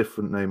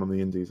different name on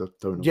the indies. I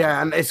don't know.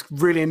 Yeah, and it's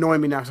really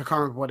annoying me now because I can't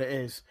remember what it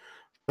is.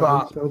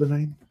 But spell the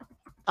name.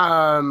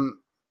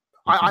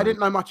 I didn't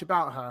know much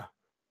about her,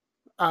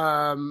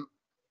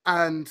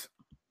 and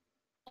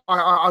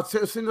I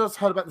as soon as I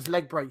heard about this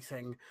leg break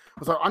thing, I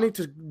was like, I need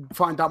to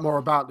find out more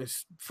about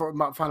this.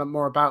 Find out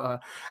more about her.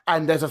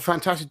 And there's a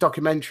fantastic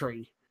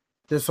documentary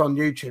that's on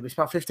YouTube. It's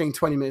about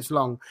 15-20 minutes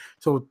long.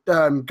 So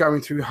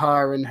going through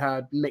her and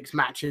her mixed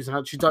matches,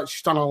 and she's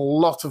done a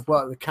lot of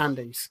work with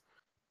Candice.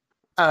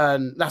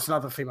 And that's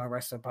another female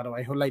wrestler, by the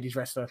way, or ladies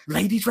wrestler.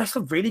 Ladies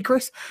wrestler, really,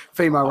 Chris?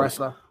 Female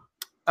wrestler.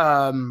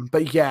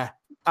 But yeah,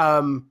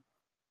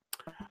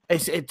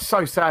 it's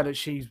so sad that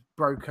she's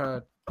broke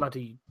her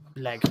bloody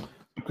leg.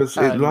 Because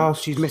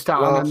she's missed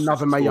out on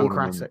another Mae Young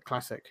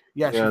Classic.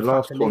 Yeah,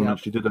 last tournament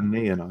she did a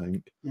knee in, I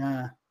think.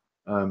 Yeah.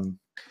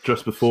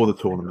 Just before the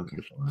tournament,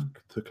 which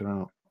took her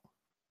out.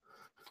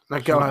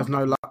 That girl has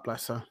no luck,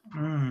 bless her.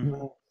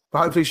 But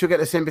hopefully she'll get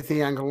the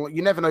sympathy angle.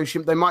 You never know;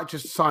 they might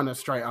just sign her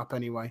straight up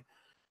anyway.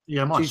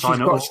 Yeah, she's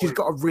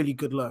got a really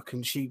good look,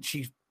 and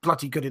she's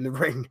bloody good in the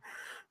ring.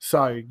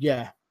 So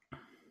yeah,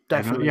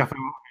 definitely. Yeah,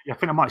 I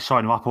think I might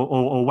sign her up,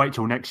 or wait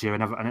till next year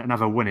and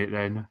never win it.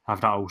 Then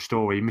have that whole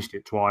story. Missed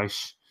it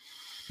twice.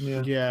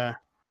 Yeah.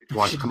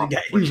 Twice. She's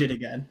get injured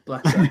again.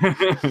 Bless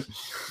her.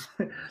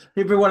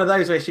 It'd be one of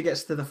those where she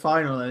gets to the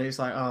final and it's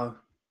like, oh,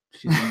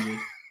 she's injured.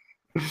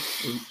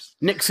 Oops.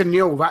 Nixon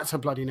Newell, that's her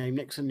bloody name,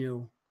 Nixon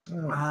Newell.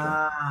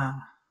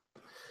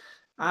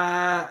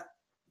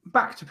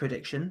 Back to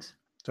predictions.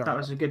 Sorry. That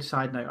was a good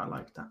side note. I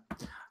liked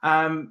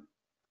that.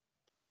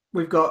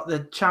 We've got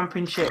the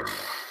championship,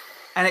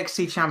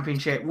 NXT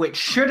championship, which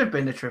should have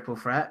been a triple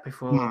threat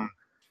before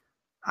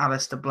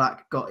Aleister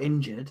Black got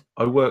injured.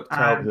 I worked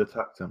out who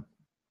attacked him.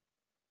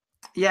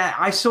 Yeah,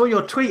 I saw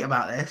your tweet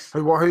about this.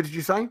 Who did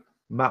you say?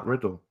 Matt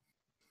Riddle.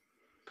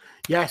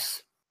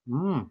 Yes.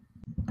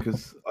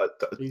 Because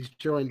he's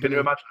joined. Can you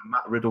imagine a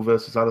Matt Riddle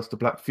versus Aleister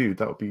Black feud?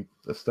 That would be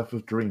the stuff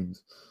of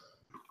dreams.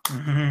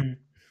 Mm-hmm.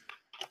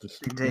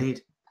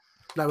 Indeed.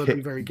 That would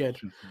be very good.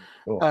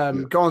 Go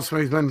on,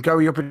 Smoothman. Go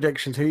with your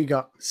predictions. Who you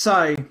got?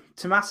 So,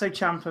 Tommaso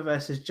Ciampa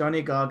versus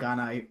Johnny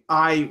Gargano.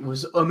 I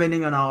was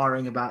umming and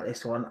ahhing about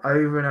this one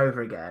over and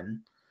over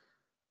again.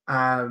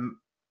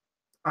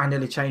 I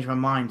nearly changed my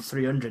mind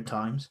 300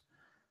 times.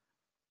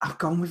 I've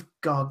gone with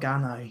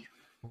Gargano.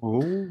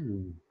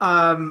 Ooh.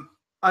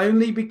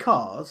 Only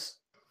because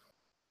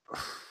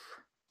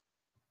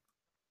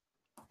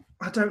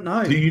I don't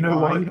know. Do you know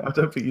why? I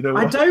don't think you know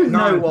why. I don't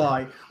know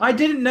why. I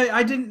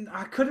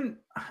couldn't.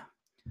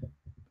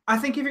 I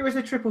think if it was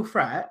a triple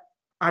threat,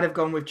 I'd have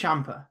gone with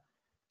Ciampa.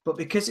 But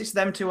because it's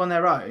them two on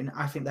their own,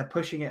 I think they're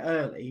pushing it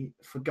early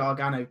for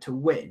Gargano to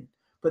win,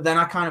 But then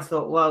I kind of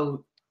thought,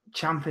 well,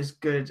 Ciampa's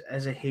good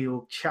as a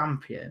heel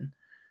champion.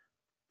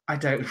 I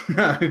don't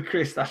know,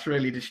 Chris. That's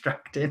really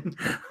distracting.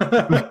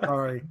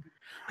 Sorry.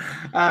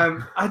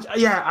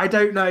 I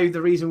don't know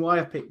the reason why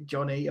I picked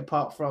Johnny,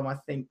 apart from I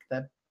think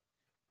they're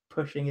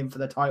pushing him for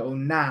the title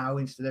now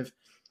instead of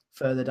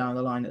further down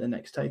the line at the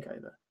next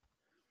takeover.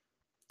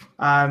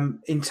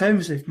 In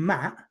terms of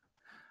Matt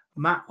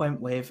went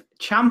with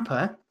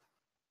Ciampa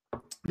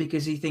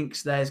because he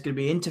thinks there's going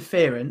to be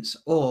interference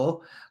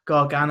or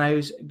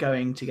Gargano's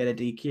going to get a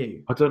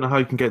DQ. I don't know how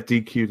you can get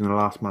DQ'd in a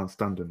last man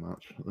standing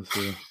match. That's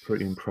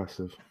pretty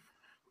impressive.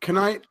 Can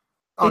I?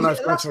 Oh, Is no, it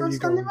a last Spencer, man you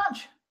standing go.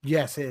 match?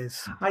 Yes, it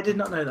is. I did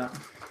not know that.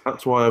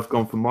 That's why I've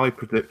gone for my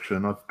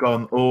prediction. I've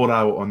gone all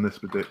out on this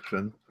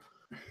prediction.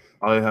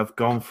 I have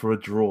gone for a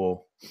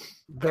draw.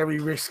 Very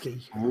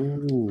risky.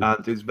 Ooh.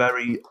 And it's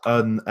very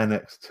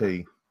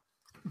un-NXT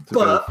to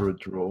go for a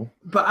draw.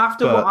 But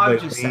after what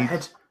I've just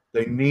said...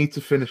 They need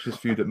to finish this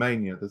feud at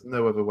Mania. There's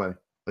no other way.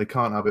 They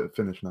can't have it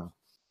finished now.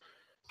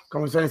 Go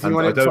on, is there anything you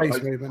want to say,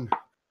 Ruben?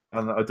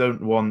 And I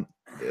don't want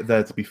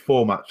there to be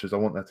 4 matches. I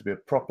want there to be a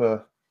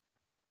proper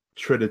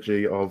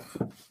trilogy of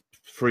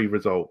 3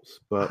 results.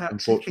 But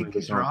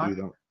unfortunately, they can't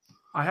do that.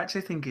 I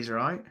actually think he's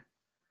right.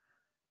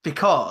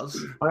 Because...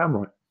 I am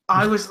right.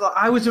 I was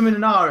umming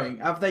and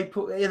ahhing. Are they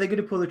going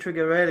to pull the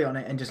trigger early on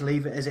it and just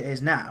leave it as it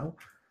is now?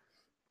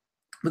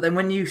 But then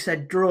when you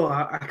said draw,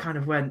 I kind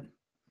of went,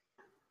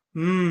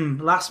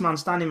 last man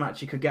standing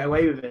match, you could get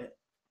away with it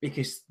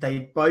because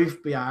they'd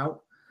both be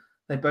out.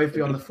 They'd both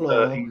be on the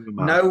floor.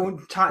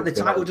 The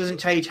title doesn't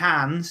change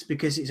hands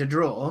because it's a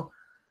draw.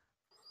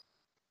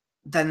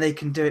 Then they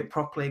can do it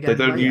properly again.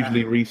 They don't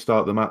usually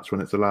restart the match when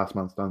it's a last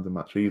man standing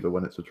match either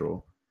when it's a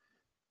draw.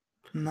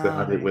 No. They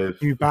had it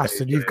with you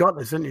bastard, you've got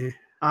this, haven't you?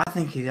 I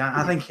think he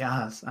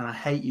has, and I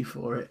hate you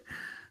for it.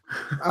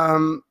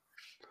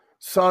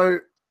 So,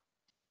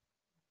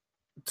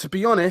 to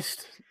be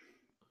honest,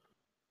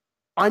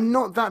 I'm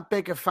not that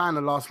big a fan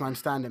of last man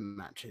standing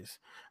matches.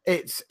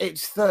 It's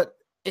that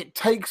it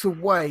takes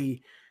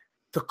away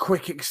the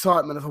quick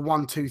excitement of a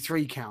 1, 2,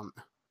 3 count.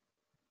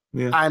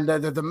 Yeah. And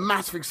the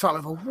massive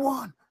excitement of a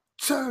 1,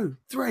 2,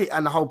 3,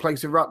 and the whole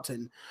place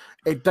erupting.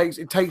 It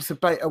takes the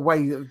bait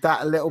away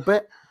that a little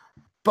bit,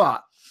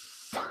 but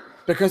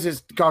because it's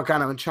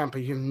Gargano and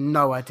Ciampa, you have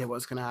no idea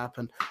what's going to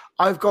happen.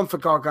 I've gone for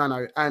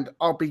Gargano, and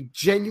I'll be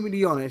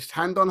genuinely honest,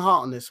 hand on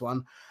heart on this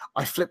one.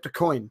 I flipped a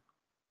coin.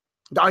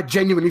 I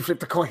genuinely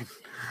flipped a coin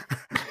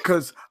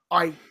because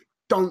I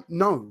don't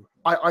know.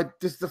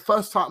 This is the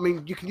first time. I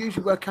mean, you can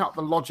usually work out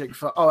the logic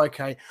for,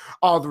 the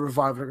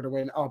Revival are going to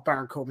win. Oh,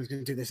 Baron Corbin's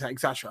going to do this,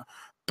 etc.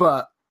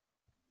 But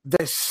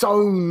there's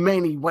so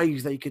many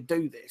ways they could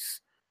do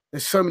this.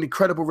 There's so many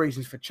credible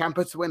reasons for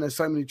Ciampa to win. There's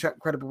so many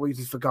credible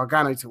reasons for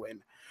Gargano to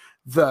win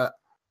that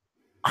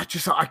I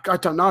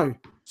don't know.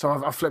 So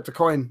I flipped a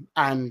coin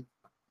and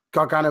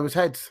Gargano was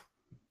heads.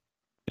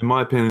 In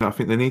my opinion, I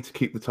think they need to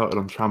keep the title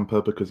on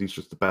Ciampa because he's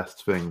just the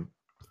best thing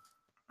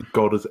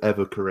God has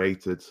ever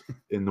created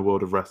in the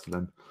world of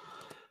wrestling.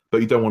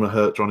 But you don't want to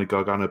hurt Johnny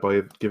Gargano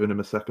by giving him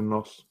a second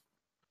loss.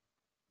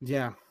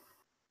 Yeah.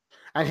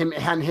 And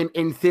him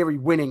in theory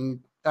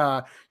winning,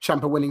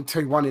 Ciampa winning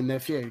 2-1 in their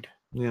feud.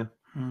 Yeah.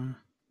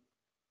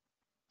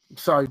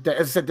 So,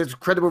 as I said, there's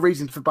credible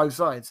reasons for both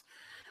sides,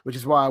 which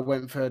is why I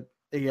went for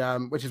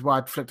which is why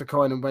I flipped a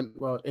coin and went,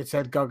 well, it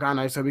said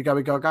Gargano, so we go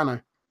with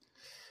Gargano.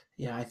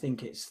 Yeah, I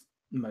think it's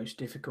the most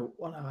difficult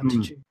one I've had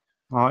to choose.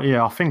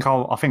 I think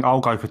I'll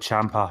go for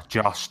Ciampa.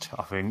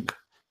 I think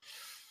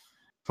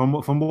from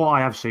what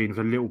I have seen of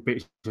the little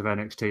bits of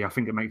NXT, I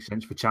think it makes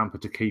sense for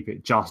Ciampa to keep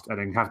it just and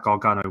then have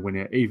Gargano win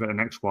it either the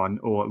next one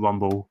or at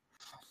Rumble.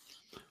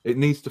 It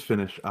needs to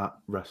finish at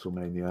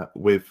WrestleMania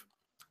with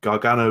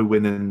Gargano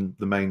winning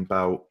the main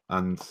bout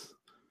and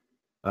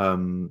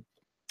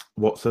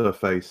what's her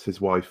face,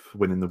 his wife,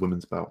 winning the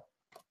women's bout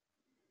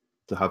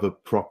to have a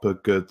proper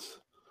good,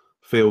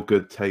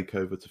 feel-good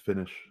takeover to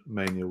finish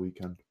Mania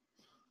weekend.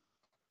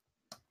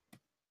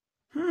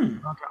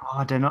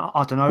 I don't know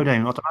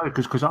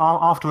because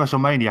after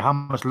WrestleMania, how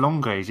much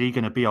longer is he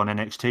going to be on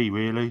NXT?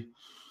 Really?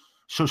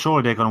 So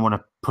surely they're going to want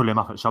to pull him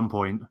up at some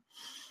point.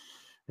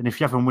 And if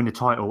you have him win the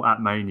title at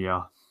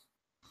Mania,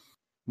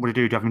 what do you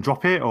do? Do you have him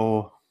drop it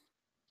or?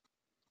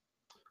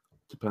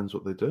 Depends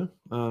what they do.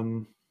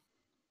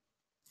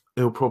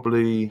 He'll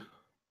probably.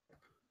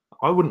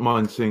 I wouldn't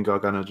mind seeing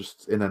Gargano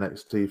just in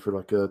NXT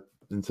for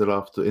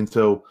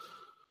until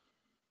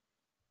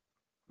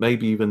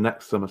maybe even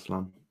next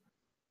SummerSlam.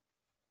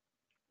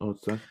 I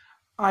would say.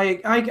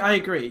 I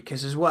agree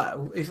because as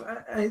well, if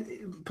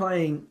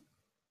playing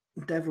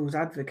devil's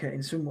advocate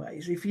in some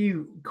ways, if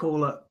you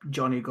call up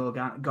Johnny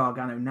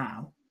Gargano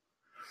now,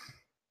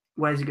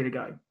 where's he going to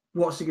go?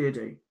 What's he going to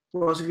do?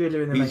 What's he going to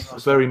do in the main roster?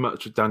 He's very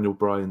much a Daniel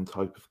Bryan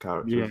type of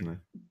character, isn't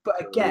he?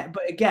 But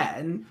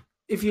again,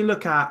 if you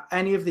look at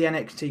any of the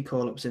NXT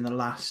call-ups in the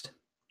last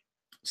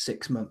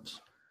 6 months,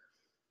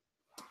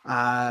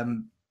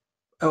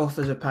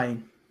 Authors of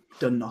Pain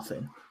done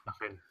nothing.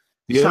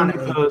 The only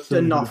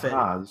person who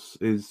has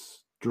is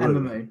Drew. Ember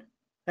Moon.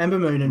 Ember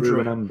Moon and Drew.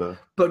 and Ember.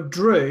 But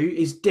Drew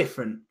is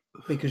different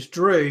because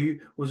Drew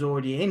was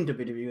already in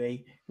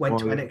WWE, went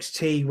to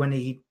NXT when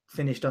he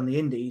finished on the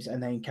Indies,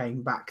 and then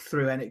came back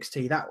through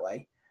NXT that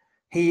way.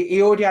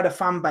 He already had a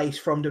fan base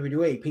from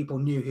WWE. People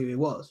knew who he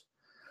was.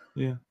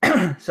 Yeah.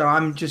 So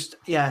I just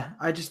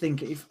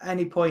think if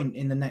any point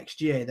in the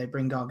next year they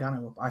bring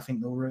Gargano up, I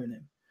think they'll ruin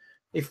him.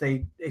 If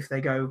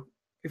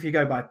you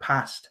go by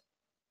past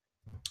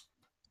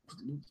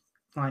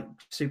like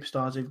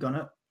superstars who've gone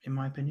up, in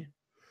my opinion.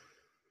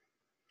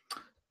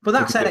 But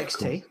that's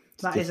NXT.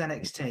 That is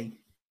NXT.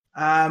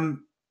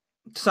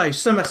 So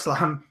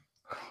SummerSlam.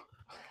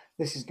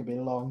 This is gonna be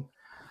long.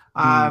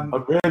 I'm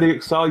really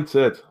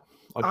excited.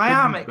 I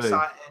am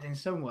excited in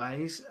some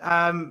ways.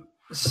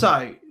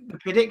 So the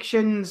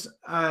predictions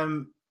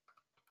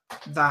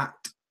that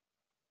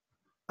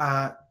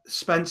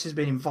Spence has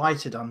been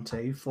invited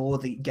onto for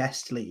the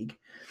guest league.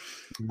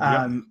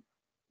 When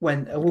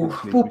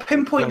we'll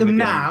pinpoint them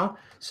now,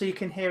 so you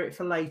can hear it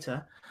for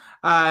later.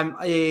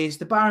 Is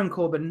the Baron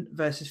Corbin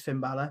versus Finn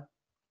Balor.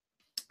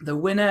 The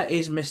winner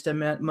is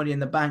Mr. Money in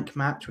the Bank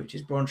match, which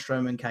is Braun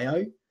Strowman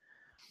KO.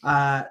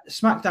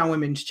 SmackDown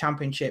Women's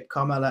Championship,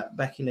 Carmella,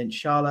 Becky Lynch,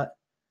 Charlotte.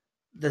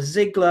 The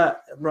Ziggler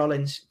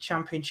Rollins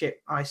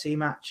Championship IC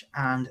match,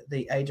 and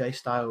the AJ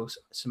Styles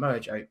Samoa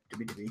Joe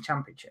WWE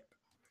Championship.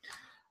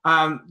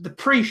 The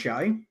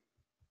pre-show,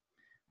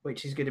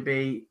 which is going to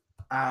be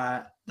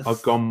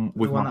I've gone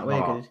with my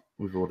heart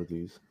with all of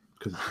these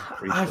because it's a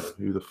pre-show.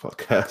 Who the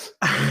fuck cares?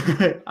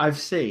 I've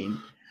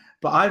seen,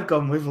 but I've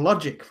gone with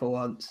logic for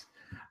once.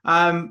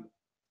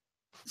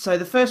 So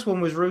the first one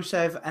was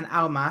Rusev and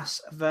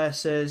Almas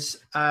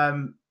versus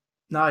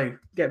no,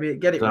 get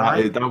it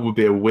right. That would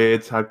be a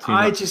weird tag team.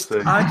 I just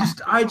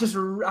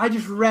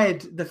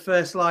read the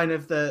first line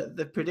of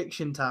the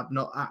prediction tab,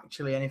 not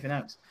actually anything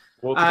else.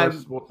 What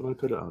did I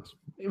put it as?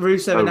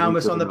 Rusev and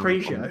Almas on the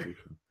pre-show,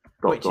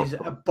 which is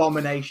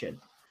abomination.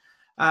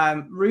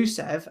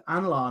 Rusev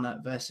and Lana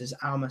versus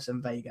Almas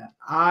and Vega.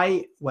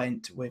 I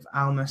went with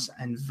Almas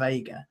and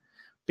Vega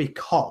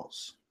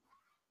because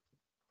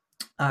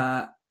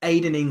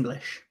Aiden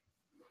English.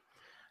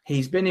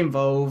 He's been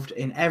involved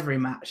in every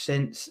match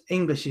since.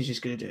 English is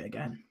just going to do it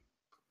again,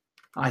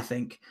 I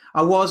think.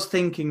 I was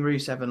thinking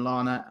Rusev and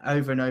Lana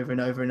over and over and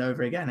over and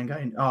over again and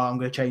going, oh, I'm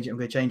going to change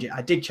it.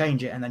 I did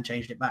change it and then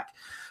changed it back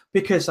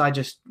because I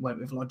just went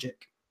with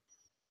logic.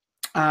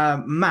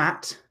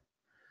 Matt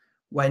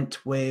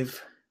went with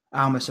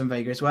Almas and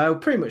Vega as well.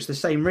 Pretty much the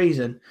same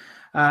reason.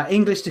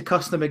 English to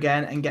cost them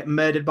again and get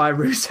murdered by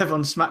Rusev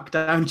on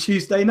SmackDown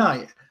Tuesday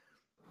night.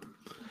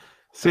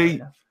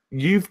 See,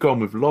 you've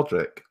gone with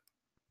logic.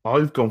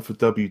 I've gone for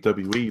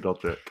WWE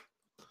logic.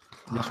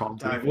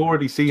 We've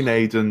already seen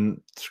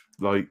Aiden,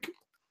 I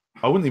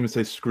wouldn't even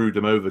say screwed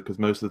him over because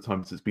most of the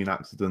times it's been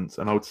accidents.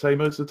 And I would say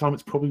most of the time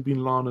it's probably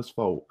been Lana's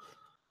fault.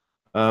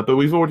 But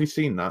we've already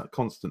seen that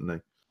constantly.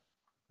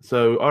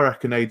 So I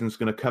reckon Aiden's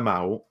going to come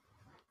out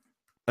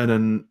and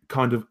then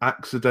kind of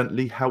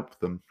accidentally help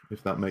them,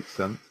 if that makes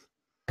sense.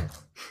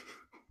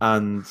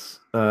 And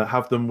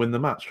have them win the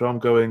match. So I'm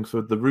going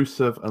for the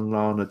Rusev and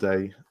Lana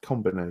Day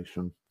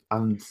combination.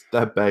 And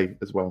their Bay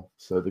as well,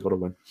 so they've got to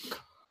win. It'd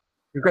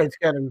be great to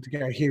get them to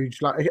get a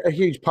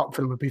huge pop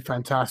for them would be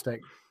fantastic.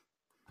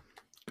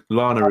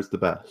 Lana is the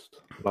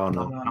best.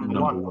 Lana number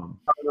one.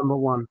 Number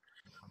one.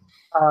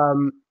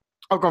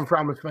 I've gone for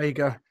Almas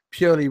Vega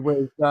purely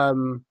with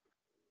Aiden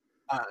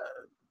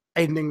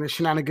English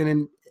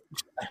shenanigans.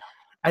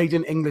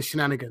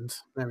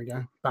 There we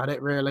go. About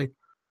it, really.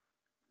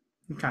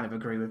 You kind of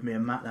agree with me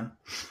and Matt then,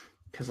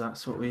 because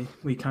that's what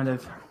we kind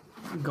of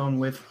gone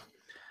with.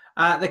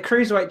 The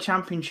Cruiserweight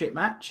Championship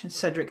match,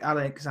 Cedric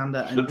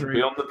Alexander and Drew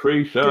be on the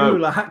pre-show.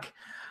 Gulak.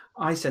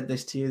 I said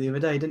this to you the other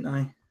day, didn't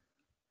I?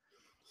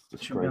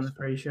 Should be on the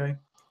pre-show.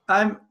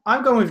 I'm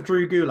going with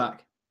Drew Gulak.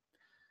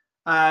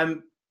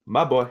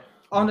 My boy.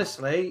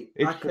 Honestly,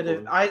 I could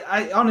have.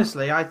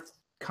 I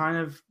kind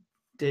of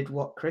did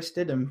what Chris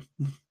did and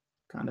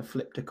kind of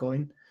flipped a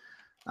coin.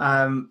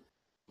 I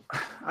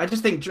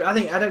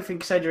don't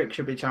think Cedric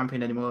should be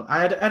champion anymore.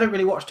 I don't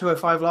really watch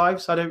 205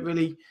 Live, so I don't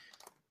really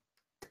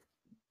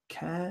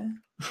care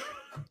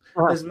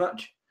as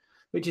much,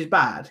 which is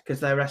bad because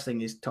their wrestling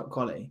is top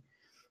quality.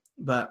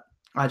 But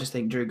I just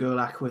think Drew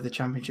Gulak with the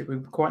championship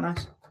would be quite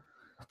nice.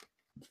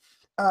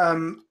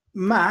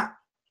 Matt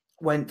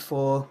went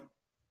for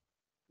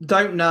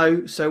don't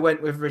know, so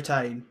went with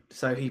retain.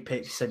 So he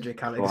picked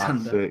Cedric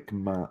Alexander. Classic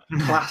Matt.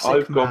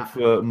 I've gone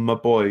for my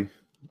boy,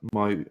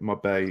 my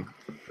bae,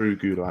 Drew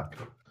Gulak,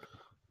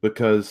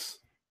 because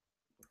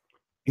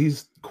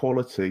he's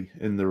quality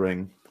in the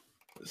ring.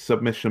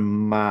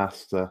 Submission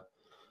master,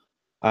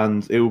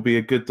 and it will be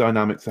a good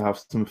dynamic to have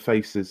some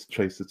faces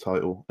chase the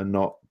title and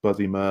not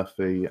Buddy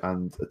Murphy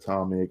and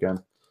Atami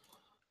again.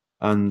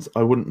 And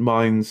I wouldn't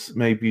mind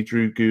maybe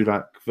Drew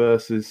Gulak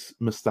versus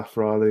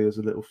Mustafa Ali as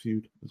a little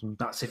feud as well.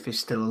 That's if he's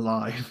still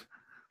alive.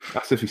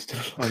 That's if he's still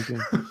alive.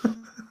 Yeah.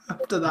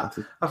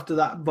 after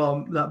that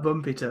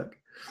bump he took.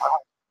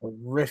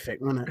 Horrific,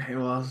 wasn't it? It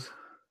was.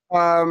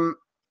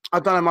 I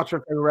don't know much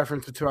of a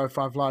reference to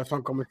 205 Live, so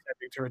I'm going with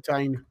Cedric to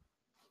retain.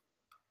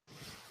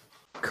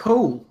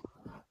 Cool.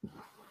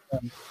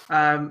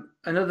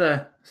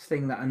 Another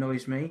thing that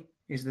annoys me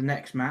is the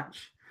next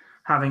match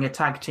having a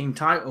tag team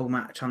title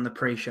match on the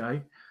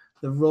pre-show,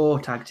 the Raw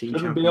Tag Team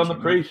Shouldn't Championship. be on the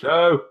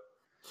pre-show.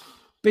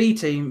 B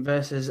Team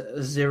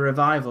versus the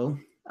Revival.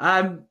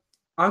 I've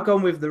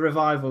gone with the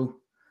Revival.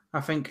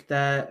 I think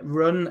the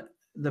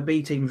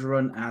B Team's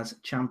run as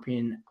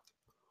champions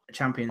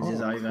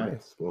is over.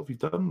 Chris, what have you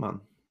done, man?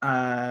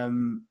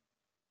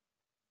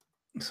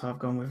 So I've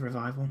gone with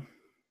Revival.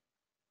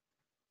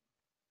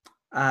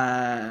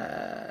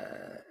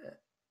 I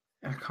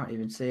can't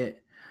even see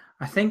it.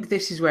 I think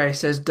this is where it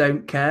says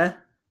 "Don't care."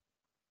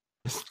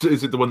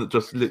 Is it the one that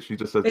just literally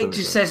just says? It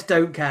just says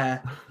 "Don't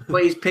care."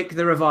 Please pick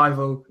the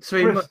Revival.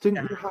 So Chris,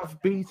 didn't you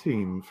have B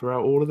Team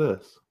throughout all of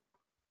this?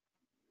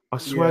 I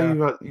swear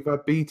you've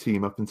had B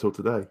Team up until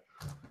today.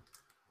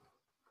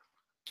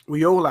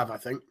 We all have, I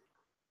think.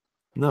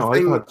 No,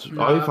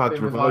 I've had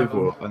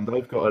Revival, and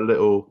I've got a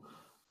little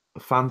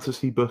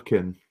fantasy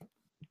booking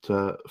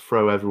to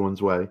throw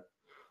everyone's way.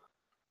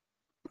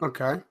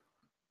 Okay.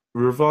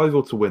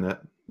 Revival to win it.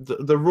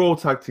 The Raw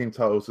Tag Team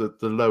titles are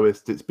the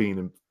lowest it's been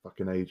in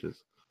fucking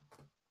ages.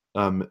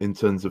 In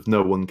terms of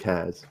no one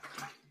cares.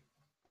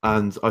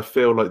 And I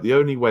feel like the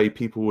only way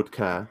people would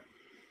care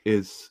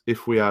is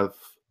if we have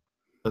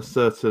a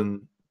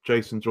certain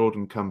Jason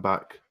Jordan come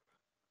back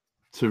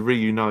to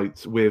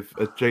reunite with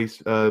a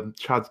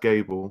Chad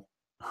Gable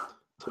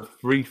to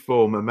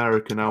reform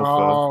American Alpha.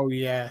 Oh,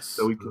 yes.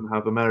 So we can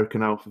have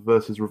American Alpha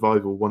versus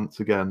Revival once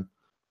again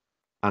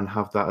and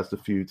have that as the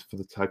feud for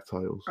the tag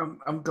titles.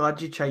 I'm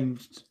glad you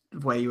changed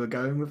where you were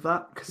going with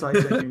that, because I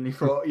genuinely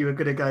thought you were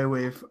going to go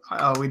with,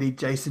 we need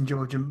Jason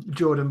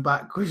Jordan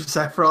back with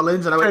Seth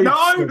Rollins. And I went,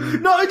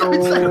 no,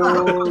 don't say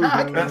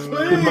that. Let's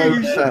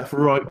promote Seth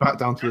right back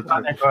down to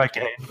the tag.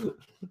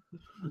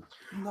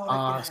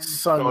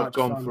 So much I've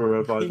gone fun. for a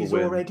Revival He's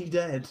win. already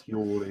dead.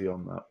 Purely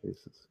on that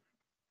basis.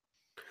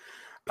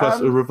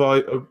 Plus,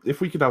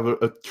 if we could have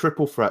a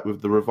triple threat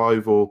with the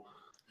Revival,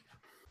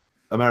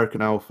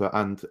 American Alpha,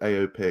 and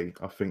AOP,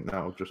 I think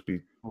that would just be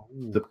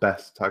the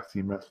best tag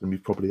team wrestling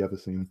we've probably ever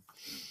seen.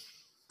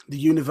 The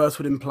universe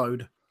would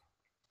implode.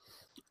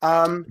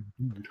 I've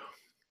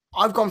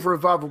gone for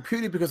Revival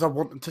purely because I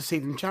want to see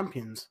them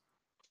champions.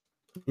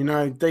 You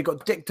know, they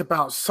got dicked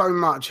about so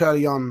much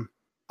early on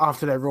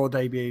after their Raw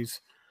debuts,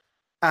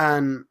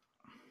 and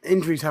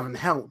injuries haven't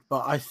helped,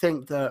 but I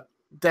think that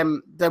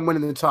them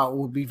winning the title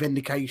will be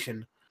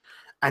vindication,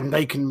 and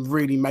they can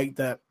really make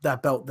that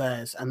belt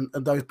theirs and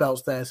those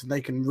belts theirs, and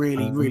they can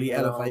really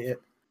elevate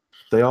it.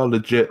 They are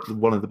legit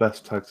one of the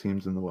best tag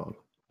teams in the world,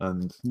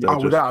 and they're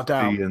just without a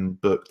doubt, being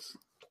booked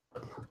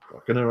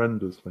fucking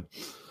horrendously.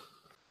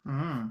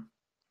 Mm.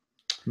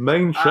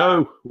 Main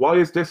show. Why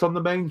is this on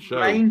the main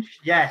show?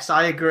 Yes,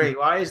 I agree.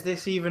 Why is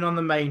this even on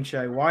the main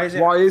show? Why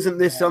isn't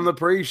this on the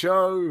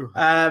pre-show?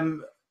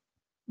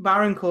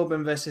 Baron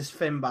Corbin versus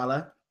Finn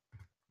Balor.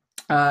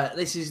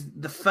 This is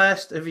the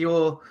first of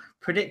your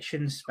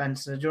predictions,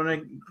 Spencer. Do you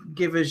want to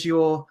give us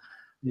your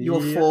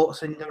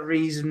thoughts and the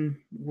reason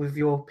with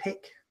your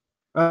pick?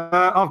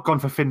 I've gone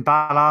for Finn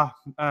Balor.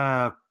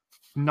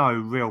 No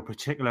real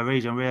particular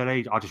reason,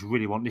 really. I just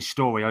really want this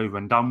story over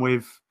and done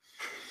with.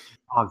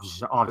 I've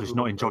just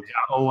not enjoyed it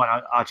at all,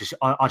 and I just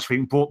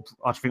think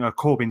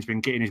Corbin's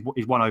been getting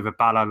his one over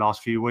Balor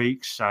last few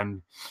weeks,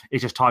 and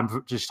it's just time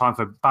for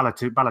Balor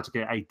to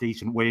get a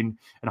decent win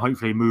and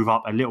hopefully move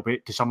up a little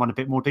bit to someone a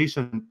bit more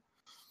decent.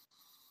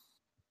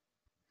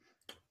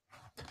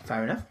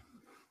 Fair enough.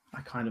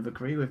 I kind of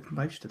agree with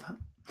most of that.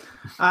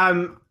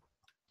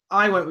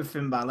 I went with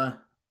Finn Balor.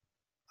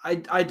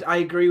 I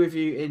agree with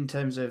you in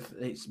terms of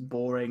it's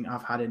boring.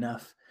 I've had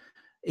enough.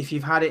 If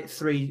you've had it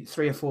three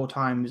or four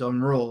times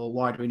on Raw,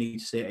 why do we need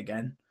to see it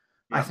again?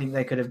 Yeah. I think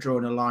they could have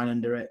drawn a line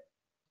under it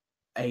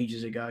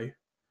ages ago.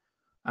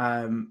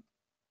 But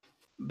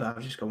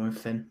I've just gone with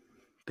Finn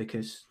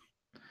because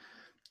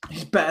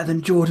he's better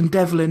than Jordan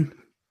Devlin.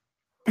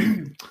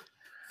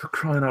 For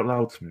crying out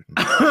loud to me.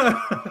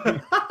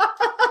 I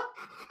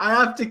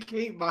have to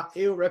keep my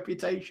heel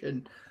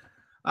reputation.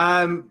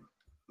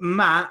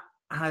 Matt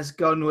has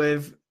gone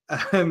with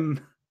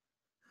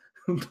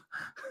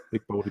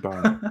Big baldy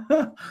Baron.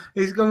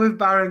 He's gone with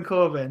Baron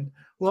Corbin.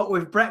 What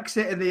with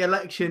Brexit and the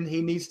election,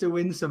 he needs to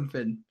win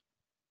something.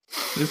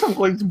 Is that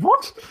like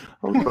what?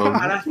 And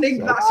I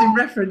think that's in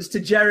reference to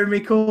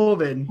Jeremy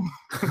Corbyn.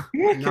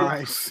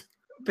 Nice.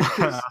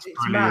 Because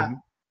it's Matt.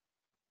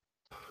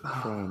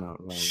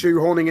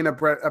 Shoehorning in a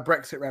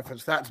Brexit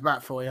reference. That's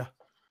Matt for you.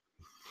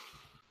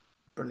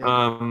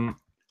 Brilliant.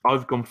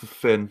 I've gone for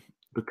Finn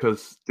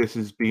because this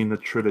has been a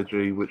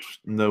trilogy which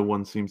no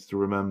one seems to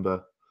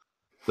remember.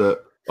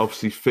 That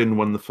obviously Finn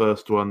won the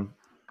first one.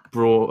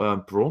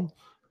 Baron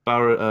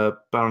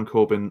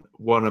Corbin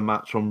won a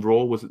match on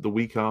Raw. Was it the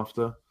week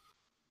after?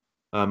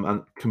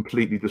 And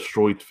completely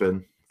destroyed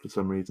Finn for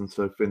some reason.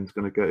 So Finn's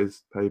going to get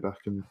his payback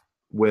and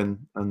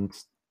win. And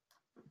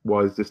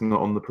why is this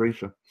not on the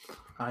pre-show?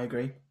 I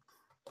agree.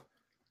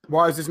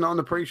 Why is this not on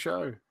the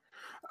pre-show?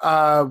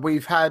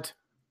 we've had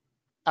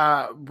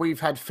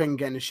Finn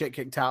getting the shit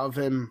kicked out of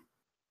him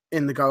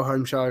in the go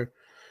home show.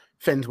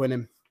 Finn's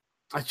winning.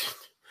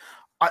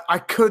 I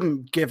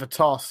couldn't give a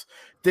toss.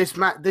 This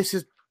match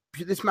is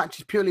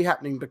purely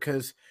happening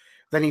because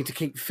they need to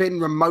keep Finn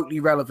remotely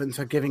relevant,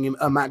 so giving him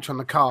a match on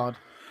the card,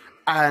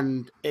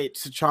 and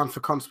it's a chance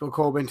for Constable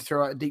Corbin to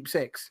throw out a deep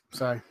six.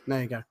 So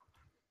there you go.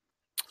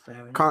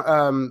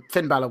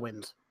 Finn Balor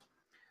wins.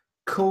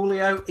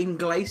 Coolio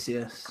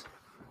Iglesias.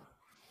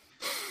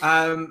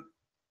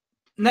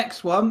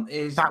 Next one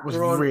is that was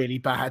really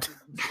bad.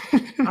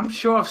 I'm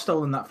sure I've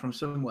stolen that from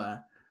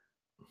somewhere.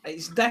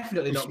 It's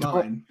definitely not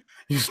mine.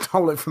 You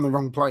stole it from the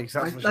wrong place.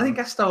 I think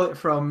I stole it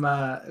from.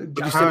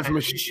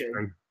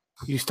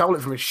 You stole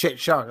it from a shit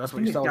show. That's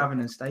what you stole. Gavin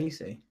and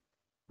Stacey.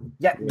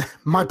 Yeah,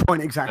 my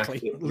point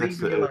exactly.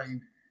 Leave me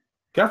alone.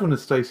 Gavin and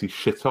Stacey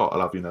shit hot,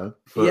 I'll have you know.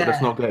 But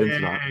let's not get into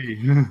that.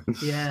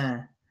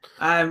 Yeah.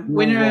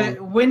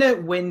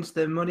 Winner wins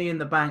the Money in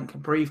the Bank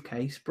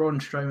briefcase. Braun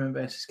Strowman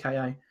versus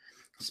KO.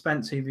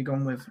 Spence, who have you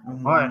gone with?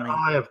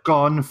 I have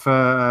gone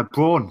for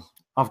Braun.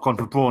 I've gone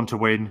for Braun to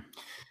win.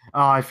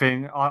 I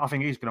think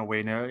he's going to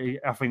win.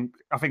 I think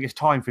it's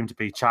time for him to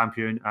be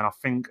champion, and I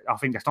think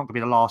that's not going to be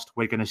the last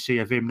we're going to see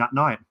of him that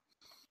night.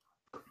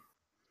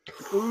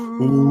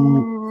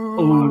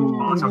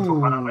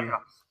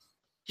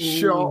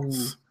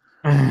 Shots.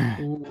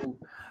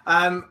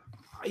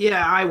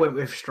 Yeah, I went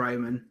with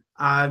Strowman.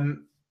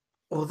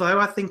 Although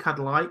I think I'd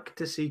like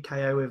to see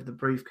KO with the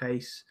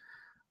briefcase.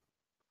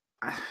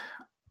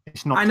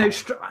 It's not. I know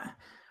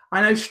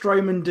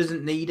Strowman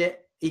doesn't need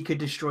it. He could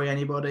destroy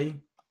anybody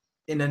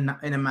in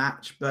a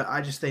match, but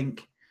I just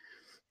think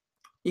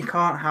you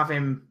can't have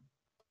him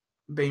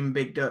being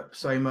bigged up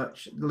so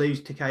much,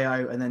 lose to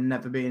KO, and then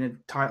never be in a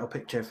title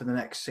picture for the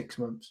next 6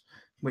 months,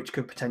 which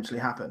could potentially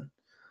happen.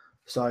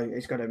 So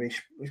it's got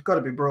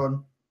to be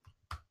Braun.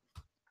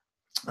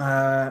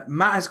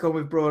 Matt has gone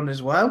with Braun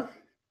as well.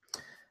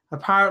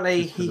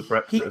 Apparently, because of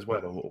Brexit as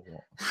well, or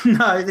what?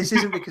 No, this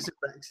isn't because of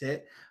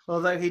Brexit.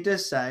 Although he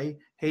does say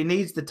he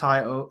needs the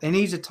title. He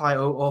needs a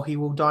title, or he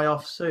will die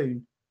off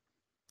soon.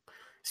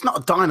 It's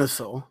not a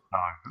dinosaur.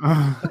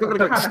 No.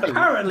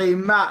 Apparently,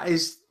 Matt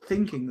is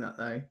thinking that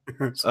though.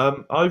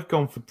 I've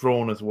gone for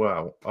Braun as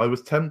well. I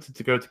was tempted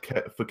to go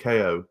for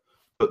KO,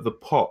 but the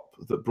pop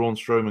that Braun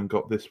Strowman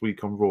got this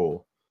week on Raw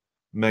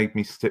made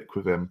me stick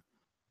with him,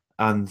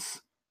 and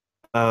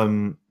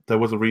there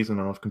was a reason,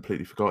 and I've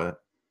completely forgot it.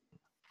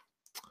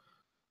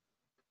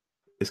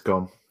 It's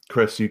gone.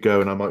 Chris, you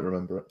go, and I might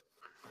remember it.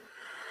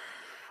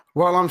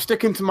 Well, I'm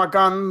sticking to my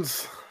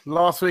guns.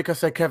 Last week I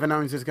said Kevin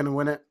Owens is going to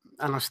win it,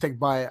 and I stick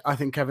by it. I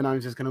think Kevin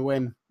Owens is going to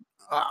win.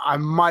 I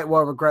might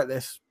well regret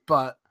this,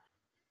 but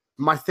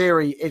my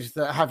theory is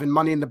that having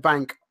Money in the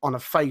Bank on a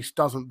face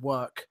doesn't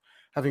work.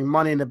 Having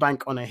Money in the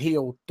Bank on a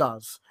heel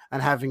does.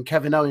 And having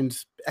Kevin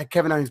Owens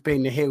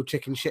being the heel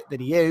chicken shit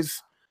that he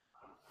is,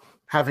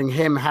 having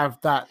him have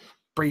that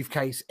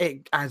briefcase,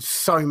 it adds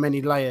so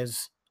many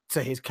layers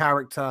to his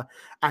character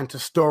and to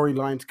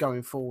storylines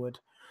going forward.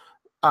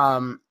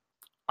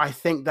 I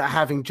think that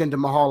having Jinder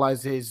Mahal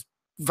as his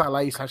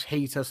valet /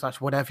 heater /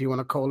 whatever you want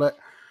to call it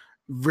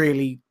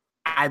really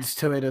adds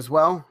to it as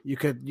well. You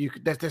could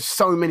there's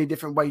so many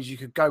different ways you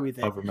could go with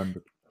it. I've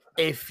remembered.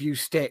 If you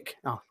stick,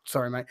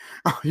 sorry, mate.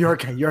 Oh, you're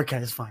okay.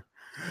 It's fine.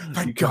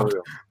 Thank God.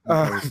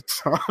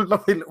 So I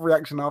love the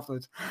reaction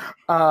afterwards.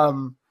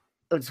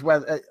 It's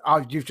where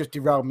you've just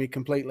derailed me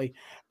completely.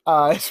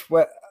 It's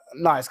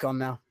gone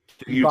now.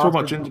 You're talking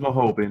about Jinder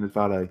Mahal being his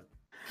valet.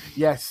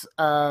 Yes.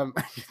 For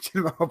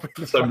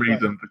some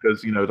reason,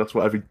 because that's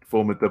what every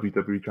former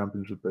WWE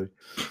champion should be.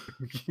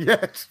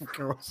 Yes, of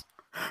course.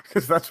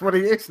 Because that's what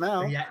he is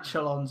now. The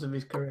echelons of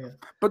his career.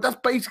 But that's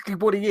basically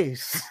what he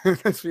is.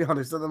 Let's be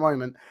honest. At the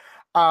moment,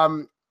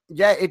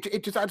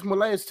 it just adds more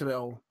layers to it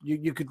all.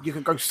 You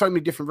could go so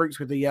many different routes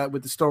with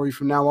the story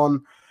from now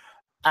on,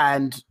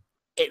 and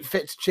it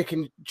fits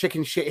chicken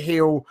shit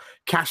heel,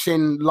 cash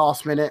in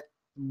last minute,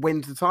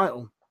 wins the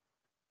title.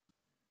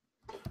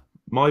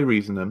 My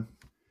reasoning,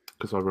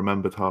 because I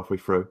remembered halfway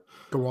through.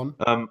 Go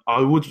on.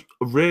 I would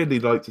really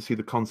like to see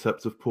the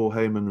concept of Paul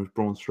Heyman with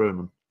Braun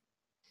Strowman.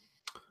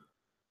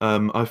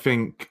 I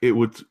think it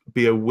would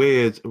be a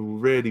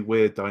really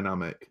weird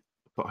dynamic,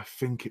 but I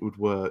think it would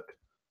work.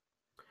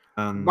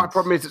 And my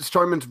problem is that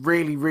Strowman's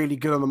really, really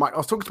good on the mic. I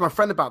was talking to my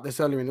friend about this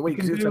earlier in the week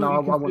because he was saying, I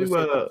want to say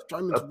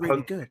Strowman's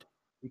really good.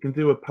 You can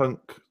do a Punk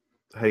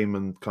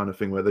Heyman kind of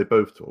thing where they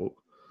both talk,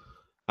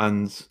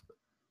 and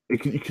you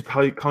could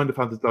kind of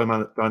have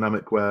the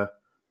dynamic where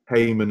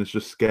Heyman is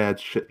just scared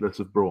shitless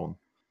of Braun,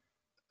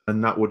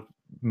 and that would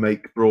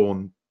make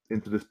Braun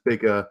into this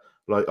bigger,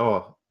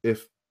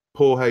 if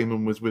Paul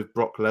Heyman was with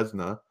Brock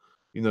Lesnar,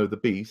 the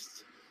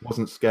Beast,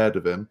 wasn't scared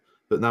of him,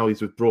 but now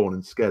he's with Braun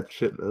and scared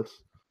shitless.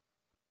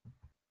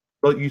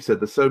 Like you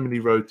said, there's so many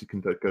roads you can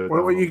go down.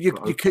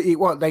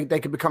 Well, they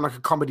could become like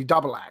a comedy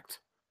double act,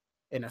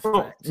 in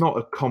effect. Not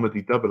a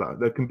comedy double act.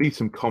 There can be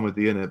some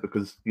comedy in it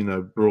because,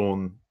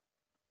 Braun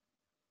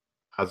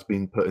has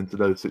been put into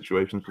those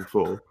situations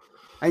before.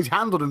 And he's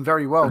handled them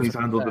very well. And he's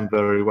handled them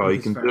very well. He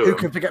can do Who it.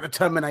 can forget the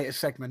Terminator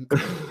segment?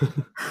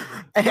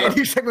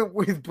 Any segment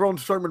with Braun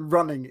Strowman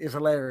running is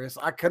hilarious.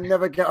 I can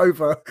never get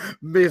over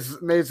Miz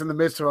and the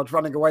Miztourage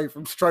running away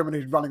from Strowman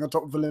who's running on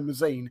top of a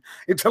limousine.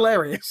 It's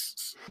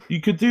hilarious. You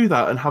could do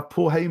that and have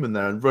Paul Heyman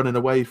there and running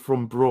away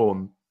from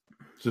Braun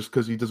just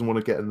because he doesn't want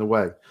to get in the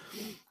way.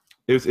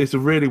 It's a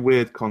really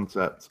weird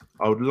concept.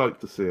 I would like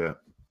to see it.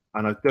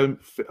 And I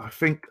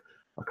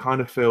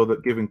kind of feel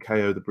that giving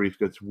KO the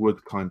briefcase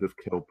would kind of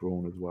kill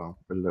Braun as well,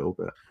 a little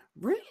bit.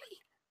 Really?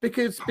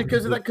 Because at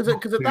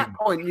that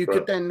point you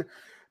could then,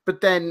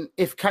 but then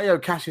if KO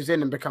cashes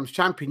in and becomes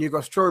champion, you've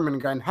got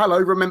Strowman going, "Hello,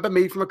 remember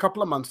me from a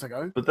couple of months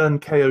ago?" But then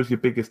KO's your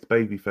biggest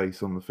baby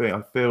face on the thing.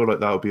 I feel like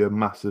that would be a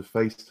massive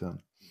face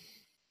turn.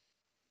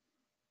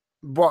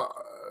 What?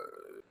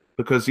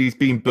 Because he's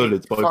been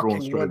bullied by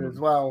Braun Fucking would Strowman as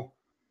well.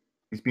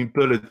 He's been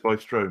bullied by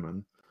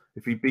Strowman.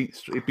 If he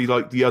beats, it'd be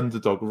like the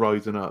underdog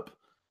rising up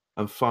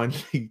and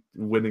finally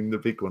winning the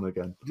big one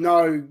again.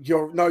 No,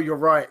 you're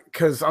right.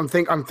 Because I'm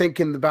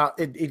thinking about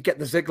it. He'd get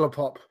the Ziggler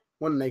pop,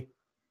 wouldn't he?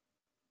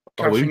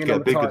 Oh, Cashing he'd in get on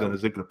the bigger title. than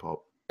a Ziggler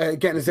pop.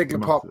 Getting a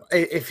Ziggler pop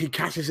if he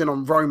cashes in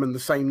on Roman the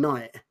same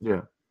night.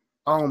 Yeah.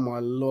 Oh my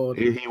lord.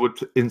 He would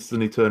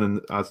instantly turn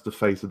in as the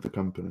face of the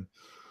company.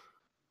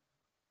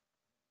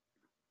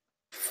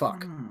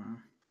 Fuck.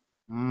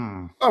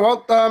 Mm. Oh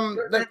well,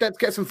 let's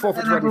get some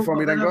forfeits ready for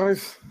me then,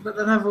 guys. But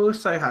then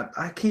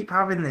I keep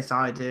having this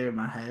idea in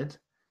my head,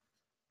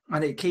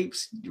 and it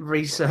keeps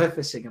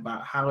resurfacing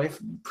about how if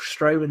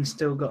Strowman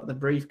still got the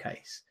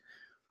briefcase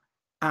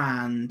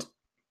and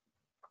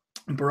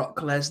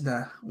Brock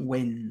Lesnar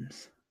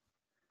wins.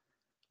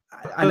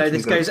 I know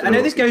this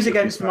goes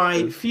against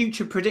my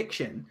future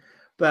prediction,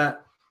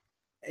 but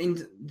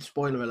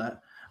spoiler alert,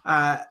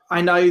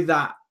 I know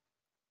that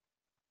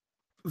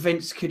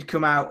Vince could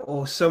come out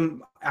or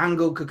some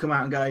angle could come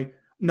out and go,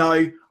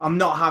 "No, I'm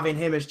not having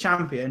him as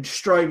champion."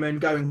 Strowman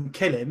go and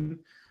kill him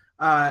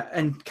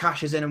and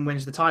cashes in and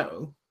wins the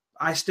title.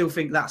 I still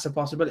think that's a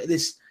possibility.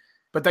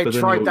 But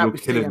tried that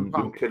with CM CM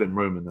Punk. You're killing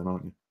Roman then,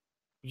 aren't you?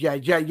 Yeah.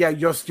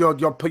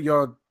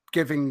 You're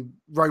giving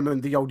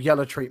Roman the old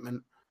yellow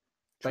treatment,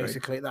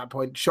 basically at that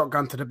point.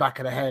 Shotgun to the back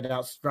of the head,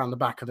 out around the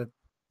back of the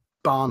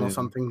barn or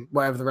something,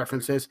 whatever the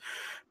reference is.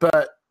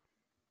 But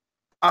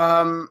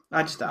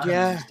it's still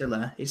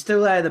there. It's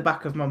still there in the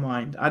back of my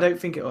mind. I don't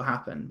think it will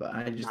happen, but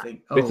I just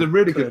think it's a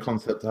really good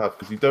concept to have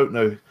because you don't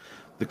know.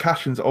 The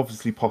cash-in's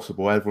obviously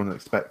possible. Everyone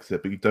expects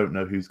it, but you don't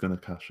know who's going to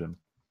cash in.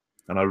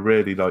 And I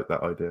really like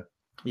that idea.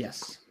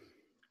 Yes.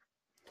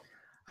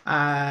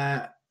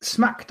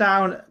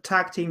 SmackDown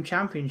Tag Team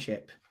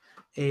Championship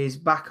is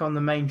back on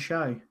the main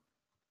show,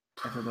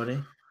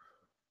 everybody.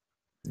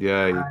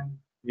 Yay.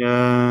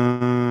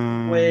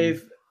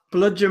 With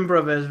Bludgeon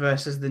Brothers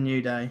versus the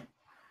New Day.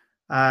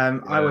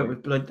 I went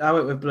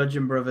with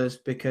Bludgeon Brothers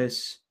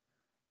because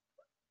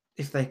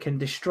if they can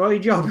destroy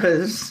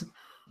jobbers,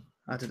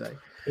 I don't know.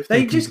 If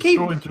they just keep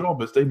destroying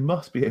jobbers, they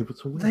must be able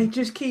to win. They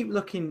just keep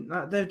looking.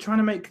 They're trying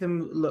to make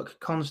them look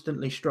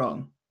constantly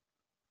strong.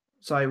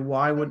 So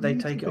why would they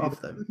take it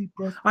off them?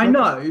 I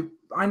know,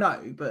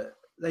 but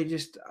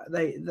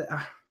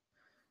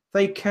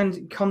they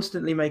can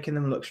constantly making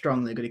them look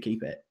strong. They're going to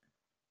keep it.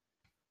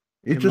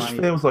 It just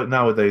feels like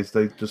nowadays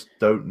they just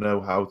don't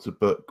know how to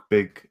book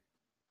big,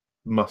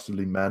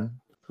 muscly men.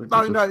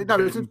 No,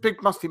 it's big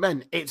muscly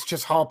men. It's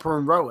just Harper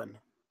and Rowan.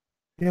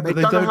 Yeah, but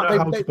they don't know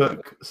how to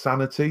book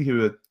Sanity,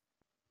 who are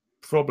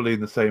probably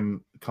in the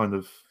same kind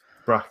of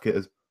bracket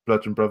as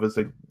Bludgeon Brothers.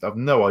 They have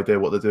no idea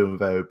what they're doing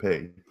with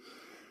AOP.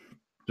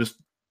 Just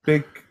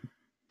big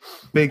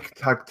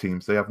tag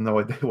teams. They have no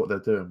idea what they're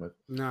doing with.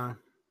 No.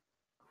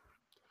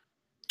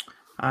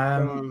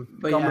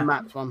 But with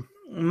Matt's one.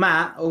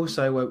 Matt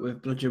also went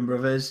with Bludgeon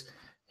Brothers.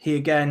 He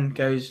again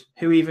goes,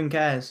 "Who even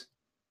cares?"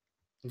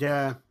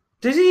 Yeah.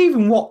 Does he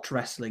even watch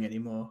wrestling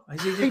anymore?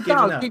 He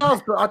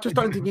does, but I just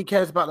don't think he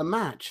cares about the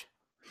match.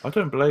 I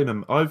don't blame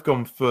him. I've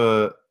gone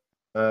for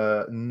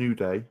New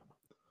Day,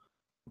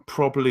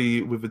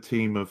 probably with a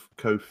team of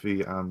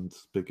Kofi and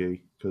Big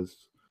E, because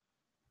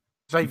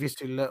Xavier's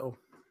too little.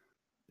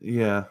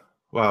 Yeah,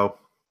 well,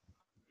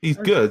 he's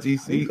good.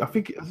 I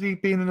think has he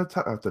been in a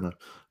I don't know,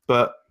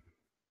 but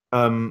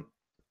I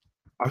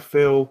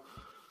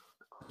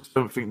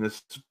don't think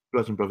this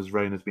Bludgeon Brothers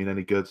reign has been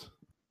any good,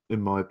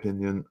 in my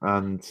opinion.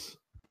 And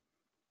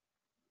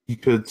you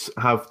could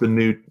have the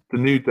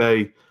new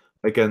Day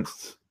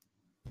against.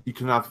 You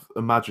can have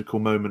a magical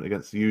moment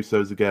against the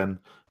Usos again.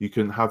 You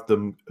can have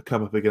them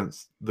come up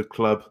against the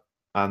Club,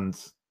 and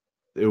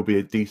it will be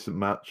a decent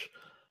match.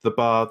 The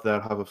Bar, they'll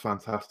have a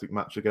fantastic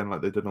match again,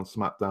 like they did on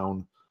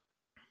SmackDown.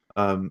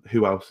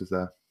 Who else is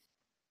there?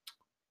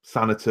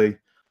 Sanity.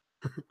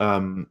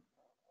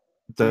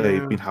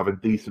 They've been having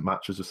decent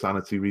matches with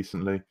Sanity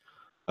recently.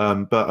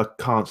 But I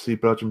can't see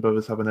Bludgeon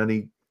Brothers having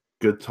any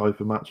good type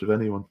of match with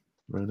anyone,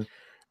 really.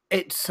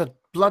 It's a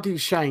bloody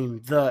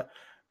shame that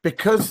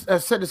because,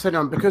 as I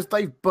said, because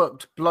they've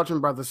booked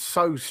Bludgeon Brothers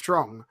so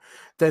strong,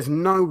 there's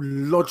no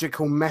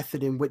logical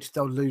method in which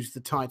they'll lose the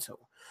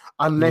title.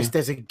 unless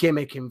there's a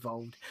gimmick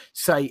involved.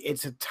 Say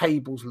it's a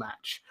tables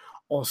match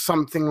or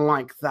something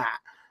like that.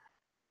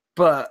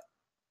 But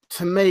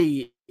to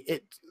me,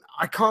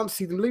 I can't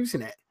see them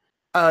losing it.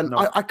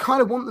 No. I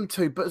kind of want them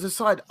to, but as a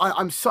side,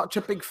 I'm such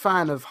a big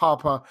fan of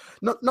Harper.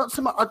 Not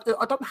so much.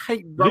 I don't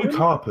hate Rowan. Luke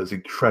Harper's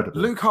incredible.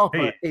 Luke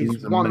Harper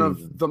is one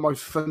of the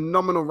most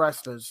phenomenal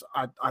wrestlers.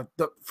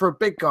 For a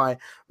big guy,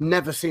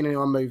 never seen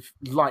anyone move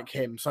like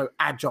him. So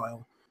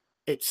agile.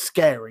 It's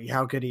scary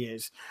how good he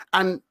is,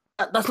 and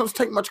that's not to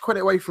take much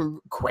credit away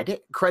from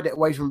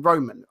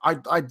Roman.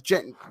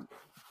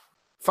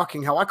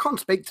 Fucking hell, I can't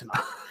speak tonight.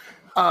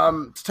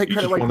 To take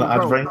credit away from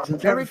Rowan.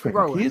 Eric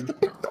Rowan. He is the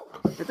big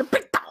dog. The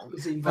big dog.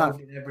 He's involved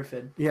in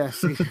everything.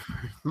 Yes, he's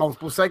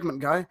multiple segment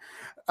guy.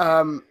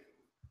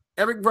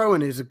 Eric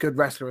Rowan is a good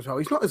wrestler as well.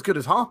 He's not as good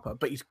as Harper,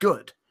 but he's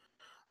good.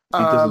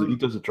 He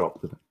does a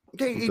job,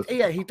 doesn't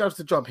he? He does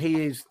the job.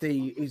 He's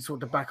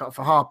sort of backup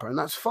for Harper, and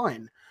that's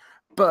fine.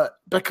 But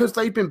because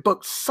they've been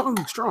booked so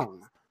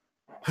strong,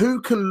 who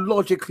can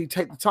logically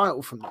take the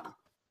title from them?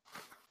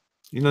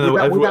 You know,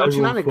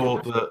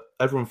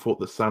 everyone thought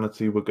that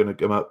Sanity were going to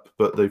come up,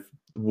 but they've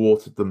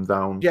watered them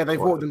down. Yeah,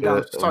 they've watered them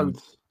down so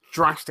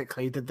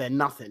drastically that they're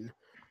nothing.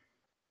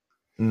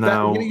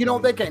 Now, you know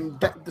what they're getting?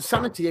 The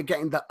Sanity are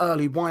getting the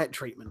early Wyatt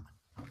treatment.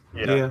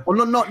 Yeah.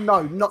 Well, not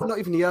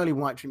even the early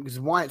Wyatt treatment, because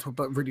Wyatts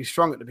were really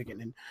strong at the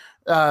beginning.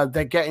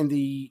 They're getting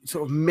the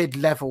sort of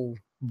mid-level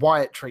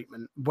Wyatt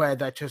treatment where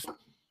they're just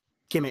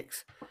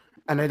gimmicks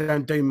and they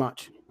don't do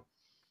much.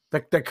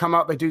 They come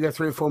up, they do their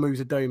 3 or 4 moves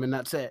of doom, and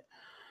that's it.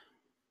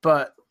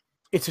 But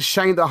it's a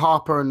shame that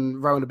Harper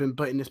and Rowan have been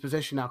put in this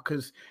position now,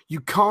 because you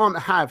can't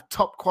have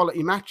top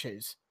quality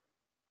matches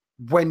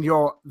when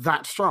you're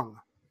that strong.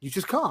 You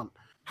just can't.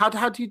 How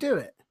do you do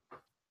it?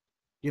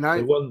 You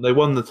know, they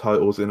won the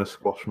titles in a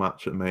squash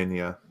match at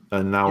Mania,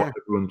 and now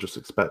everyone just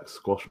expects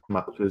squash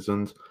matches.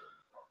 And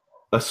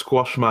a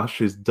squash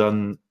match is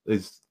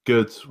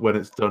good when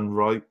it's done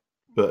right,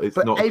 but it's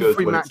not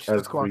good when it's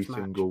every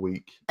single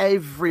week.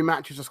 Every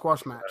match is a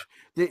squash match.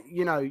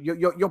 You know,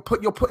 you're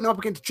putting up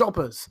against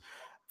jobbers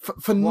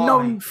for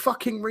no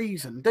fucking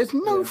reason. There's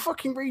no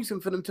fucking reason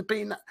for them to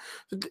be in that.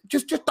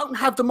 Just don't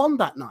have them on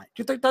that night.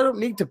 They don't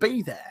need to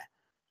be there.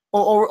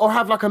 Or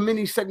have like a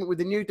mini segment with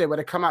the New Day where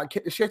they come out and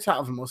kick the shit out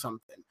of them or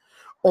something.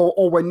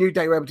 Or when New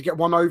Day were able to get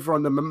one over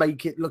on them and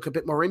make it look a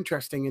bit more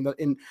interesting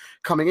in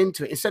coming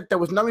into it. Instead, there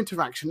was no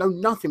interaction,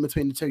 nothing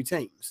between the two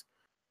teams.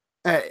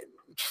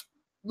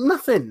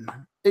 Nothing.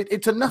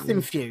 It's a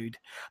nothing feud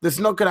that's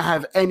not going to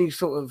have any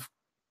sort of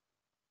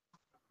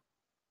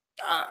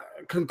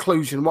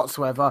conclusion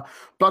whatsoever.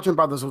 Bludgeon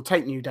Brothers will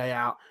take New Day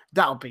out.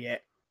 That'll be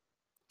it.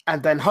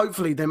 And then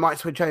hopefully they might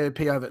switch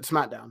AOP over at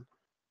SmackDown.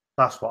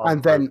 That's what.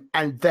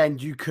 And then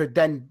you could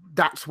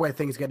that's where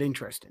things get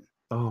interesting.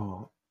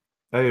 Oh,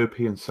 AOP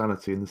and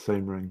Sanity in the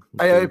same ring.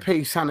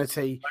 AOP,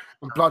 Sanity,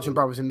 and Bludgeon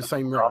Brothers in the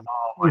same ring.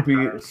 Would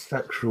be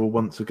sexual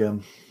once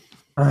again.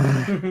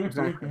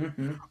 Exactly.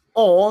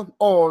 Or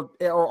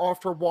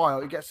after a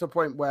while, it gets to a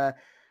point where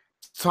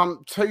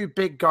two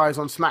big guys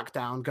on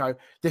SmackDown go,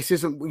 "This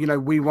isn't.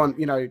 We want.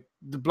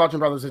 The Bludgeon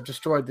Brothers have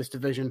destroyed this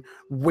division.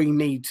 We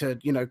need to.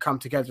 Come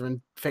together and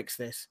fix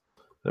this."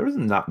 There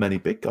isn't that many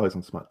big guys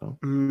on SmackDown.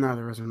 No,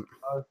 there isn't.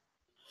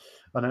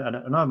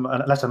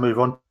 And let's move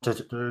on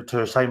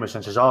to Sheamus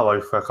and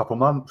Cesaro for a couple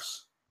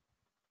months.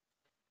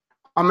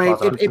 I mean,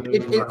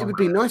 it would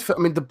be nice for. I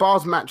mean, the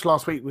Bars match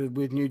last week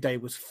with New Day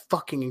was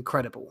fucking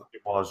incredible.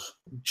 It was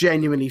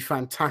genuinely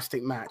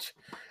fantastic match,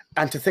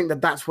 and to think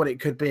that that's what it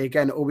could be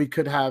again, or we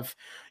could have,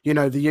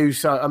 the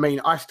Uso. I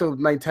mean, I still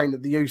maintain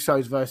that the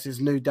Usos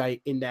versus New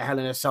Day in their Hell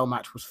in a Cell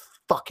match was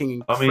fucking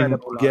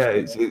incredible. I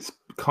mean, it's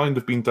kind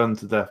of been done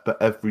to death, but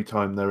every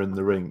time they're in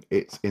the ring,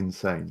 it's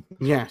insane.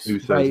 Yes,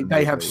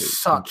 they have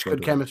such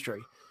good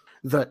chemistry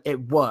that it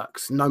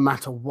works no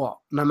matter what,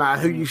 no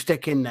matter who you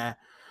stick in there,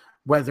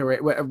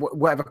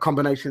 whatever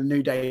combination of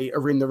New Day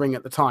are in the ring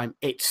at the time,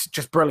 it's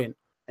just brilliant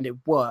and it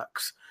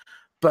works.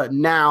 But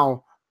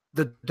now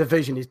the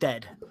division is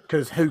dead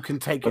because who can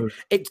take it?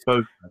 It's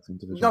no.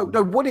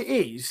 What it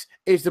is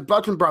the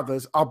Bludgeon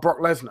Brothers are Brock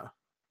Lesnar.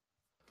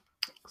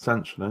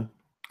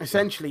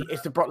 Essentially,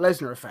 it's the Brock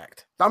Lesnar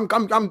effect. I'm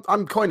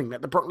coining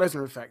that, the Brock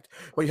Lesnar effect,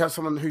 where you have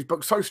someone who's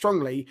booked so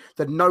strongly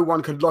that no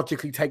one can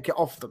logically take it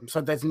off them. So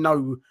there's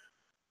no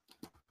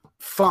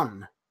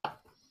fun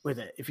with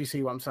it, if you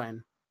see what I'm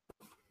saying.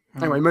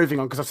 Anyway, moving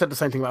on, because I've said the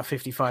same thing about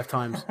 55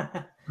 times.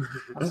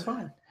 That's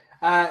fine.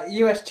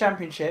 US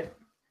Championship,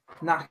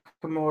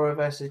 Nakamura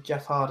versus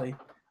Jeff Hardy.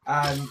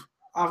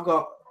 I've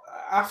got,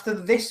 after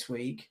this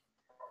week,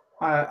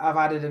 I've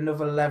added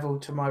another level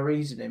to my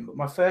reasoning, but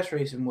my first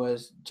reason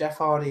was Jeff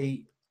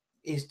Hardy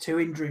is too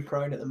injury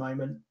prone at the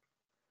moment.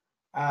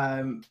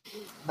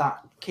 That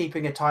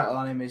keeping a title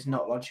on him is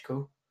not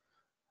logical.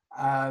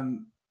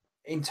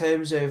 In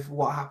terms of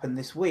what happened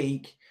this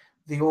week,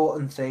 the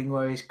Orton thing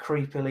where he's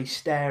creepily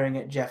staring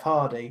at Jeff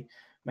Hardy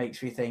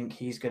makes me think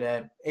he's going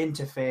to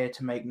interfere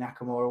to make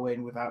Nakamura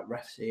win without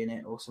ref seeing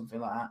it or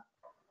something like that.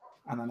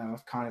 And I know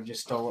I've kind of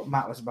just stole what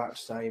Matt was about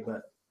to say,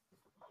 but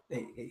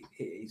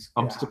it's.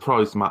 I'm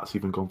surprised Matt's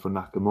even gone for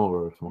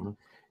Nakamura, if I'm honest.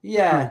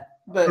 Yeah,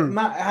 but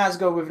Matt has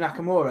gone with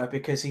Nakamura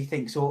because he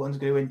thinks Orton's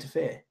going to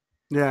interfere.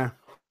 Yeah.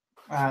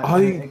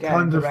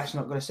 The ref's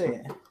not going to see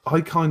it.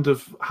 I kind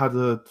of had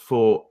a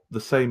thought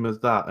the same as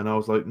that, and I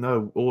was like,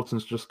 no,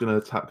 Orton's just going to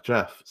attack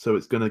Jeff, so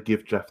it's going to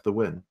give Jeff the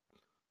win.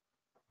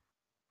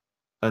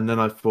 And then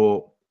I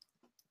thought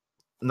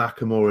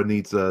Nakamura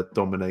needs a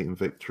dominating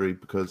victory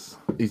because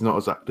he's not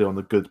exactly on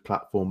a good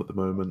platform at the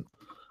moment.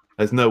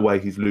 There's no way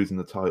he's losing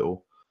the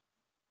title.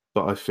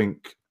 But I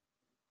think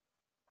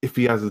if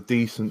he has a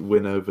decent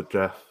win over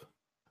Jeff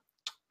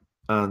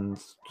and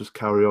just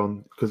carry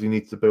on, because he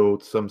needs to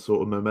build some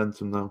sort of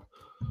momentum now.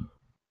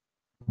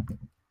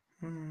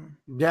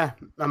 Yeah,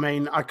 I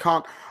mean, I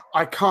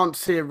can't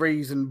see a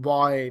reason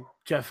why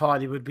Jeff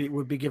Hardy would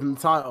be given the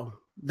title.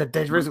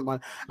 There isn't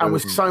one, and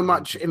with so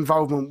much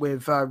involvement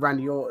with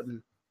Randy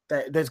Orton,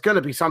 there's going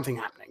to be something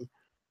happening.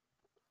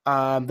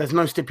 There's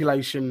no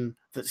stipulation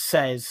that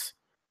says,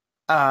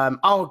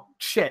 "Oh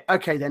shit,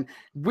 okay then."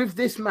 With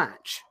this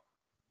match,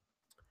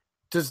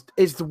 is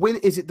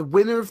it the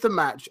winner of the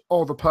match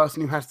or the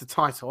person who has the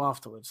title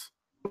afterwards?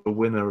 The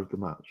winner of the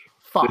match.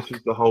 Fuck. This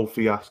is the whole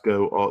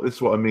fiasco. This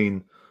is what I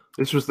mean.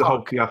 This was the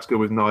whole fiasco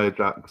with Nia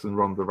Jax and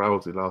Ronda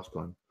Rousey last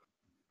time.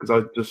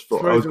 Because I just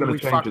thought I was going to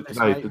change it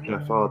today to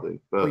Jeff Hardy.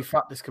 But we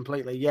fucked this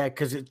completely. Yeah,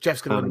 because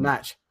Jeff's going to win the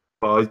match.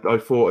 But I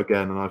thought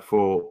again, and I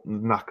thought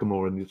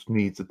Nakamura just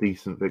needs a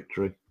decent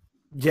victory.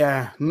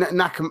 Yeah,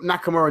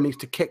 Nakamura needs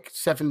to kick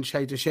 7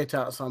 shades of shit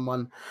out of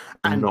someone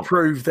and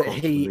prove that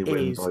he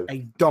is a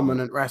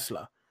dominant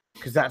wrestler.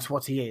 Because that's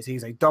what he is.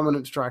 He's a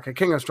dominant striker,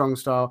 king of strong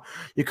style.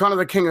 You're kind of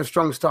the king of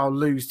strong style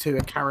lose to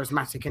a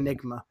charismatic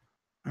enigma.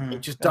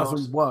 It just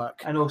doesn't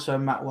work. And also,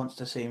 Matt wants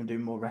to see him do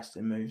more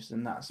wrestling moves,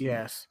 and that's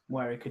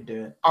where he could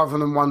do it. Other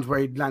than ones where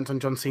he lands on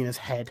John Cena's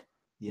head.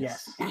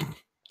 Yes.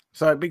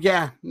 So, but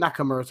yeah,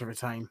 Nakamura to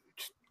retain.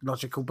 Just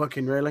logical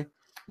booking, really.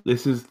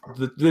 This is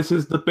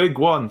the big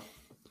one.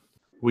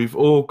 We've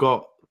all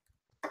got.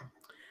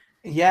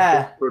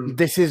 Yeah.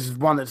 This is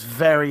one that's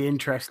very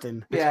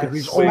interesting. Yeah.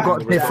 We've all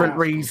got different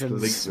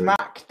reasons.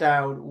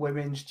 SmackDown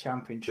Women's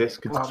Championship. This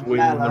could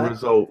swing the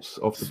results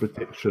of the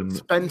prediction.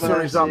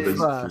 Spencer is up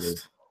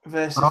first.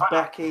 Versus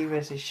Becky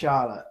versus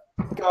Charlotte.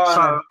 Go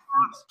on.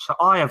 So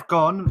I have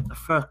gone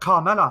for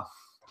Carmella.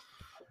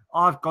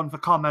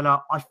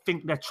 I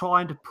think they're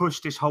trying to push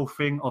this whole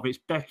thing of it's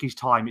Becky's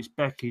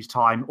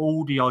time.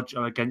 All the odds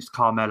are against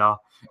Carmella.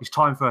 It's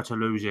time for her to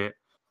lose it.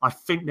 I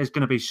think there's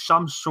going to be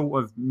some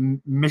sort of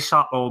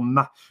mix-up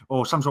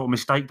or some sort of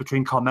mistake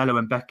between Carmella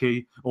and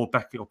Becky, or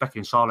Becky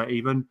and Charlotte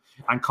even.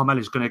 And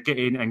Carmella's going to get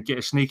in and get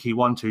a sneaky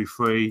 1, 2,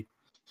 3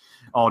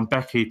 on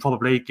Becky,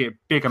 probably get a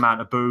big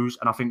amount of boos,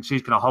 and I think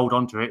she's going to hold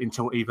on to it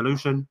until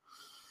Evolution.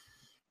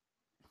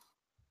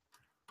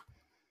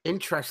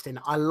 Interesting.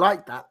 I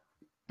like that.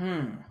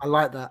 I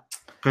like that.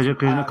 Because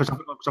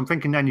I'm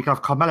thinking then you can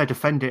have Carmella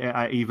defend it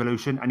at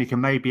Evolution, and you can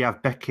maybe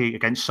have Becky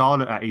against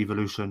Charlotte at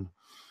Evolution.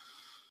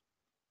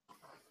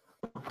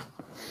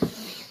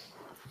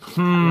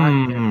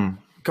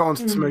 Go on,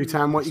 Smooth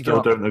Town. What you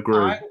got? I don't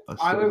agree.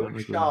 I went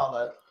with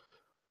Charlotte,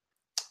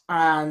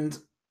 and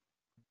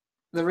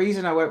the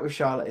reason I went with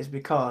Charlotte is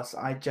because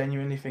I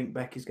genuinely think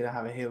Becky's going to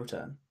have a heel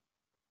turn.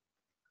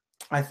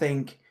 I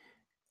think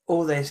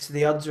all this,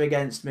 the odds are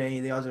against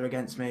me.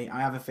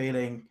 I have a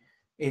feeling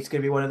it's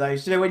going to be one of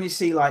those. You know, when you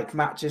see like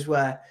matches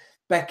where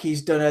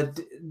Becky's done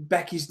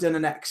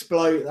an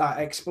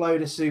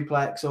exploder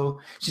suplex, or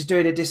she's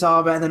doing a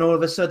disarmer, and then all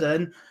of a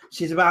sudden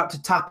she's about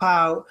to tap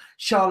out.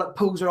 Charlotte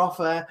pulls her off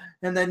her,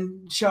 and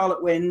then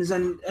Charlotte wins,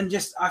 and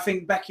just I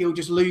think Becky will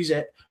just lose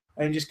it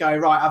and just go,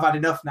 right, I've had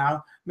enough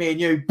now. Me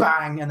and you,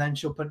 bang, and then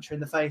she'll punch her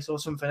in the face or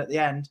something at the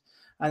end,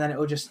 and then it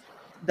will just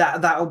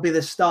that will be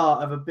the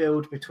start of a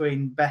build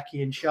between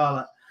Becky and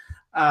Charlotte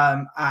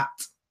at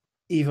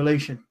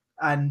Evolution,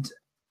 and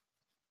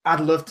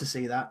I'd love to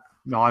see that.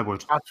 No, I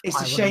would. It's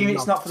a shame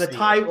it's not for the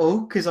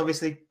title, because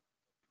obviously,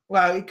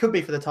 well, it could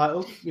be for the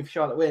title if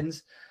Charlotte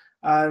wins.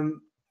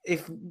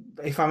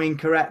 If I'm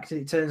incorrect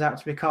and it turns out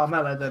to be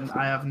Carmella, then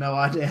I have no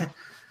idea.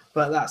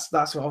 But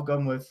that's what I've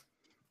gone with.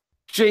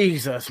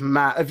 Jesus,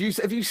 Matt, have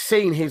you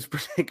seen his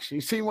prediction?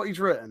 You seen what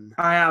he's written?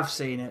 I have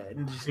seen it.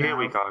 Here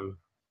we go.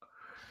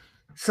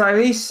 So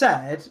he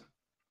said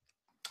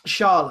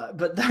Charlotte,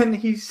 but then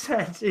he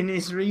said in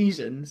his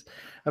reasons,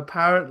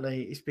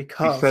 apparently it's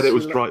because he said it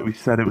was dry. We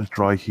said it was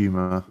dry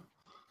humor.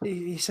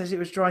 He says it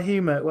was dry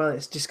humor. Well,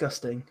 it's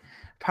disgusting.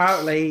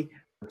 Apparently,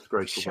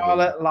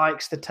 Charlotte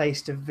likes the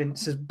taste of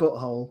Vince's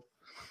butthole.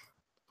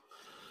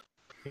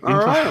 All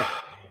right.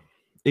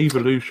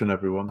 Evolution,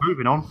 everyone.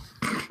 Moving on.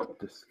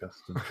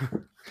 Disgusting.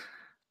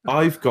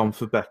 I've gone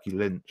for Becky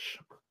Lynch.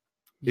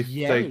 If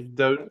they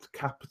don't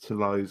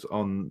capitalize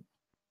on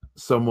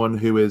someone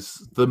who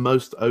is the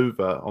most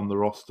over on the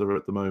roster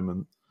at the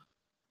moment,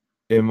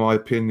 in my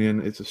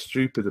opinion, it's a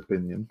stupid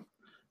opinion.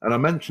 And I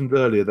mentioned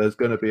earlier there's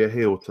going to be a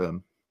heel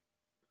turn.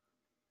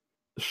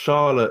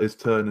 Charlotte is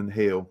turning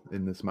heel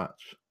in this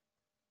match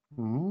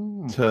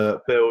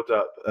to build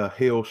up a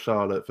heel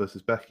Charlotte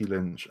versus Becky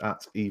Lynch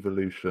at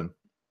Evolution.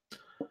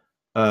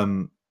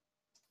 The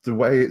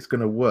way it's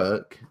going to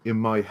work in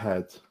my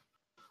head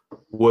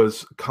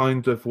was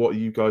kind of what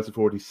you guys have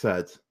already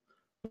said,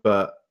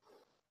 but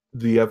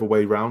the other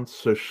way round.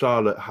 So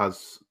Charlotte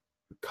has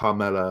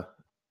Carmella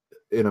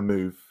in a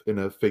move, in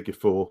a figure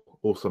four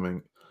or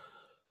something.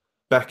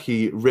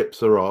 Becky rips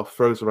her off,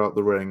 throws her out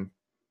the ring,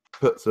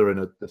 puts her in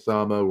a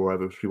disarmer or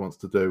whatever she wants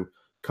to do.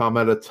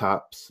 Carmella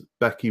taps,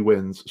 Becky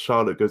wins.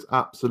 Charlotte goes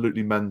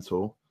absolutely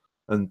mental,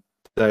 and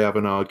they have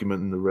an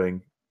argument in the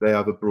ring. They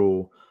have a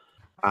brawl,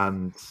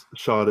 and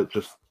Charlotte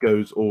just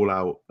goes all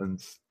out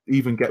and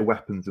even get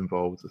weapons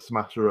involved,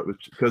 smash her up,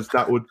 because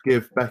that would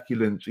give Becky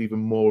Lynch even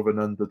more of an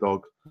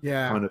underdog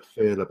kind of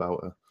feel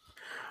about her.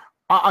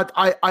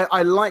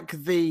 I like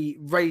the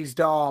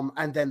raised arm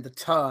and then the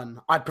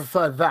turn. I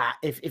prefer that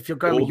if you're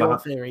going with your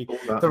theory.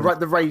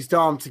 The raised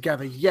arm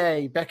together.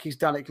 Yay, Becky's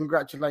done it.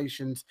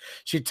 Congratulations.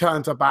 She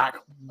turns her back.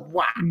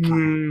 Whack.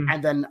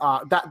 And then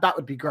that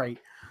would be great.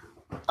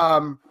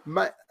 All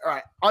right.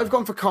 I've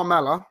gone for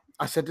Carmella.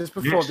 I said this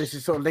before. Yes. This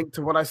is sort of linked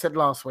to what I said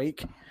last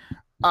week.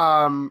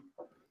 My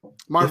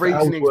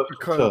reasoning is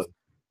because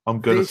I'm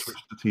going to switch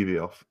the TV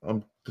off.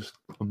 I'm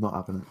not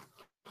having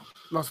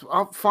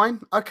it. Fine.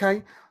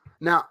 Okay.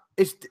 Now,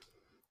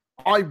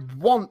 I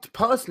want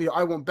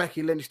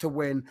Becky Lynch to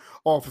win,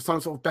 or for some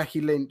sort of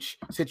Becky Lynch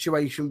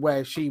situation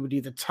where she would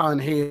either turn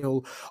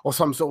heel or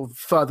some sort of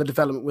further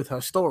development with her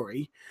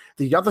story.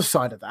 The other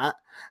side of that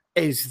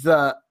is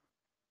that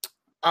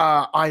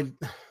I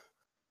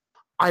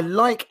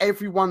like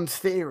everyone's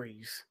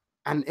theories,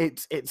 and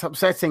it's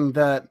upsetting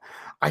that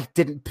I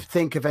didn't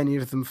think of any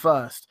of them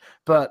first.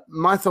 But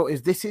my thought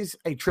is this is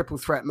a triple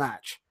threat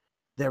match.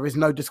 There is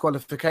no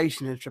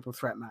disqualification in a triple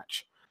threat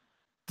match.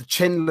 The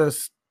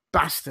chinless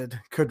bastard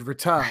could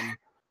return,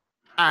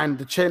 and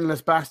the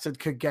chinless bastard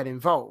could get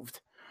involved.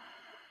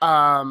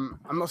 I'm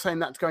not saying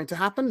that's going to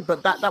happen,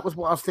 but that was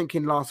what I was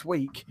thinking last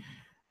week.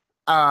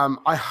 A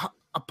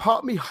part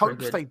of me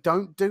hopes they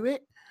don't do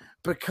it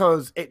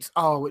because it's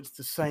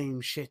the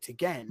same shit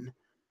again.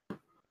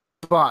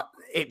 But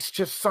it's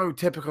just so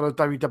typical of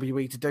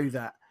WWE to do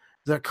that.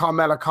 That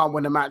Carmella can't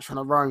win a match on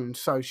her own,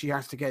 so she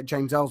has to get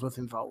James Ellsworth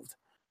involved.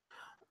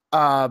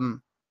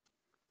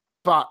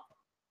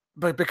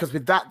 But because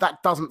with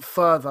that doesn't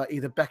further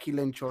either Becky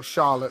Lynch or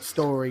Charlotte's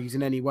stories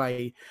in any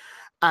way.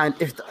 And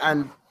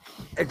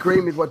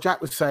agreeing with what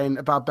Jack was saying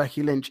about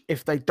Becky Lynch,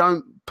 if they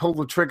don't pull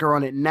the trigger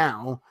on it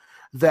now,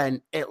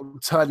 then it'll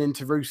turn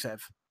into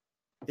Rusev.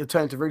 It'll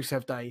turn into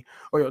Rusev Day,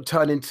 or it'll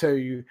turn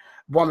into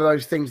one of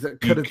those things that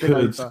could have been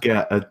over. You could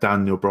get a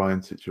Daniel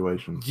Bryan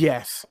situation.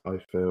 Yes. I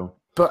feel.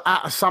 But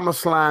at a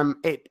SummerSlam,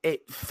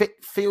 it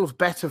feels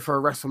better for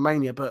a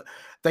WrestleMania, but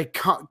they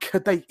can't.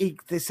 Could they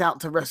eke this out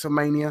to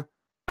WrestleMania?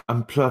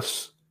 And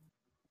plus,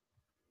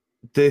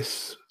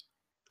 this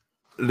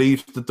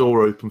leaves the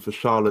door open for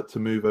Charlotte to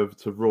move over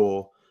to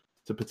Raw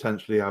to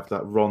potentially have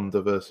that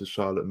Ronda versus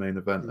Charlotte main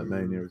event at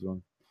Mania as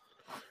well.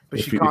 But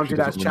she can't do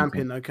that as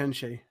champion, though, can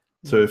she?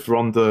 So if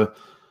Ronda...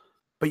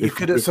 But you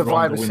could at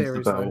Survivor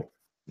Series, though.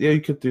 Yeah,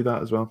 you could do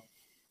that as well.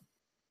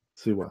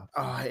 See what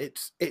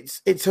happens.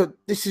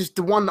 This is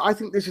the one, I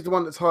think this is the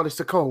one that's hardest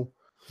to call.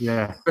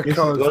 Yeah.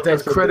 Because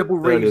there's credible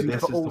reason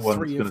for all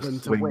three of them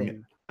to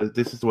win.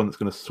 This is the one that's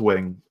going to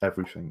swing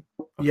everything.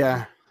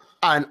 Yeah.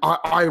 And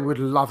I would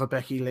love a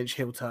Becky Lynch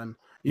heel turn.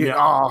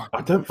 I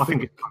think it's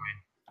coming.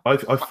 I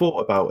thought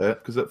about it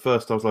because at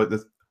first I was like,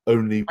 there's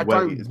only I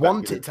don't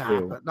want it to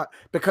happen. No,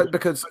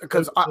 because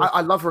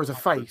I love her as a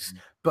face,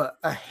 but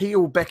a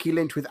heel Becky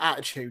Lynch with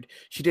attitude.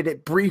 She did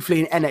it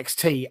briefly in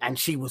NXT and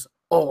she was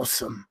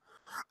awesome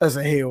as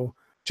a heel.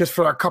 Just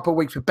for a couple of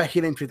weeks with Becky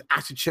Lynch with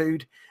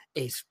attitude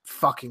is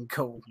fucking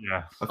cool.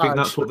 Yeah, I think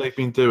that's what they've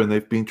been doing.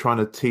 They've been trying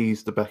to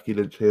tease the Becky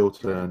Lynch heel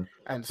turn.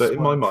 But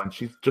in my mind,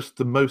 she's just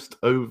the most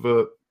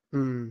over.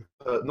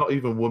 Not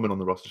even woman on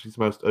the roster. She's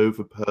the most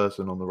over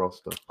person on the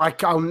roster. I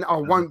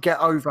won't get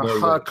over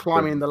her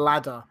climbing the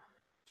ladder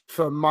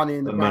for Money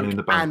in the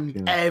Bank,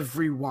 and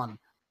everyone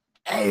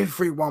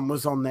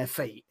was on their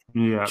feet.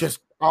 Yeah, just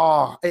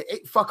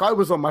fuck! I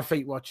was on my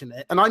feet watching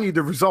it, and I knew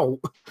the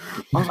result.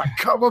 I was like,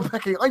 "Come on,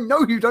 Becky! I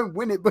know you don't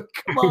win it, but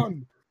come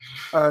on!"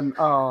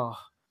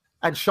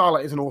 And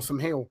Charlotte is an awesome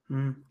heel.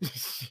 I'm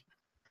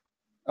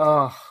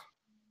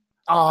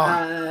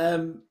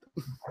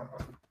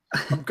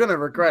gonna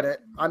regret it.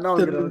 I know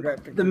I'm gonna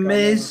regret it. The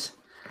Miz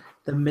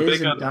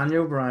and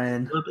Daniel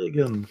Bryan. The big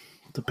one.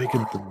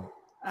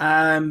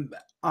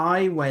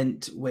 I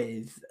went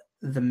with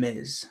the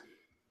Miz.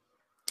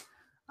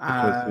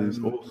 Because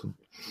he's awesome.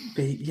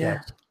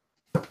 Yeah.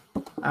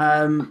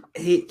 I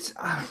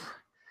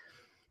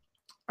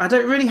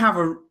don't really have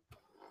a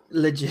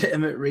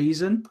legitimate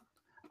reason.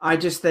 I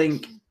just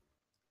think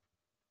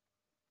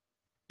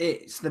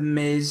it's the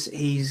Miz.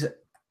 He's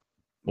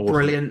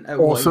brilliant at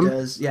what he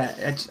does.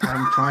 Yeah,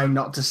 I'm trying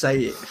not to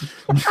say it.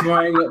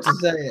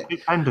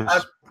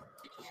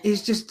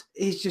 He's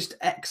just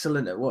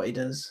excellent at what he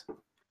does.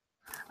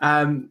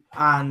 And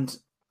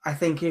I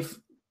think if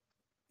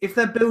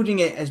they're building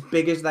it as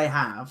big as they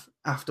have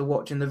after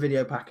watching the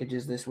video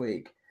packages this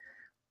week,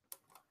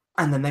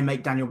 and then they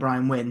make Daniel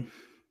Bryan win,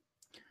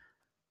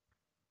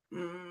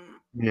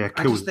 Yeah,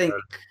 I kills just think,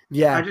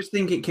 it. I just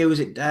think it kills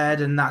it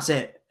dead, and that's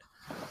it.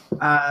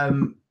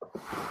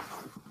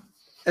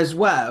 As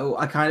well,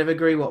 I kind of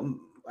agree. What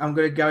I'm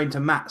going to go into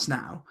Matt's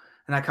now,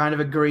 and I kind of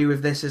agree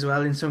with this as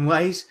well in some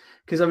ways,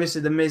 because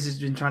obviously the Miz has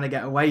been trying to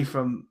get away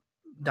from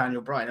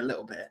Daniel Bryan a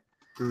little bit.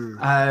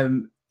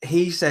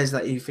 He says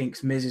that he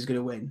thinks Miz is going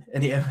to win,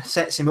 and he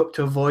sets him up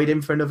to avoid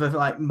him for another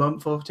like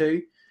month or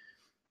two,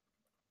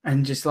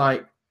 and just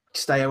like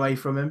stay away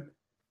from him.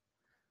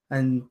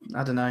 And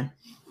I don't know.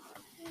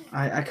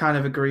 I kind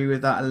of agree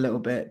with that a little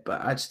bit,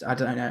 but I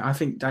don't know. I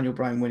think Daniel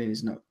Bryan winning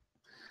is not.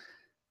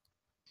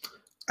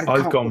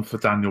 I've gone for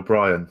Daniel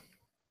Bryan.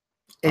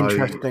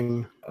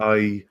 Interesting.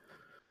 I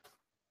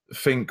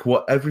think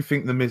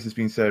everything the Miz has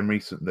been saying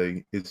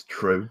recently is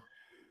true.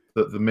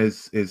 That the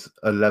Miz is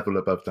a level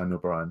above Daniel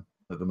Bryan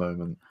at the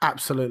moment.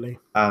 Absolutely.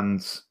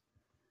 And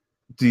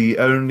the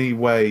only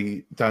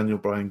way Daniel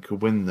Bryan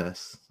could win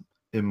this,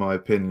 in my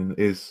opinion,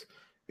 is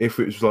if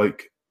it was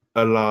like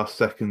a last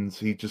second,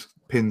 he just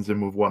pins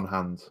him with one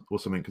hand or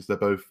something, because they're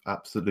both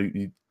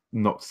absolutely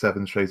knocked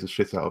 7 shades of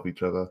shit out of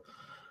each other.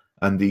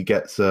 And he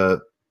gets a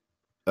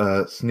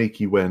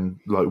sneaky win,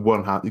 like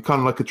one hand. You kind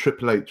of like a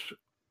Triple H.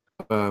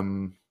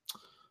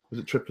 Was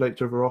it Triple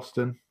H over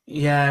Austin?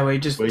 Yeah, where he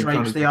just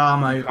drapes the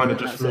arm over. Kind of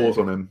just falls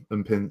on him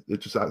and it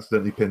just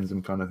accidentally pins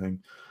him, kind of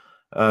thing.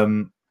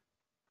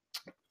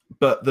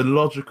 But the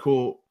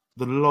logical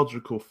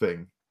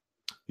thing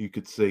you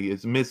could see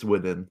is Miz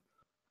winning,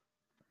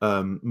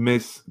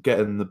 Miz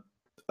getting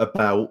a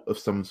belt of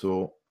some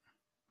sort,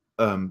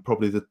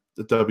 probably the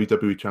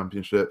WWE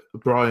Championship,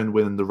 Bryan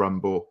winning the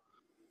Rumble,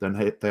 then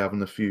they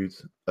having a feud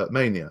at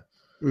Mania.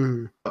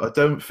 But I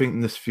don't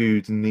think this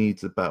feud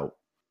needs a belt,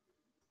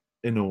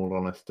 in all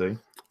honesty.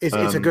 It's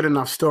a good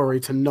enough story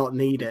to not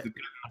need it. It's a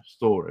good enough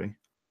story.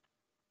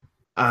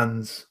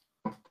 And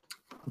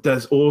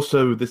there's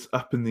also this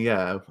up in the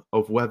air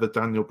of whether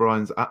Daniel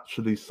Bryan's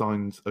actually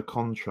signed a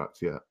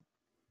contract yet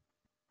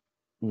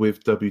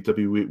with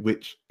WWE,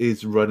 which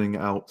is running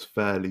out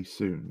fairly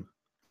soon.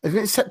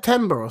 Isn't it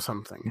September or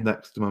something?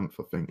 Next month,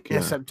 I think. Yeah,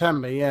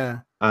 September, yeah.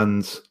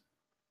 And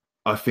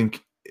I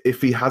think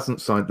if he hasn't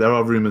signed, there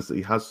are rumours that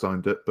he has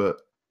signed it, but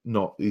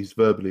he's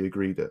verbally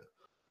agreed it.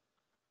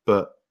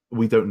 But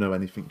we don't know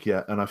anything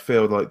yet. And I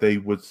feel like they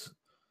would,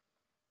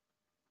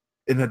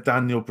 in a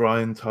Daniel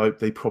Bryan type,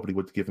 they probably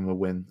would give him a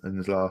win in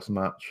his last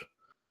match.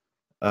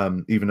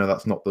 Even though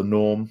that's not the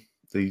norm.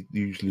 They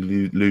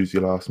usually lose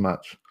your last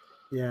match.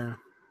 Yeah.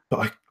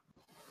 But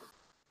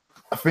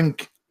I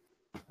think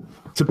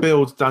to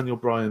build Daniel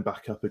Bryan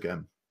back up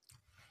again,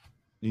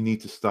 you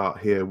need to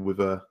start here with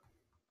a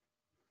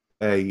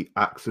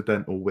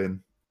accidental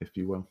win, if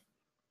you will.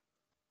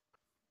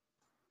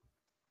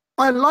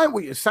 I like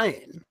what you're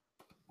saying,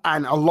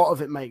 and a lot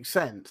of it makes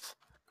sense.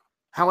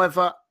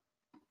 However,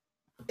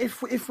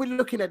 if we're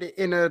looking at it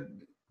in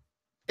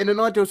an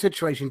ideal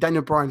situation,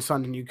 Daniel Bryan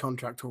signed a new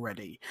contract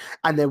already,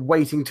 and they're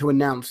waiting to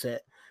announce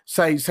it.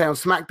 Say on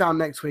SmackDown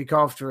next week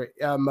after it,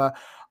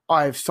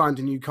 I've signed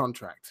a new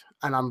contract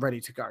and I'm ready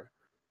to go.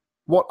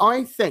 What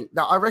I think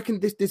that I reckon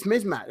this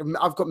Miz match,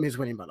 I've got Miz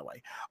winning, by the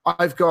way.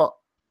 I've got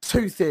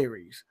 2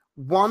 theories.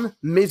 One,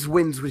 Miz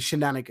wins with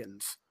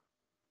shenanigans.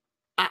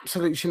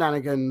 Absolute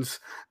shenanigans,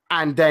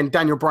 and then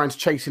Daniel Bryan's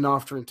chasing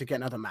after him to get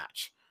another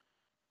match.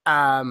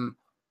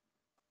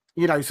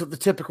 Sort of the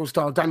typical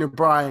style. Daniel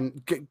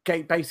Bryan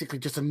basically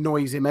just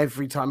annoys him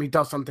every time he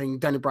does something.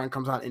 Daniel Bryan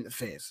comes out and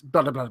interferes,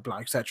 blah, blah, blah, blah,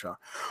 etc.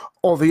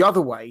 Or the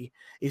other way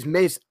is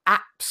Miz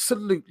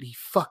absolutely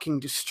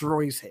fucking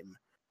destroys him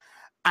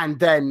and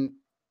then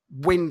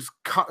wins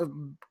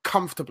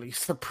comfortably,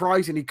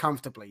 surprisingly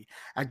comfortably.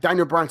 And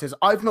Daniel Bryan says,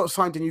 I've not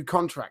signed a new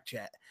contract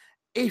yet.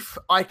 If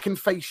I can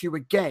face you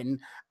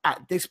again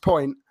at this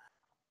point,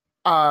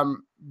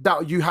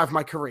 that you have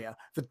my career.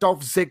 The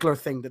Dolph Ziggler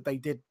thing that they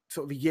did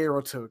sort of a year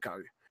or 2 ago,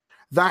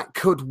 that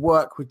could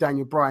work with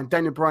Daniel Bryan.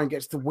 Daniel Bryan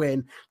gets the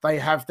win. They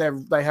have their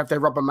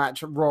rubber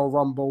match at Royal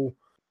Rumble,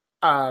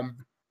 and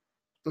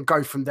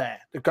go from there.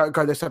 Go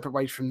their separate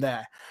ways from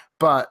there.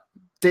 But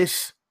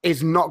this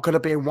is not going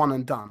to be a one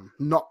and done.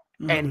 Not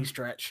any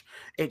stretch.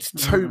 It's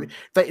 2.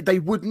 They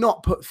would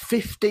not put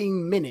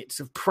 15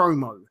 minutes of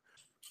promo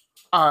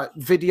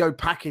video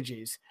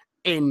packages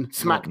in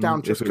SmackDown.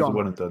 If it was a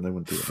one and done, they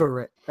wouldn't do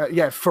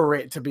it. For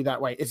it to be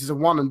that way. This is a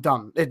one and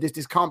done.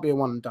 This can't be a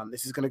one and done.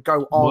 This is going to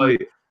go on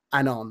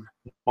and on.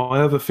 My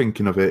other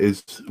thinking of it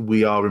is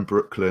we are in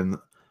Brooklyn.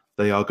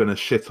 They are going to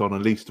shit on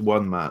at least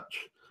one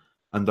match.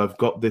 And I've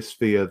got this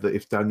fear that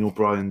if Daniel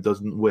Bryan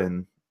doesn't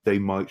win, they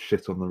might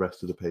shit on the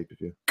rest of the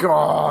pay-per-view.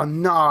 God,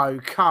 no,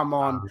 come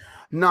on.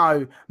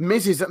 No,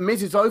 Miz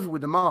is over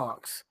with the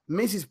marks.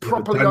 Miz is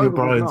properly Daniel over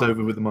Bryan's with the marks.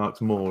 over with the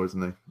marks more,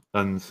 isn't he?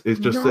 And it's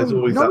just there's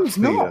always that he's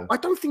fear. Not. I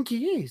don't think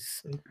he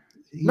is.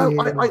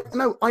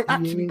 I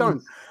actually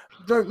don't.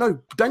 No,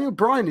 Daniel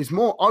Bryan is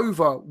more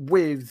over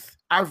with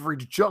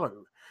average Joe.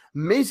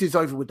 Miz is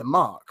over with the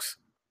marks.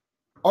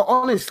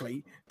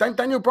 Honestly,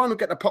 Daniel Bryan will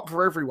get the pop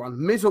for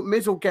everyone. Miz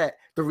will get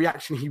the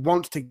reaction he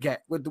wants to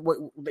get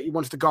that he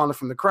wants to garner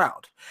from the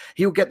crowd.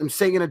 He'll get them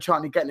singing and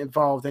chanting, getting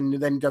involved, and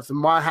then does the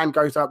 "my hand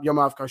goes up, your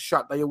mouth goes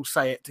shut." They all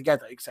say it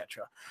together,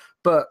 etc.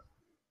 But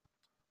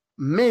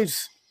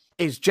Miz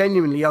is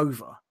genuinely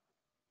over.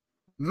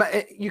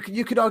 You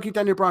could argue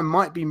Daniel Bryan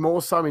might be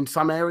more so in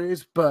some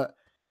areas, but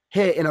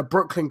here in a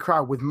Brooklyn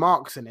crowd with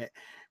marks in it,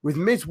 with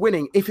Miz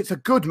winning, if it's a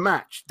good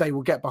match, they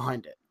will get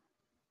behind it.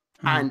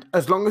 And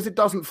as long as it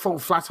doesn't fall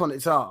flat on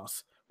its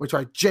ass, which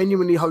I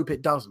genuinely hope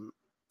it doesn't,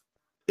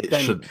 it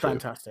should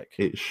fantastic.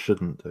 It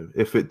shouldn't do.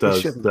 If it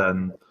does,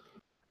 then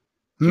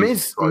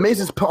Miz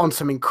has put on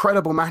some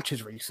incredible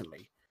matches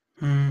recently.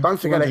 Don't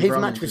forget his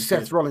match with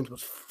Seth Rollins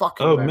was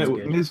fucking. Oh,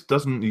 Miz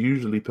doesn't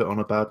usually put on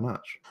a bad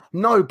match. He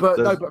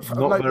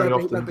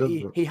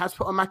has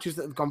put on matches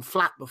that have gone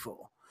flat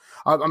before.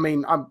 I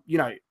mean,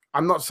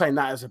 I'm not saying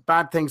that as a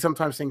bad thing.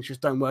 Sometimes things just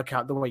don't work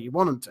out the way you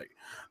want them to,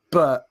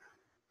 but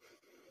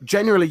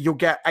generally you'll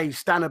get a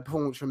standard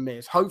performance from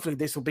Miz. Hopefully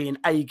this will be an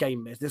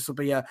A-game Miz. This will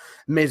be a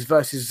Miz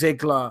versus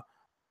Ziggler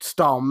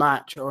style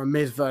match or a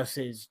Miz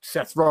versus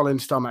Seth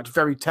Rollins style match.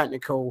 Very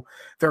technical,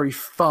 very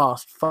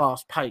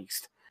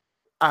fast-paced.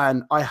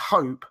 And I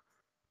hope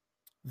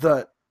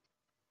that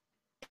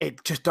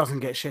it just doesn't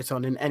get shit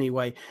on in any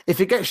way. If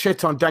it gets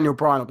shit on, Daniel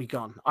Bryan will be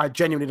gone. I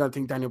genuinely don't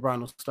think Daniel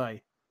Bryan will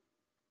stay.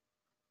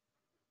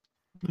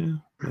 Yeah.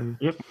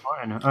 Yep.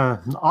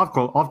 I've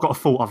got a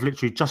thought I've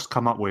literally just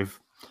come up with.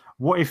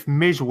 What if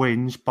Miz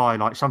wins by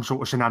like some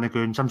sort of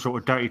shenanigans, some sort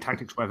of dirty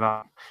tactics,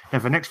 whatever? Then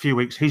for the next few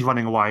weeks he's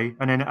running away,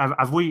 and then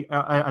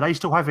are they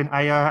still having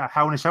a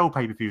Hell in a Cell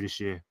pay-per-view this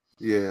year?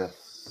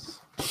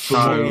 Yes.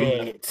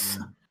 So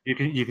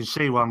you can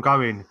see where I'm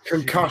going.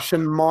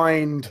 Concussion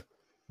mind.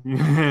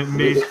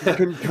 Miz,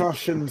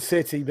 Concussion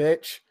city,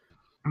 bitch.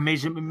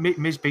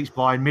 Miz beats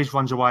Bryan. Miz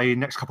runs away.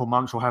 Next couple of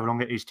months or however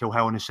long it is till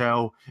Hell in a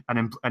Cell,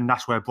 and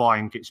that's where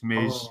Bryan gets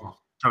Miz,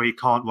 so he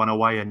can't run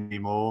away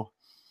anymore.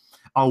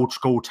 Old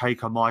school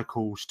Taker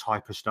Michaels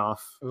type of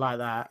stuff. Like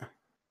that.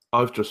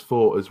 I've just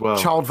thought as well.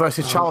 Child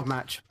versus child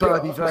match.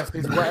 Birdie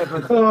versus whatever.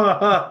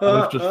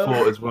 I've just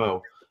thought as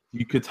well.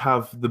 You could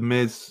have the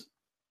Miz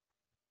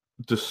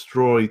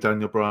destroy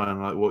Daniel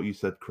Bryan, like what you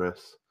said,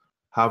 Chris.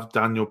 Have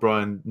Daniel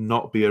Bryan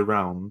not be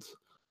around.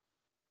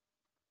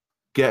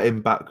 Get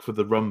him back for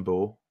the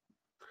Rumble.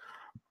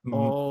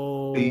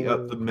 Beat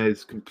up the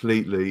Miz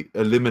completely.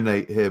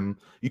 Eliminate him.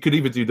 You could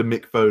even do the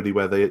Mick Foley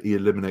where he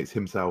eliminates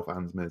himself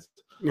and Miz.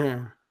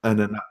 Yeah. And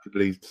then that could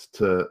lead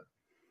to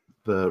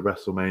the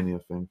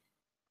WrestleMania thing.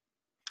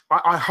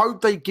 I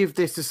hope they give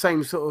this the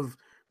same sort of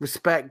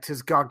respect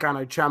as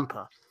Gargano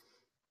Ciampa.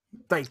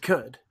 They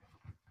could.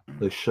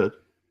 They should.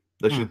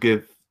 They should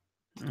give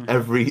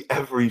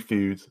every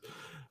feud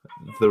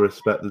the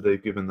respect that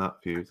they've given that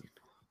feud.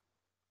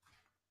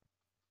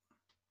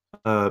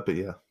 But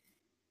yeah.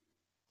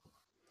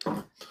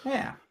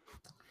 Yeah.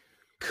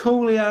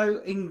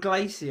 Coolio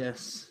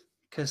Iglesias,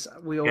 because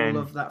we all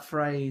love that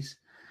phrase.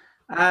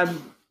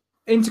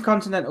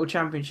 Intercontinental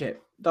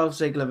Championship, Dolph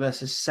Ziggler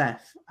versus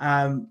Seth.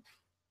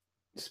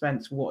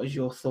 Spence, what is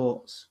your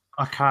thoughts?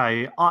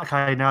 Okay.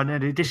 Now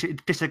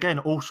this again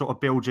all sort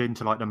of builds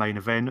into like the main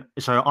event.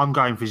 So I'm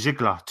going for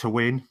Ziggler to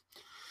win.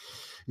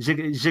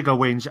 Ziggler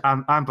wins.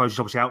 Ambrose is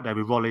obviously out there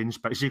with Rollins,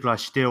 but Ziggler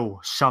still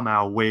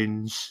somehow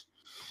wins,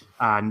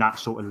 and that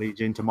sort of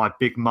leads into my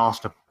big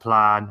master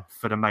plan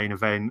for the main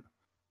event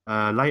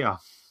later.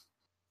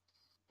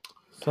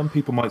 Some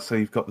people might say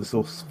you've got this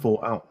all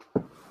thought out.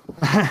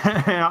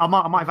 I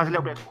might have had a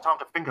little bit of time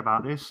to think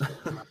about this.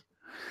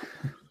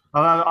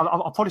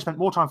 I'll probably spent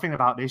more time thinking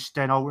about this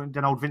than old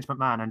Vince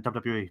McMahon and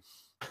WWE.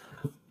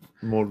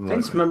 More than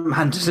Vince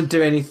McMahon doesn't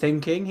do any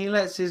thinking. He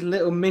lets his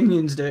little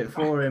minions do it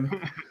for him.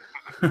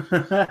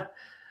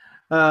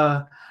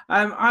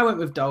 I went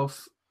with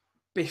Dolph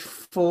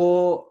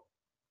before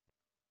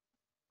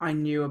I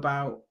knew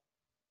about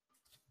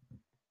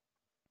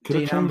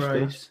Dean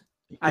Ambrose.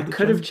 I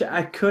could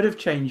have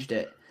changed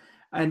it,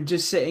 and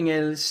just sitting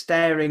here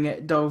staring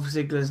at Dolph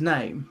Ziggler's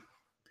name,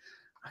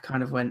 I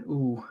kind of went,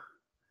 ooh.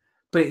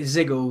 But it's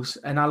Ziggles,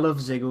 and I love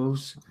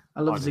Ziggles.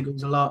 I love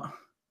Ziggles a lot.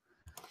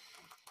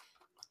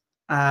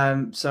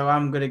 So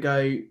I'm going to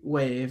go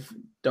with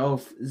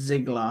Dolph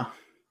Ziggler.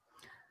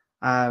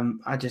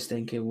 I just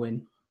think he'll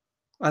win.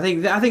 I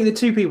think the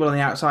two people on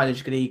the outside are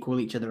just going to equal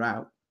each other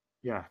out.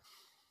 Yeah.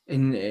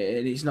 And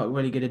it's not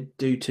really going to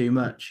do too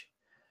much.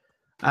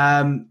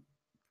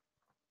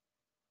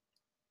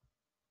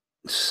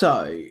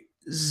 So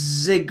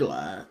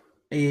Ziggler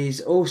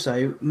is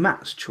also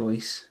Matt's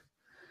choice.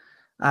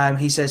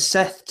 He says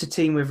Seth to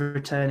team with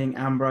returning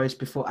Ambrose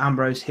before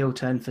Ambrose heel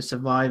turn for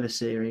Survivor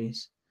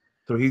Series.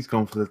 So he's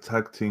gone for the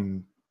tag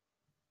team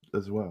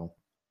as well.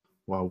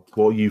 Wow,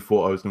 what you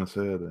thought I was going to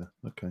say there.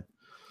 Okay.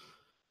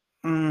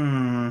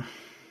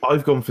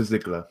 I've gone for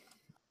Ziggler.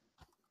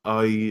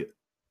 I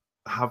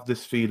have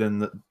this feeling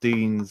that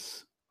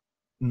Dean's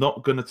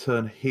not going to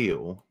turn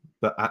heel,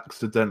 but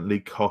accidentally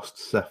cost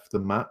Seth the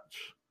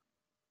match.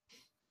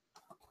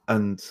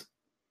 And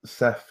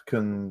Seth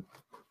can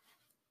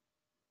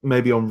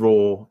maybe on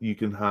Raw you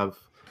can have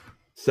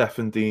Seth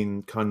and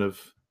Dean kind of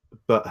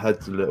butt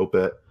heads a little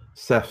bit.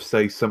 Seth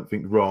says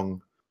something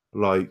wrong,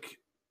 like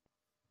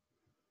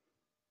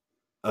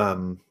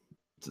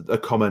a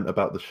comment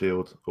about the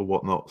Shield or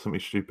whatnot, something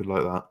stupid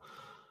like that,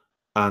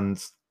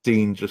 and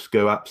Dean just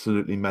go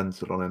absolutely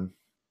mental on him,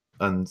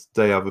 and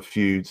they have a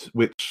feud,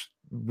 which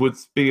would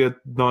be a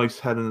nice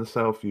Hell in a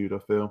Cell feud, I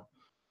feel.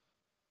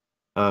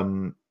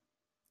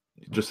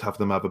 Just have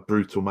them have a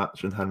brutal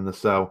match in Hell in a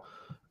Cell,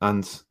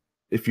 and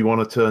if you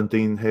want to turn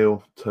Dean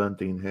heel, turn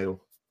Dean heel.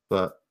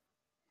 But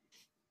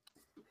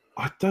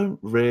I don't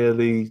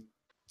really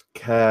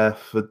care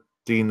for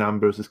Dean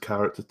Ambrose's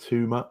character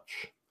too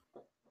much.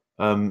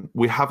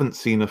 We haven't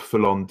seen a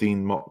full-on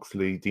Dean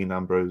Moxley, Dean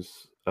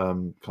Ambrose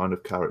kind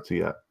of character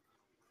yet,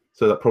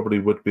 so that probably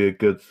would be a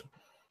good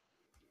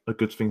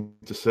thing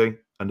to see.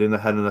 And in the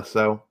Hell in a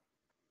Cell,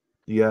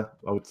 yeah,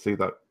 I would see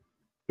that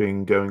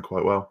going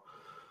quite well.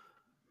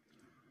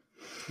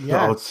 Yeah, but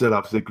I would still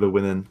have Ziggler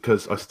winning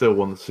because I still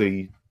want to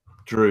see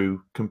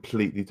Drew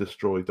completely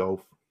destroy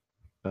Dolph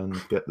and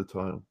get the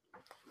title.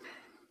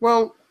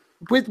 well,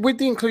 with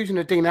the inclusion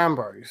of Dean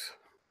Ambrose,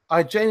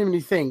 I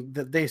genuinely think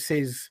that this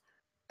is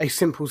a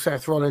simple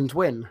Seth Rollins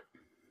win,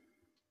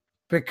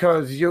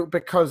 because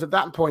at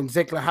that point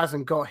Ziggler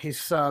hasn't got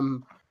his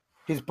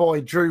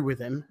boy Drew with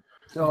him,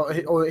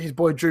 or his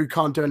boy Drew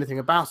can't do anything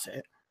about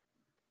it.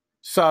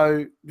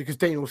 So because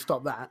Dean will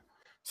stop that,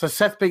 so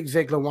Seth beats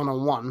Ziggler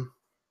 1-on-1.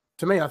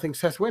 To me, I think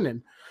Seth's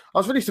winning. I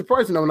was really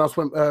surprised that no one else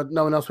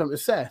went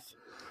with Seth.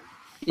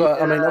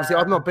 But I mean, obviously,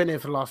 I've not been here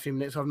for the last few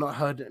minutes. So I've not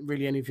heard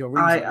really any of your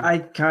reasons. I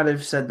kind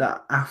of said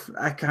that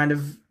I kind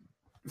of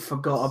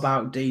forgot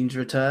about Dean's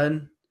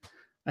return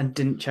and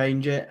didn't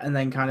change it, and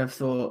then kind of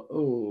thought,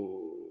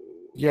 oh,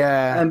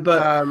 yeah.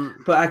 But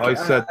I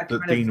said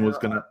that Dean was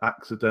going to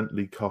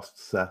accidentally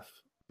cost Seth,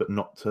 but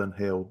not turn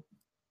heel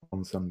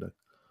on Sunday.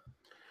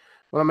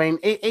 Well, I mean,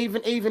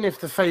 even if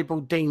the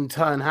fabled Dean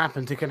turn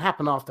happens, it can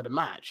happen after the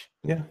match.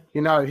 Yeah.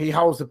 You know, he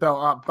holds the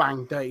belt up,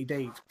 bang, dirty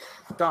deeds,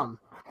 done.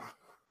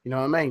 You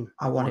know what I mean?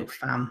 I want it,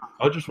 fam.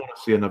 I just want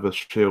to see another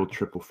Shield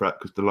triple threat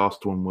because the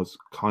last one was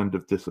kind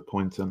of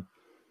disappointing.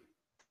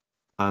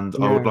 And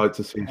I would like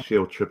to see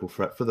Shield triple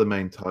threat for the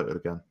main title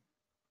again.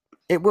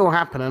 It will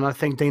happen, and I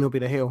think Dean will be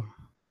the heel.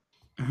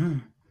 Mm-hmm.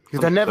 Because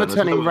they're never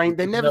turning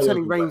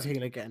Reigns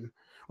heel again.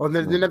 Or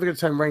they're never going to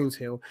turn Reigns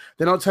heel.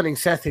 They're not turning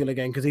Seth heel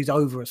again because he's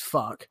over as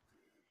fuck.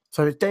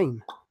 So it's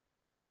Dean.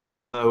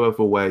 No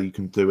other way you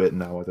can do it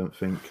now, I don't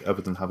think,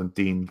 other than having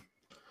Dean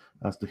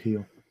as the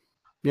heel.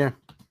 Yeah.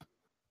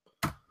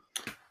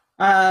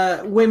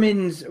 Raw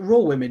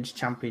Women's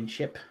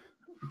Championship.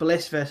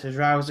 Bliss versus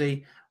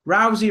Rousey.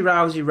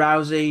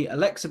 Rousey.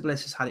 Alexa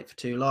Bliss has had it for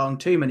too long,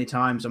 too many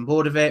times. I'm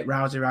bored of it.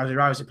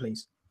 Rousey,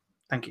 please.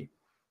 Thank you.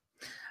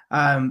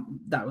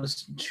 That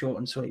was short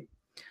and sweet.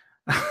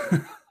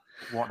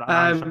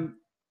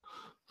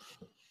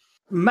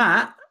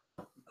 Matt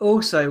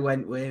also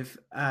went with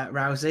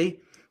Rousey.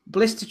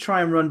 Bliss to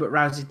try and run, but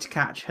Rousey to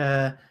catch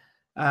her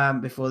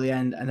before the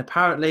end, and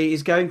apparently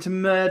is going to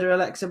murder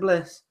Alexa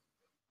Bliss.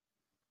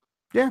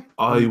 Yeah.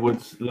 I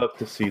would love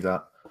to see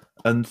that.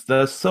 And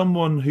there's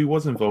someone who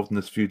was involved in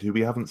this feud who we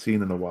haven't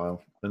seen in a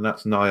while, and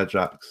that's Nia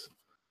Jax.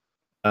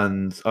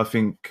 And I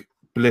think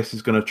Bliss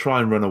is going to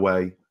try and run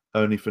away,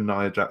 only for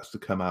Nia Jax to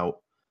come out,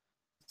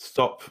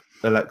 stop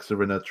Alexa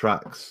in her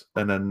tracks,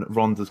 and then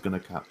Ronda's going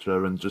to catch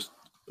her and just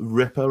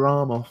rip her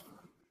arm off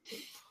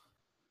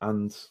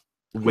and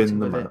win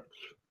the match.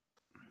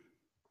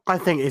 I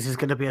think this is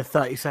going to be a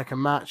 30-second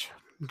match.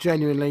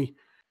 Genuinely.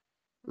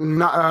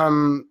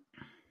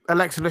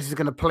 Alexa Bliss is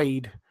going to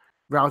plead.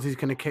 Rousey's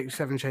going to kick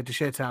Seven Shades of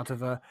shit out of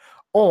her.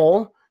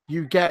 Or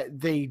you get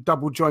the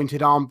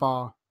double-jointed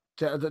armbar,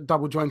 the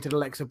double-jointed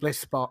Alexa Bliss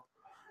spot,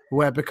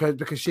 where because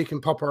she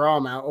can pop her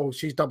arm out, or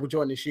she's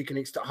double-jointed, she can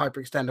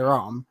hyperextend her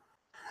arm.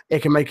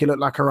 It can make it look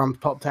like her arm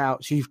popped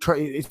out.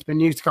 It's been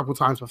used a couple of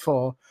times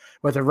before,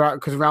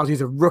 because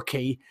Rousey's a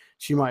rookie,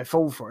 she might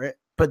fall for it.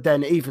 But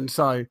then even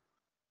so,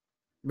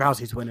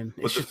 Rousey's winning.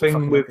 But the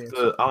thing with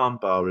the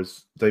armbar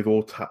is they've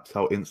all tapped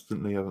out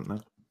instantly, haven't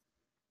they?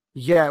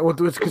 Yeah, well,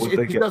 because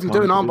she doesn't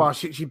do an armbar.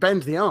 She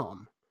bends the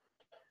arm.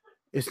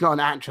 It's not an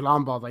actual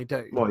armbar they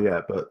do. Well, yeah,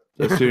 but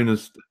as soon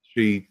as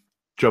she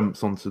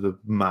jumps onto the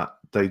mat,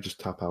 they just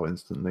tap out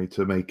instantly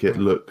to make it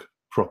look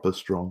proper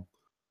strong.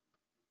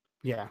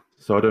 Yeah.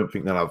 So I don't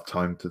think they'll have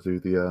time to do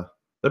the.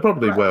 They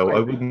probably will. I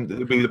wouldn't.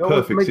 It'd be the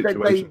perfect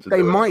situation.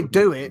 They might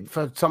do it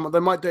for someone.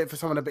 They might do it for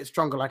someone a bit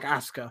stronger, like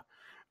Asuka,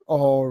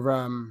 or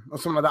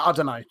something like that. I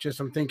don't know. Just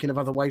I'm thinking of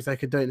other ways they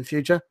could do it in the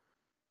future.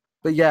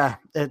 But yeah,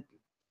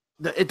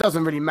 it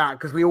doesn't really matter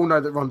because we all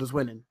know that Ronda's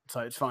winning, so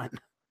it's fine.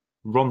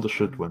 Ronda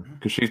should win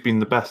because she's been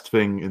the best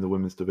thing in the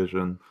women's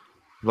division.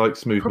 Like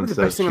Smoothman probably the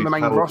said, best thing on the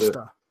main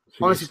roster.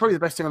 Honestly, probably the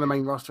best thing on the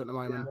main roster at the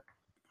moment.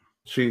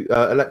 She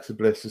Alexa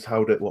Bliss has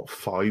held it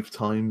 5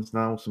 times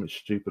now, something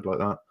stupid like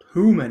that.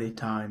 Too many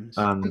times.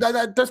 And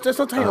that's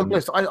not taking on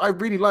Bliss. I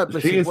really like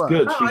Bliss. She is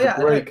good. She's a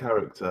great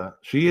character.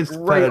 She is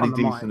fairly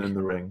decent in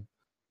the ring,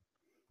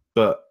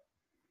 but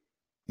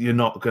you're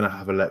not going to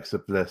have Alexa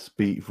Bliss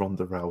beat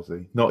Ronda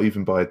Rousey, not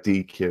even by a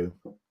DQ,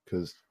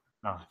 because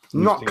No.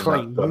 Not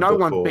clean. No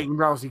one's beating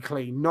Rousey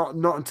clean. Not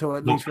until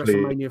at least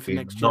WrestleMania for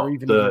next year, or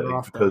even the year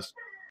after. Because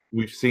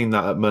we've seen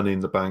that at Money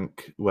in the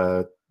Bank,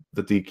 where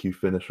the DQ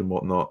finish and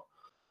whatnot,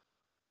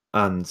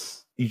 and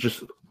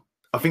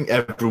I think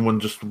everyone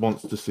just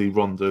wants to see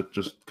Ronda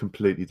just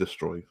completely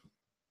destroy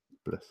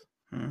Bliss.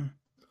 The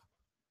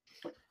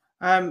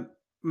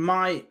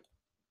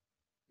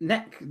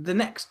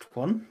next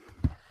one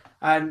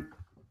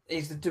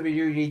is the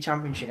WWE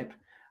Championship.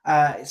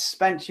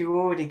 Spence, you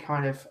already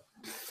kind of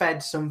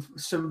fed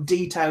some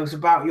details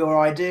about your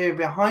idea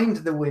behind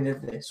the win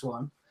of this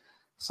one.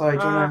 So do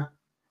you want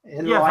to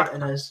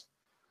enlighten us?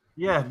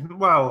 Yeah,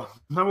 well,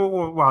 I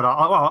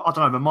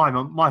don't know, but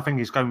my thing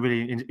is going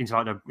really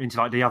into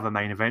the other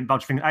main event. But I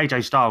just think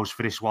AJ Styles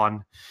for this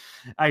one.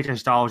 AJ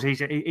Styles, he's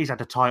had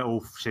the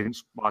title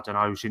since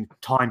since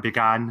time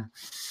began,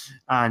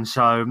 and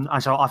so I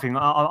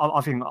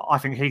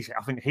think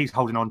he's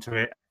holding on to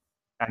it,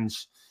 and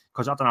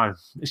because I don't know,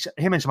 it's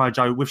him and Samoa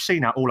Joe. We've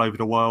seen that all over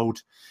the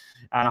world,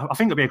 and I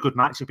think it'll be a good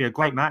match. It'll be a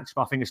great match,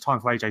 but I think it's time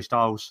for AJ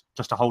Styles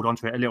just to hold on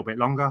to it a little bit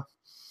longer.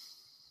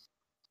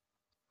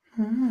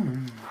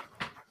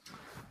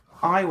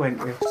 I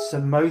went with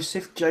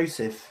Samosif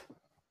Joseph.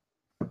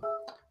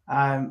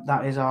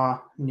 That is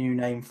our new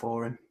name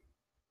for him.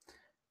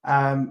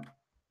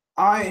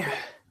 I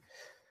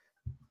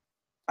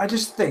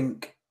just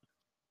think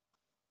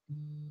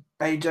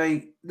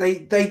AJ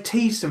they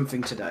teased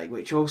something today,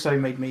 which also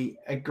made me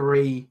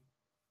agree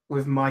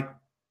with my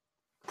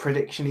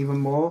prediction even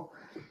more.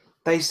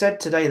 They said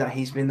today that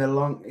he's been the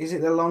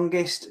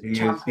longest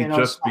champion? He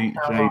just beat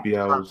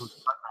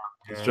JBL's.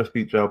 He's just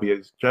beat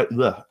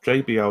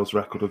JBL's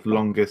record of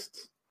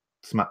longest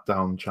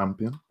SmackDown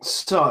champion.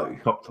 So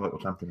top title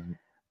champion.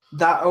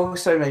 That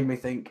also made me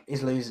think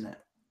he's losing it.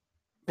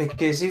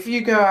 Because if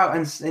you go out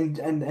and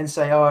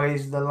say, "Oh,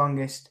 he's the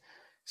longest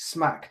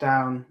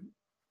SmackDown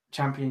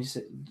champion,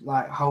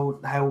 like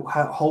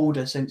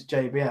holder since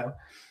JBL,"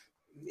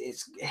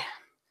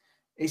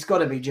 it's got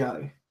to be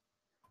Joe.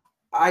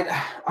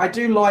 I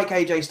do like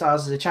AJ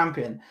Styles as a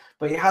champion,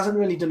 but he hasn't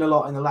really done a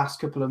lot in the last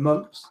couple of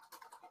months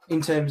in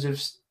terms of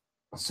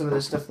some of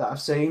the stuff that I've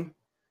seen.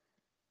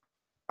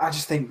 I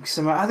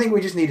think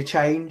we just need a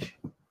change,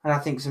 and I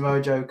think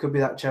Samoa Joe could be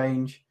that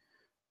change.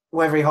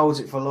 Whether he holds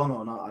it for long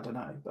or not, I don't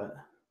know, but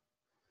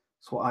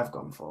it's what I've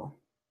gone for.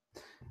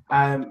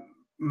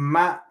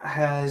 Matt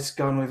has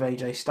gone with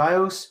AJ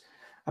Styles.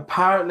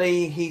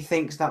 Apparently, he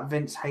thinks that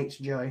Vince hates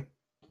Joe.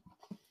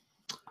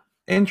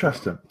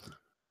 Interesting.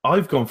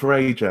 I've gone for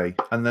AJ,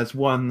 and there's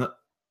one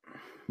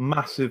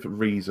massive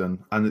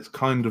reason, and it's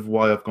kind of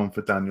why I've gone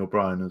for Daniel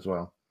Bryan as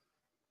well.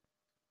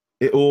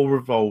 It all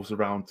revolves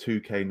around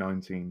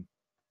 2K19.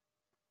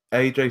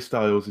 AJ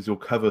Styles is your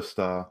cover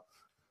star.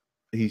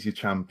 He's your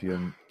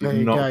champion. You're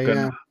not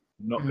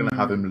going to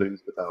have him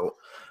lose the belt.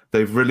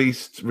 They've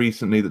released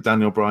recently that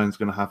Daniel Bryan's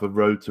going to have a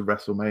Road to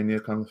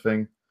WrestleMania kind of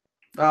thing.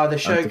 Oh, the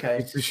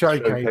showcase. The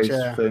showcase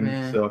thing.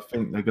 Yeah. So I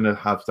think they're going to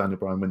have Daniel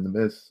Bryan win the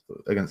Miz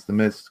against the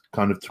Miz,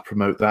 kind of to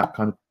promote that,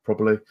 kind of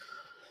probably.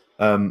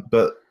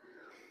 But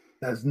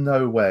there's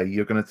no way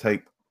you're going to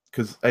take,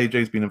 because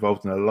AJ's been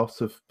involved in a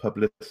lot of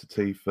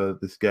publicity for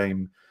this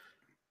game.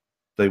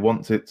 They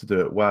want it to do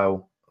it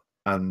well,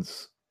 and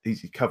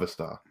he's your cover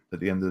star. At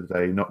the end of the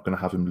day, you're not going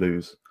to have him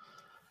lose.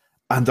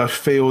 And I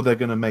feel they're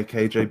going to make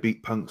AJ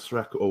beat Punk's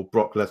record, or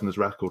Brock Lesnar's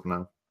record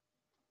now,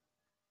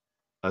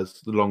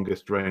 as the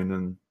longest reign.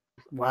 And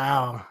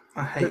wow,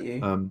 I hate you.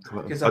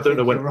 I don't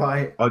know when.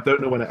 Right. I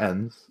don't know when it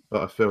ends,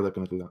 but I feel they're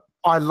going to do that.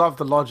 I love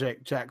the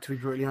logic, Jack. To be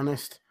brutally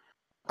honest,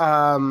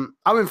 I'm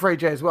in for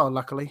AJ as well.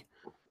 Luckily,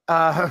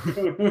 I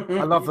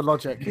love the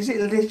logic. Is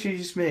it literally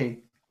just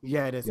me?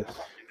 Yeah, it is. Yes.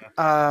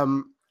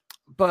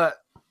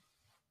 But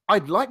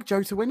I'd like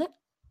Joe to win it.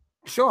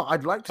 Sure,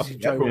 I'd like to see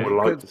Joe win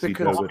it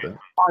because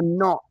I'm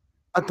not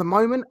at the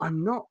moment.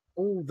 I'm not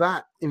all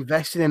that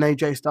invested in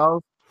AJ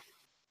Styles.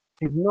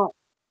 He's not.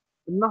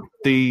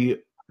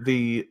 The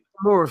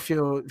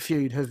Kimura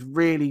feud has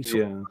really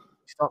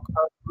stopped.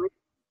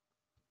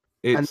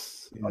 I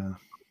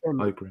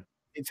agree.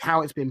 It's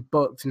how it's been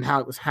booked and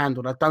how it was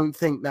handled. I don't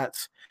think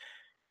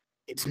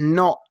it's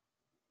not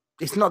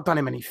done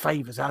him any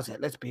favors, has it?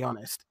 Let's be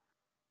honest.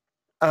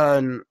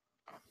 A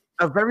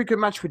very good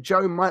match with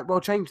Joe might well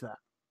change that.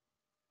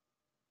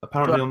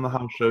 Apparently, on the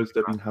house shows,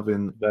 they've been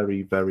having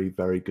very, very,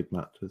 very good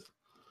matches.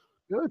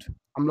 Good.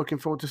 I'm looking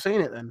forward to seeing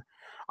it then.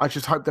 I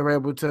just hope they're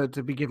able to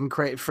be given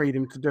creative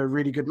freedom to do a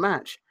really good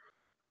match.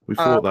 We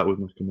thought that with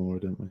Nakamura,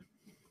 didn't we?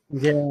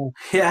 Yeah.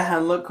 Yeah,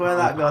 and look where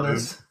that got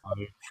us.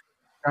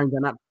 Going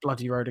down that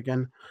bloody road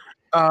again.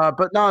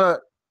 But no,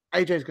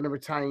 AJ's going to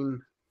retain.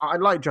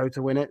 I'd like Joe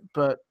to win it,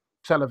 but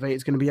Elevate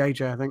is going to be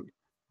AJ, I think.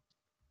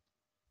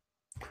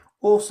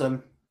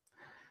 Awesome.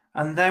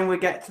 And then we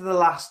get to the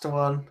last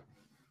one.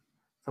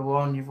 The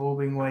one you've all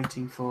been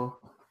waiting for.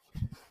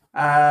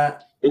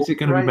 Is it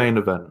going to be main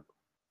event?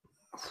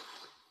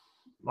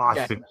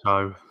 I think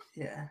so.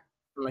 Yeah.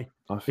 Really?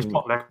 It's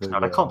not Lesnar.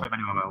 They can't put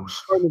anyone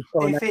else.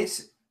 If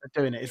it's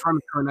They're doing it. It's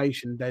Roman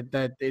coronation.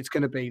 It's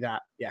going to be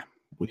that. Yeah.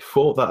 We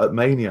fought that at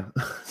Mania.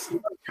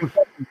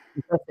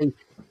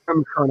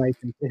 Roman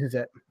coronation. This is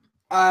it.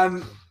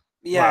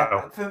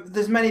 Yeah. Wow.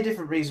 There's many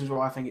different reasons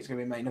why I think it's going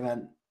to be a main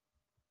event.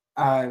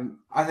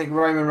 I think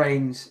Roman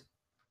Reigns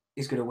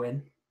is going to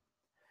win.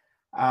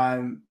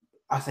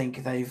 I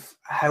think they've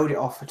held it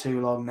off for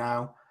too long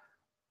now.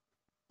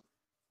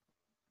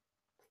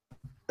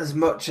 As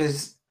much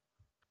as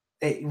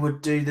it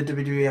would do the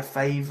WWE a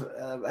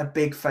favor, a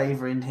big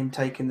favor in him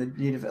taking the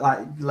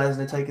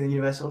Lesnar taking the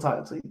Universal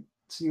title to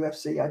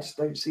UFC, I just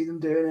don't see them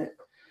doing it.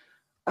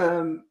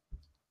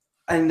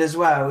 And as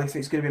well, if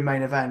it's going to be a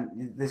main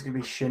event, there's going to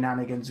be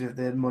shenanigans with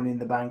the Money in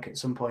the Bank at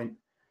some point.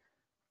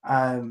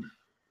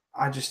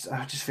 I just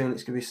feel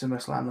it's going to be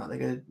SummerSlam that they're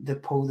going to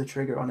pull the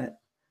trigger on it.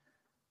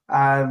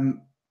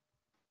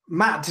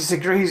 Matt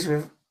disagrees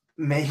with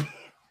me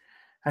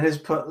and has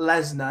put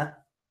Lesnar,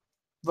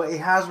 but he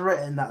has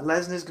written that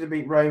Lesnar's going to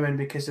beat Roman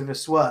because of a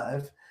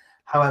swerve.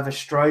 However,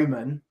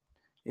 Strowman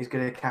is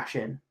going to cash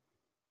in.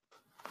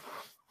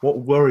 What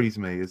worries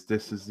me is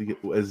this is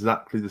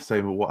exactly the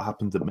same as what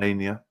happened at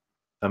Mania.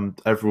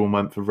 Everyone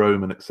went for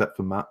Roman except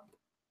for Matt,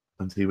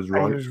 and he was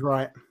right. He was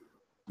right.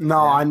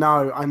 No, yeah. I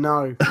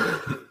know.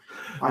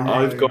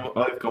 I've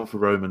gone for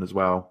Roman as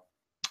well.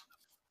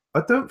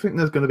 I don't think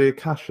there's going to be a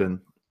cash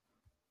in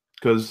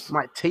because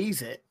might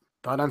tease it,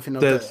 but I don't think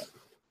they'll do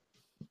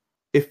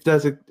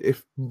it.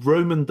 If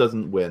Roman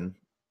doesn't win,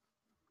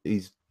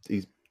 he's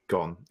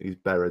gone. He's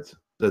buried.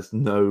 There's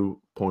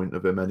no point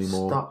of him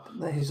anymore. Stop.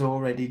 He's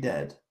already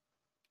dead.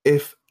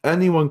 If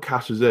anyone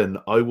cashes in,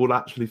 I will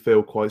actually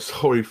feel quite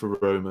sorry for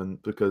Roman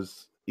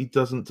because he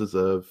doesn't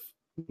deserve.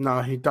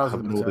 No, he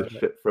doesn't having all this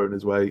shit thrown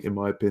his way, in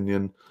my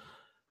opinion.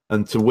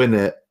 And to win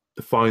it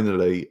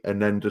finally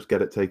and then just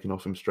get it taken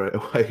off him straight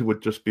away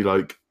would just be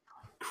like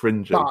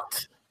cringing.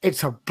 But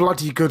it's a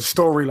bloody good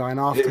storyline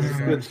after. It's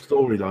a good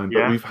storyline,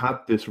 but we've had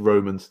this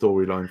Roman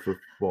storyline for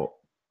what,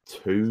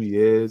 2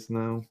 years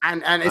now?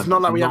 And it's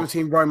not like we haven't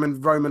seen Roman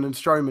and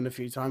Strowman a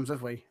few times,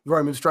 have we?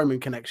 Roman Strowman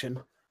connection.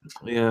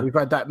 Yeah. We've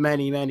had that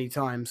many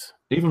times.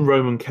 Even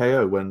Roman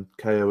KO, when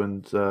KO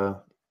and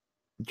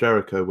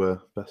Jericho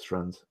were best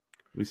friends.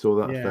 We saw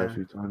that a fair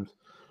few times.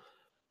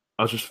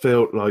 I just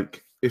feel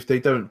like if they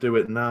don't do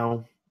it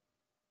now,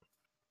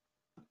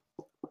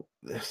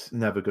 it's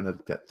never going to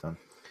get done.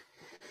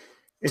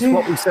 It's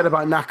what we said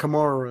about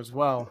Nakamura as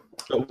well.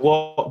 But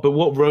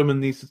what Roman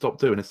needs to stop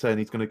doing is saying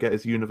he's going to get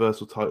his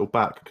Universal title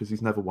back because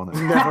he's never won it.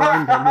 He's never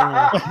earned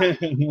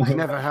it. No. He's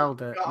never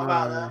held it.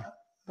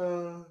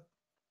 No.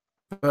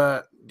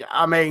 But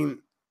I mean,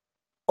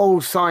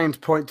 all signs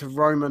point to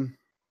Roman.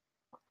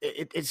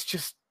 It's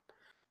just,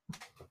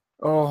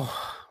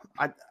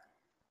 I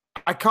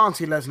can't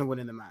see Lesnar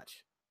winning the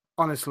match.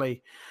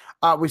 Honestly,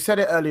 we said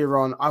it earlier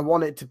on. I don't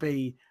want it to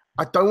be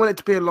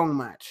a long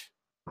match.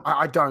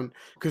 I don't,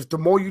 because the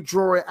more you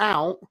draw it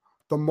out,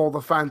 the more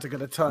the fans are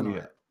going to turn on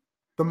it.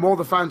 The more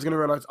the fans are going to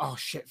realize, oh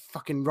shit,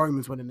 fucking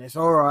Roman's winning this.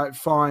 All right,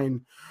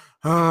 fine.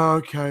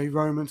 Okay,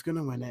 Roman's going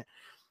to win it.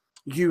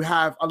 You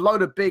have a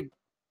load of big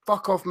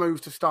fuck off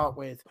moves to start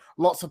with,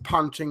 lots of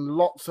punching,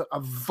 lots of a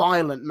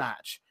violent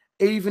match.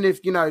 Even if,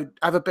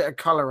 have a bit of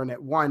color in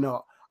it, why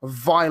not? A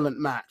violent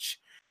match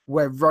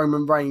where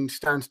Roman Reigns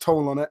stands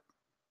tall on it.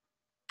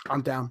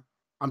 I'm down.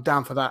 I'm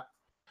down for that.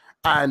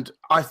 And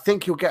I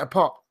think he'll get a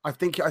pop. I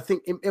think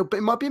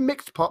it might be a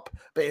mixed pop,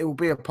 but it will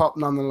be a pop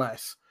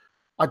nonetheless.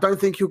 I don't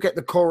think he'll get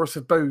the chorus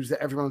of boos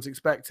that everyone's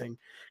expecting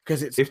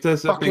because it's if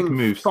there's a big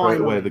move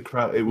straight away, the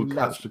crowd it will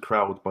catch the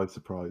crowd by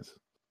surprise.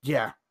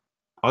 Yeah,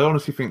 I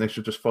honestly think they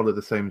should just follow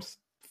the same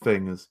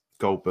thing as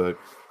Goldberg,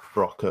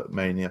 Brock at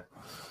Mania.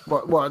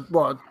 What 1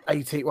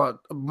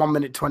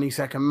 minute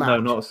 20-second match? No,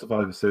 not a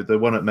Survivor Series. The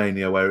one at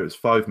Mania where it was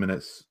 5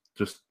 minutes,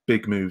 just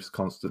big moves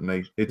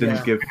constantly. It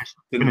didn't give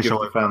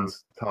the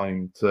fans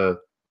time to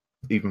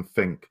even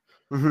think.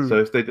 Mm-hmm. So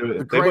if they do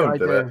it, they won't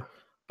do it.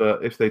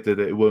 But if they did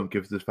it, it won't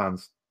give the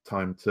fans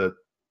time to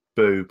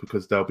boo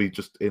because they'll be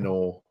just in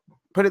awe.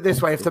 Put it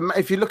this way: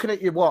 if you're looking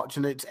at your watch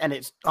and it's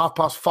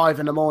 5:30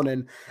 in the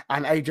morning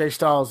and AJ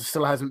Styles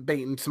still hasn't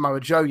beaten Samoa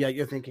Joe yet,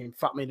 you're thinking,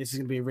 "Fuck me, this is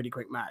going to be a really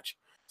quick match."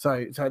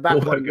 So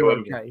that point you're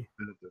okay.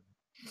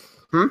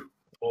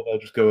 Or they'll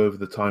just go over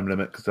the time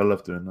limit because they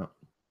love doing that.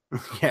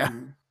 Yeah.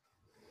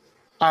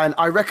 And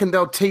I reckon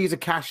they'll tease a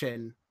cash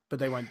in, but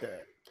they won't do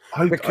it.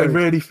 I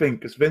really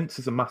think, because Vince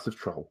is a massive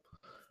troll,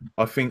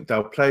 I think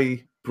they'll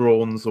play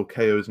Braun's or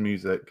KO's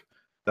music,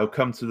 they'll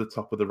come to the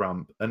top of the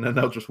ramp, and then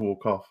they'll just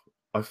walk off.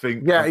 I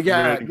think.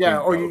 Yeah.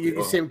 Or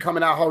you see him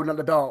coming out holding up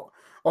the belt,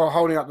 or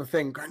holding up the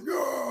thing, going,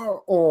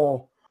 no!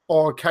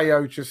 or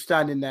KO just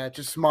standing there,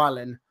 just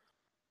smiling,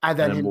 and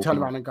then him turn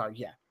around and go,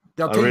 yeah.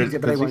 They'll tease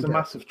it, but they won't. He's a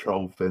massive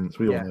troll, Vince.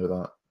 We all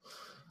know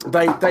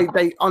that.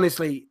 They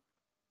honestly,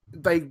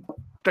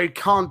 they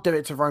can't do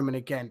it to Roman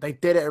again. They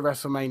did it at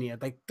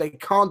WrestleMania. They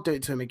can't do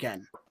it to him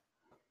again.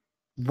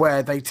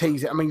 Where they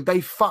tease it. I mean,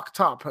 they fucked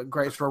up at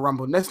Greatest Royal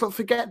Rumble. Let's not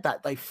forget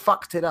that. They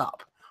fucked it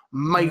up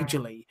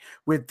majorly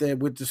with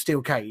the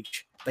steel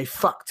cage. They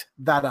fucked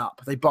that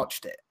up. They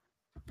botched it.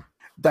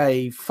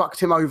 They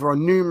fucked him over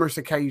on numerous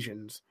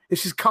occasions.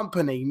 It's his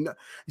company, not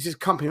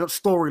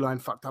storyline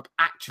fucked up,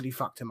 actually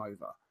fucked him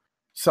over.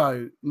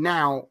 So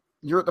now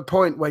you're at the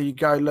point where you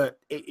go, look,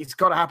 it's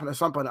got to happen at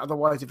some point.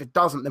 Otherwise, if it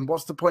doesn't, then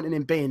what's the point in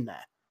him being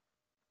there?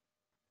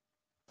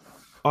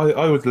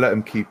 I would let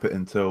him keep it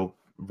until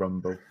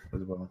Rumble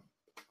as well.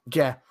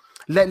 Yeah.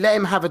 Let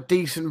him have a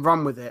decent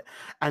run with it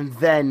and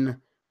then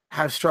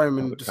have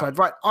Strowman decide,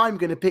 right, I'm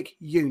going to pick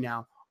you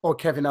now. Or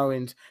Kevin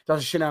Owens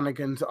does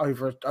shenanigans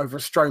over a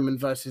Strowman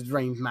versus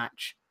Reigns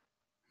match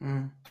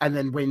and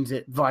then wins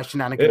it via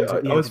shenanigans. I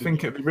was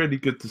thinking it'd be really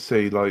good to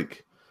see,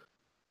 like,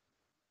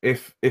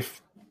 if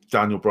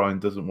Daniel Bryan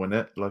doesn't win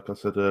it, like I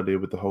said earlier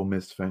with the whole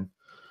Miz thing,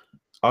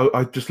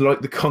 I just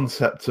like the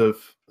concept of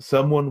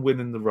someone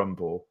winning the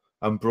Rumble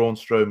and Braun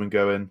Strowman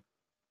going,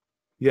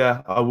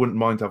 yeah, I wouldn't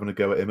mind having a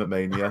go at him at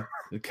Mania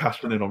and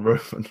cashing in on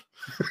Roman.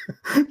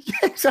 Yeah,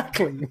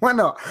 exactly. Why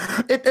not?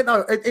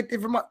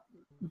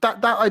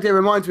 That idea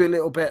reminds me a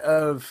little bit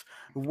of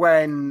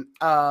when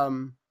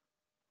the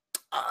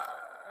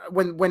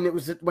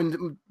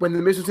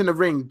Miz was in the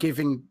ring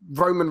giving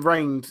Roman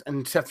Reigns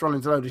and Seth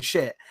Rollins a load of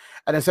shit,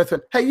 and then Seth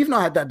went, "Hey, you've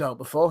not had that belt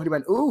before." And he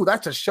went, "Ooh,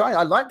 that's a shy.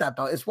 I like that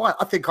belt. It's white.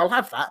 I think I'll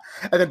have that."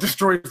 And then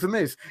destroys the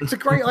Miz. It's a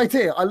great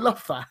idea. I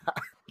love that.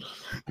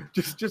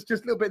 just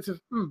little bits of,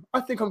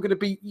 I think I'm going to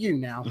beat you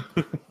now.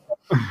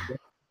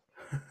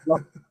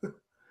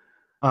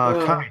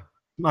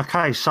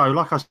 Okay, so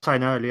like I was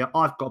saying earlier,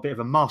 I've got a bit of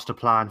a master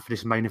plan for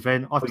this main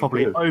event. I've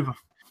overthought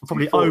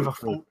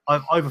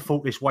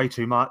this way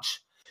too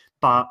much.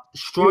 But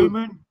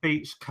Strowman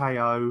beats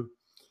KO,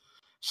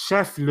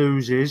 Seth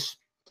loses,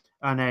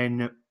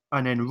 and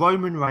then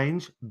Roman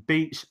Reigns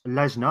beats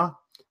Lesnar.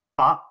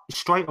 But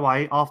straight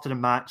away after the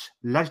match,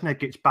 Lesnar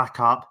gets back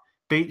up,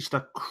 beats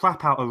the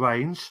crap out of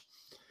Reigns,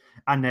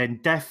 and then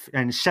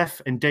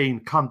Seth and Dean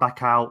come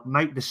back out,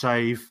 make the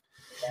save.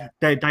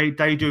 Yeah.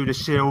 They do the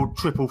sealed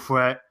triple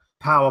threat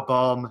power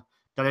bomb,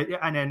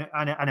 and then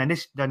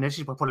this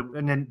is probably,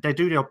 and then they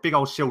do their big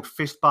old sealed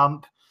fist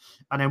bump,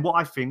 and then what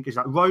I think is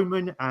that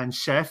Roman and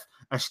Seth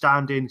are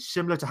standing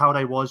similar to how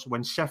they was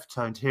when Seth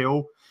turned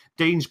heel.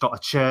 Dean's got a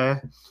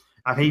chair,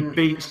 and he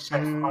beats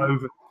Seth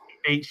over.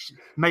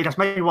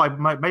 Maybe we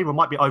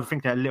might be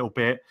overthinking it a little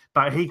bit,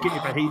 but he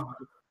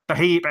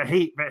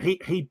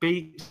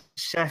beats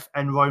Seth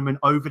and Roman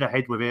over the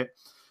head with it.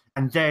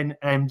 And then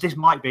this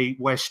might be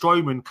where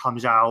Strowman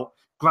comes out,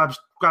 grabs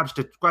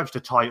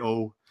the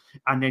title,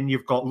 and then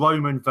you've got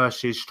Roman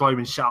versus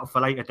Strowman set up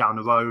for later down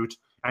the road,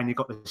 and you've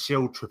got the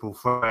sealed triple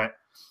threat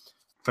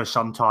for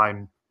some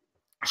time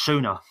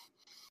sooner.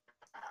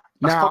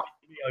 Now,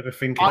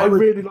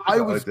 overthinking. I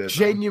was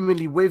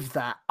genuinely with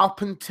that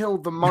up until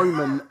the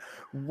moment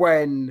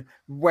when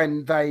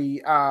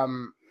they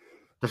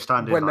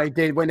when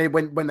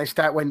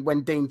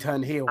Dean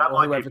turned heel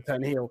or whoever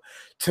turned heel.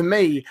 To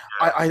me,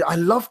 I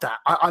love that.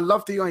 I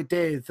love the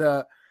idea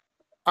that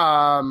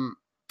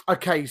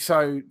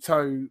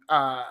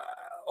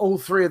all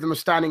three of them are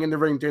standing in the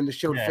ring doing the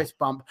Shield fist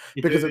bump,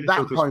 because at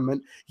that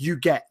moment you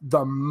get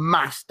the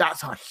mass.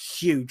 That's a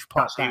huge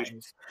pop.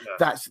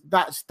 That's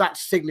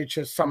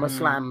signature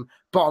SummerSlam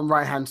bottom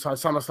right hand side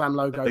SummerSlam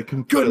logo. They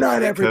can good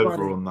night,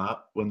 everybody. Over on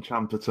that when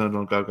Ciampa turned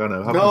on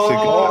Gargano.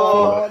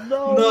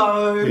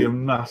 No, be a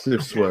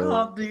massive swerve. You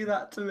can't do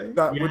that to me.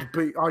 That would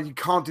be. Oh, you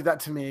can't do that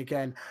to me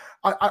again.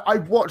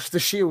 I watched the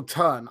Shield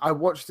turn. I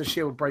watched the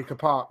Shield break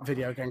apart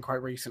video again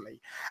quite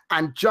recently,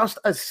 and just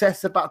as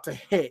Seth's about to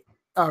hit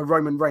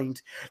Roman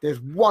Reigns, there's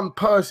one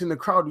person in the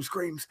crowd who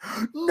screams,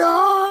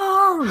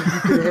 "No!" You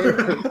can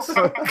hear it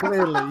so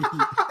clearly.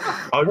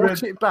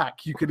 Watch it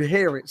back. You can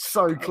hear it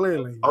so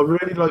clearly. I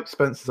really like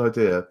Spencer's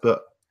idea,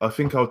 but I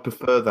think I would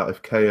prefer that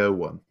if KO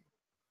won.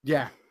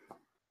 Yeah,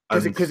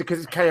 because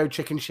it's KO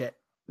chicken shit.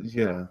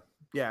 Yeah.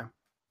 Yeah.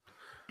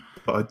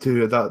 But I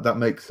do that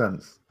makes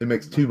sense. It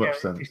makes too much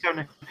sense. It's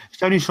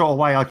the only sort of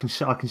way I can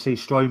see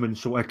Strowman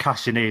sort of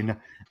cashing in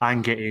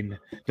and getting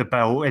the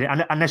belt,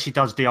 unless he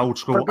does the old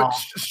school. But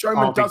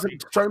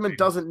Strowman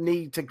doesn't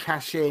need to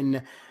cash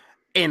in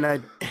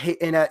a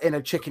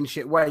chicken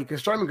shit way,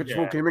 because Strowman could just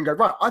walk in the ring and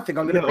go, right, I think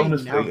I'm going to beat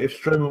honestly, you now.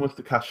 If Strowman was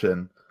to cash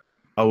in,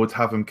 I would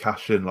have him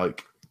cash in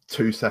like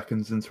 2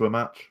 seconds into a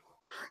match.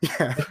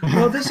 Yeah.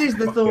 Well, this is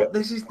the thought.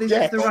 This is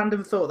the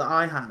random thought that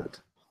I had.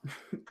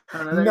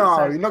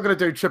 No, you're not going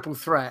to do triple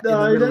threat.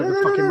 No.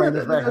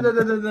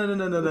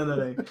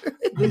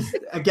 This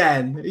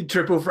again,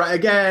 triple threat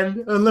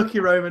again.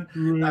 Unlucky Roman.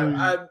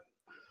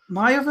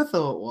 My other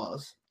thought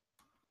was,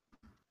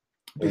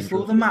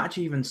 before the match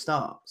even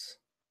starts,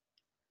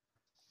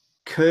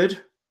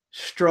 if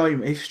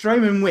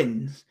Strowman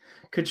wins,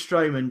 could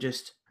Strowman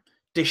just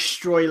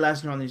destroy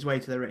Lesnar on his way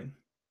to the ring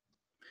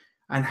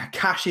and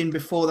cash in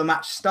before the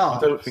match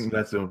starts? I don't think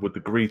Lesnar would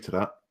agree to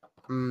that.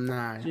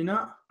 No. Do you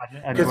not?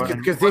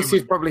 Because this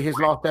is probably his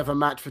last ever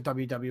match for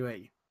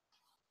WWE.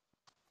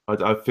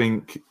 I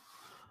think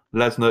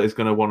Lesnar is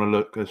going to want to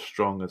look as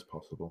strong as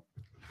possible.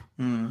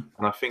 And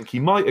I think he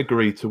might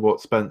agree to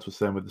what Spence was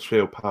saying with the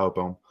Shield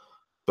powerbomb,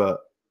 but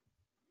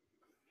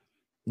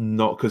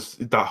not because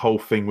that whole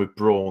thing with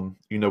Braun,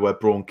 where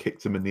Braun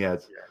kicked him in the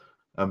head,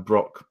 and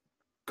Brock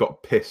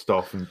got pissed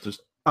off and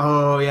just.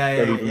 Oh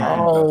yeah.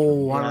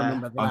 Oh, I Yeah.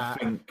 remember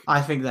that.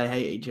 I think they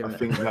hate each other. I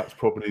think that's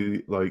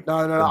probably like.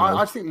 No.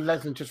 I think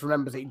Lesnar just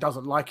remembers that he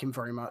doesn't like him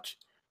very much,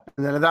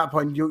 and then at that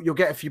point you'll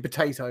get a few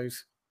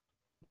potatoes.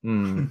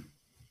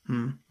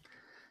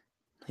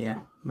 Yeah,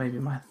 maybe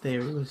my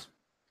theory was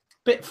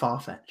a bit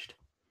far-fetched.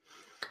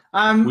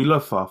 We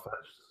love far-fetched.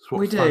 That's what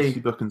we do. fantasy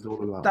booking's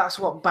all about. That's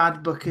what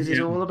bad bookers is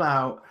all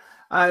about.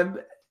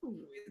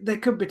 There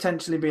could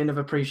potentially be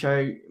another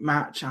pre-show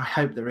match. I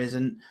hope there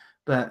isn't,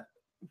 but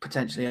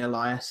potentially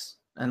Elias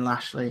and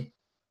Lashley.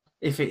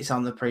 If it's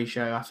on the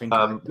pre-show, I think.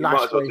 You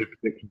might as well do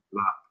predictions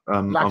for that.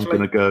 I'm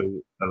going to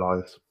go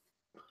Elias.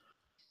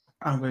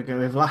 I'm going to go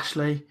with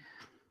Lashley.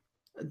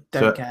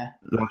 Don't care.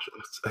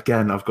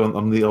 Again,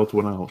 I'm the odd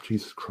one out.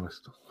 Jesus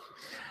Christ.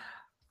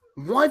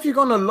 Why have you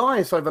gone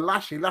Elias over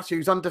Lashley? Lashley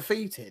who's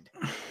undefeated.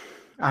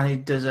 And he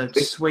does a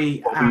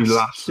sweet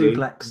ass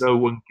suplex. No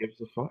one gives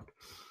a fuck.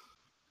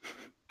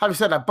 Having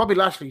said that, Bobby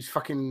Lashley's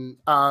fucking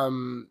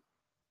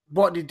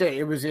what did he do?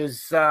 It was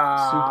his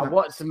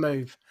what's the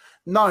move?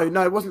 No,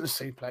 it wasn't the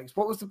suplex.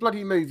 What was the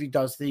bloody move he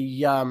does?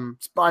 The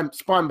spine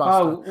buster.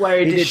 Oh,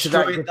 where he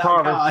destroyed that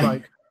guy.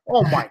 Like,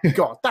 oh my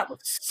god, that was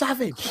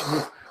savage.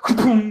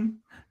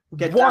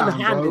 Get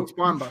one-handed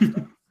spine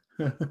buster.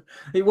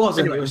 It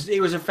wasn't. Anyway.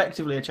 It was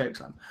effectively a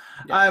chokeslam.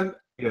 Yeah.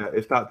 Yeah,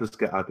 if that does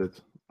get added,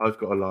 I've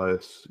got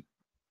Elias.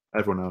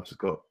 Everyone else has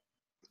got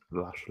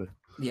Lashley.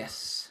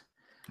 Yes.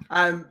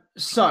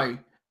 So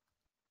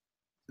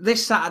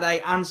this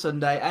Saturday and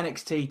Sunday,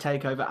 NXT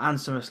TakeOver and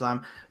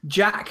SummerSlam.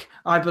 Jack,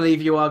 I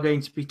believe you are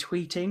going to be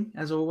tweeting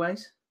as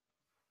always.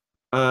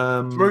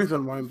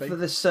 Smoothen won't be for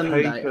the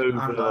Sunday.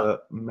 TakeOver,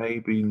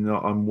 maybe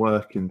not. I'm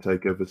working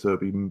TakeOver, so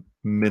it'll be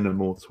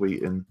minimal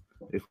tweeting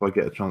if I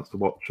get a chance to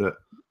watch it.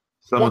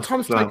 What time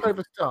does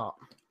TakeOver start?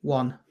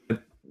 1.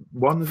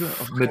 1 is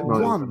it?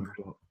 Midnight. 1.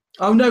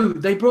 Oh no,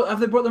 have they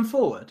brought them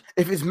forward?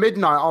 If it's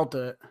midnight, I'll do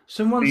it.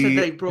 Someone said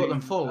they brought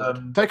them forward.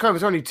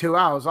 TakeOver's only 2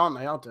 hours, aren't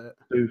they? I'll do it.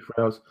 2-3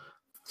 hours.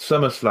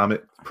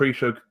 SummerSlam,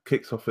 pre-show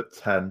kicks off at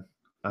 10,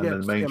 and then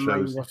the main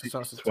show is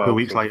 12 2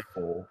 weeks later.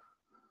 4.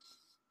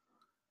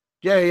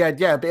 Yeah.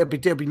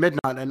 It'll be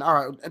midnight then. All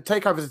right,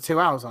 TakeOvers are 2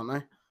 hours, aren't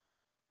they?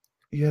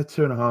 Yeah,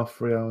 2.5,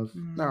 3 hours.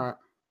 All right.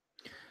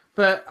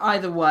 But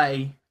either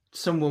way,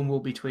 someone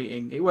will be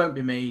tweeting. It won't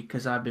be me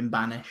because I've been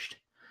banished.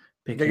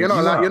 Yeah, you're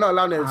not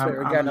allowed to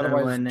Twitter again. I'm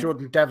Otherwise,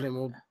 Jordan Devlin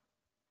will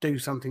do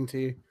something to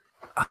you.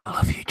 I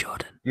love you,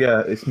 Jordan.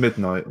 Yeah, it's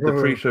midnight. The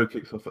pre-show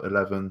kicks off at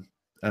 11.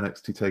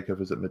 NXT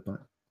TakeOver's at midnight.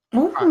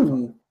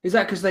 Ooh, is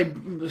that because they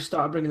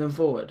started bringing them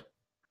forward?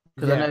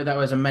 Because I know that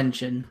was a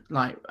mention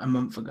like a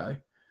month ago.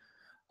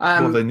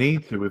 Well, they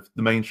need to with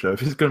the main show.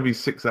 If it's going to be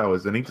 6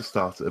 hours, they need to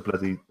start at a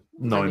bloody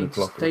 9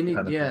 o'clock. They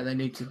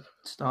need to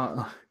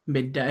start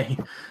midday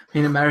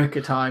in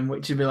America time,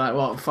 which would be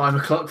like 5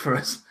 o'clock for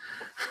us.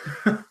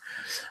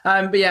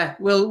 But yeah,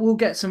 we'll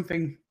get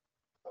something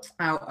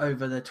out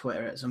over the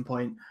Twitter at some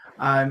point.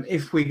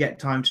 If we get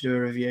time to do a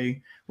review,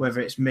 whether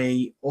it's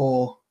me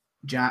or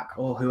Jack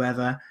or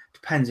whoever,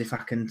 depends if I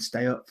can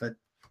stay up for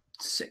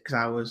 6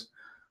 hours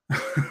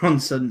on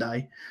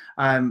Sunday.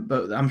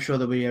 But I'm sure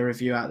there'll be a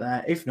review out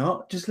there. If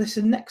not, just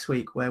listen next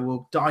week where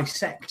we'll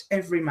dissect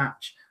every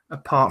match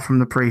apart from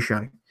the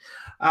pre-show.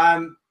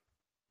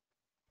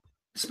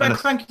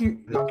 Spence, thank you.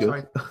 Oh,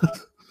 sorry.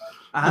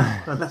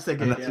 Unless they're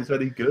good. Unless it's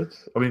very good.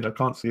 I mean, I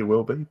can't see it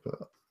will be,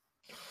 but.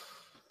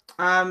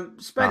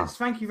 Spence,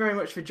 thank you very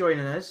much for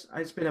joining us.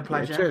 It's been a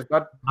pleasure. Yeah, cheers,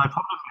 bud. No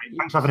problem, mate.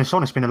 Thanks for having us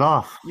on. It's been a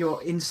laugh.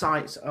 Your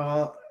insights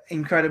are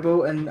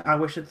incredible, and I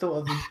wish I'd thought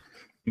of them.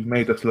 You've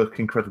made us look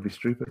incredibly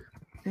stupid.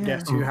 Yeah.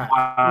 Yes, you have.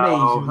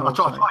 Wow. I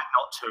tried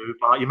not to,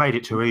 but you made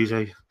it too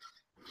easy.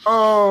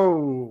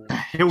 Oh,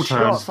 Heel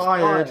turn. Shots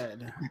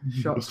fired.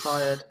 Shots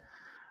fired.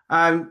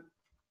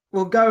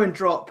 We'll go and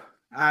drop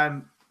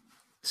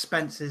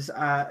Spence's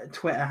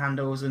Twitter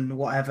handles and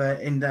whatever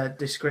in the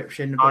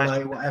description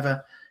below,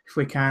 whatever, if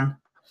we can.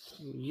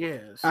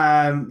 Yes.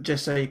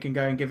 Just so you can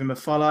go and give him a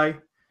follow,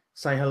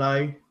 say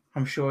hello.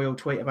 I'm sure he'll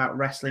tweet about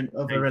wrestling,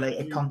 other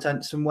related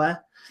content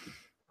somewhere.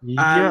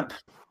 Yep.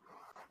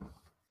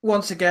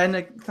 Once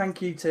again,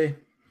 thank you to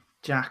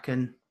Jack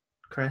and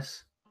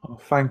Chris. Oh,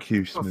 thank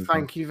you, Well, Smooth.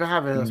 thank you for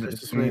having us, Mr.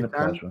 It's been a Smooth.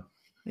 pleasure.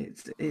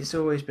 It's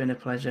always been a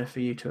pleasure for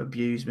you to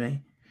abuse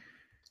me.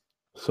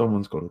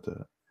 Someone's got to do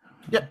it.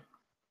 Yep.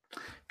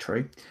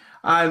 True.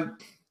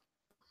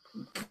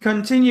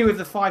 Continue with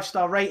the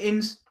 5-star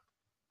ratings.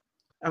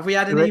 Have we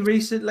had any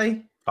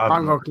recently? I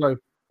haven't got a clue.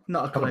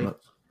 Not a clue.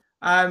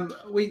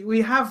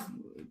 We have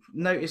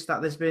noticed that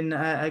there's been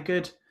a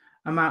good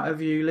amount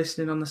of you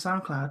listening on the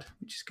SoundCloud,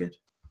 which is good.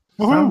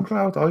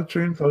 SoundCloud,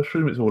 iTunes, I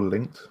assume it's all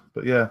linked.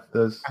 But yeah,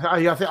 there's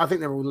I think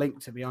they're all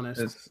linked, to be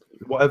honest.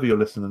 whatever you're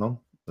listening on.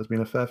 There's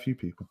been a fair few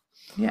people.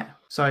 Yeah.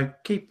 So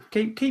keep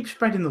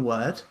spreading the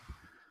word,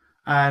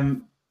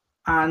 and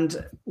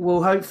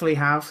we'll hopefully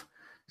have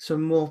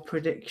some more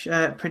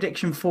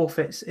prediction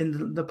forfeits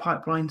in the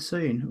pipeline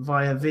soon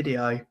via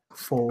video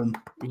form.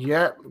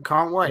 Yeah,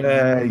 can't wait.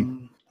 Yay.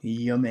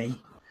 Yummy.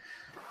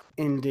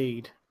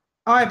 Indeed.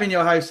 I've been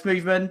your host,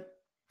 Movement.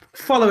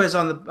 Follow us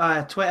on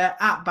the Twitter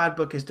at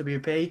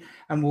BadBookersWP,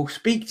 and we'll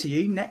speak to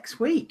you next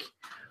week.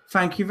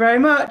 Thank you very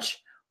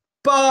much.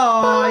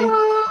 Bye.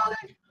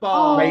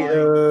 Bye.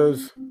 Laters.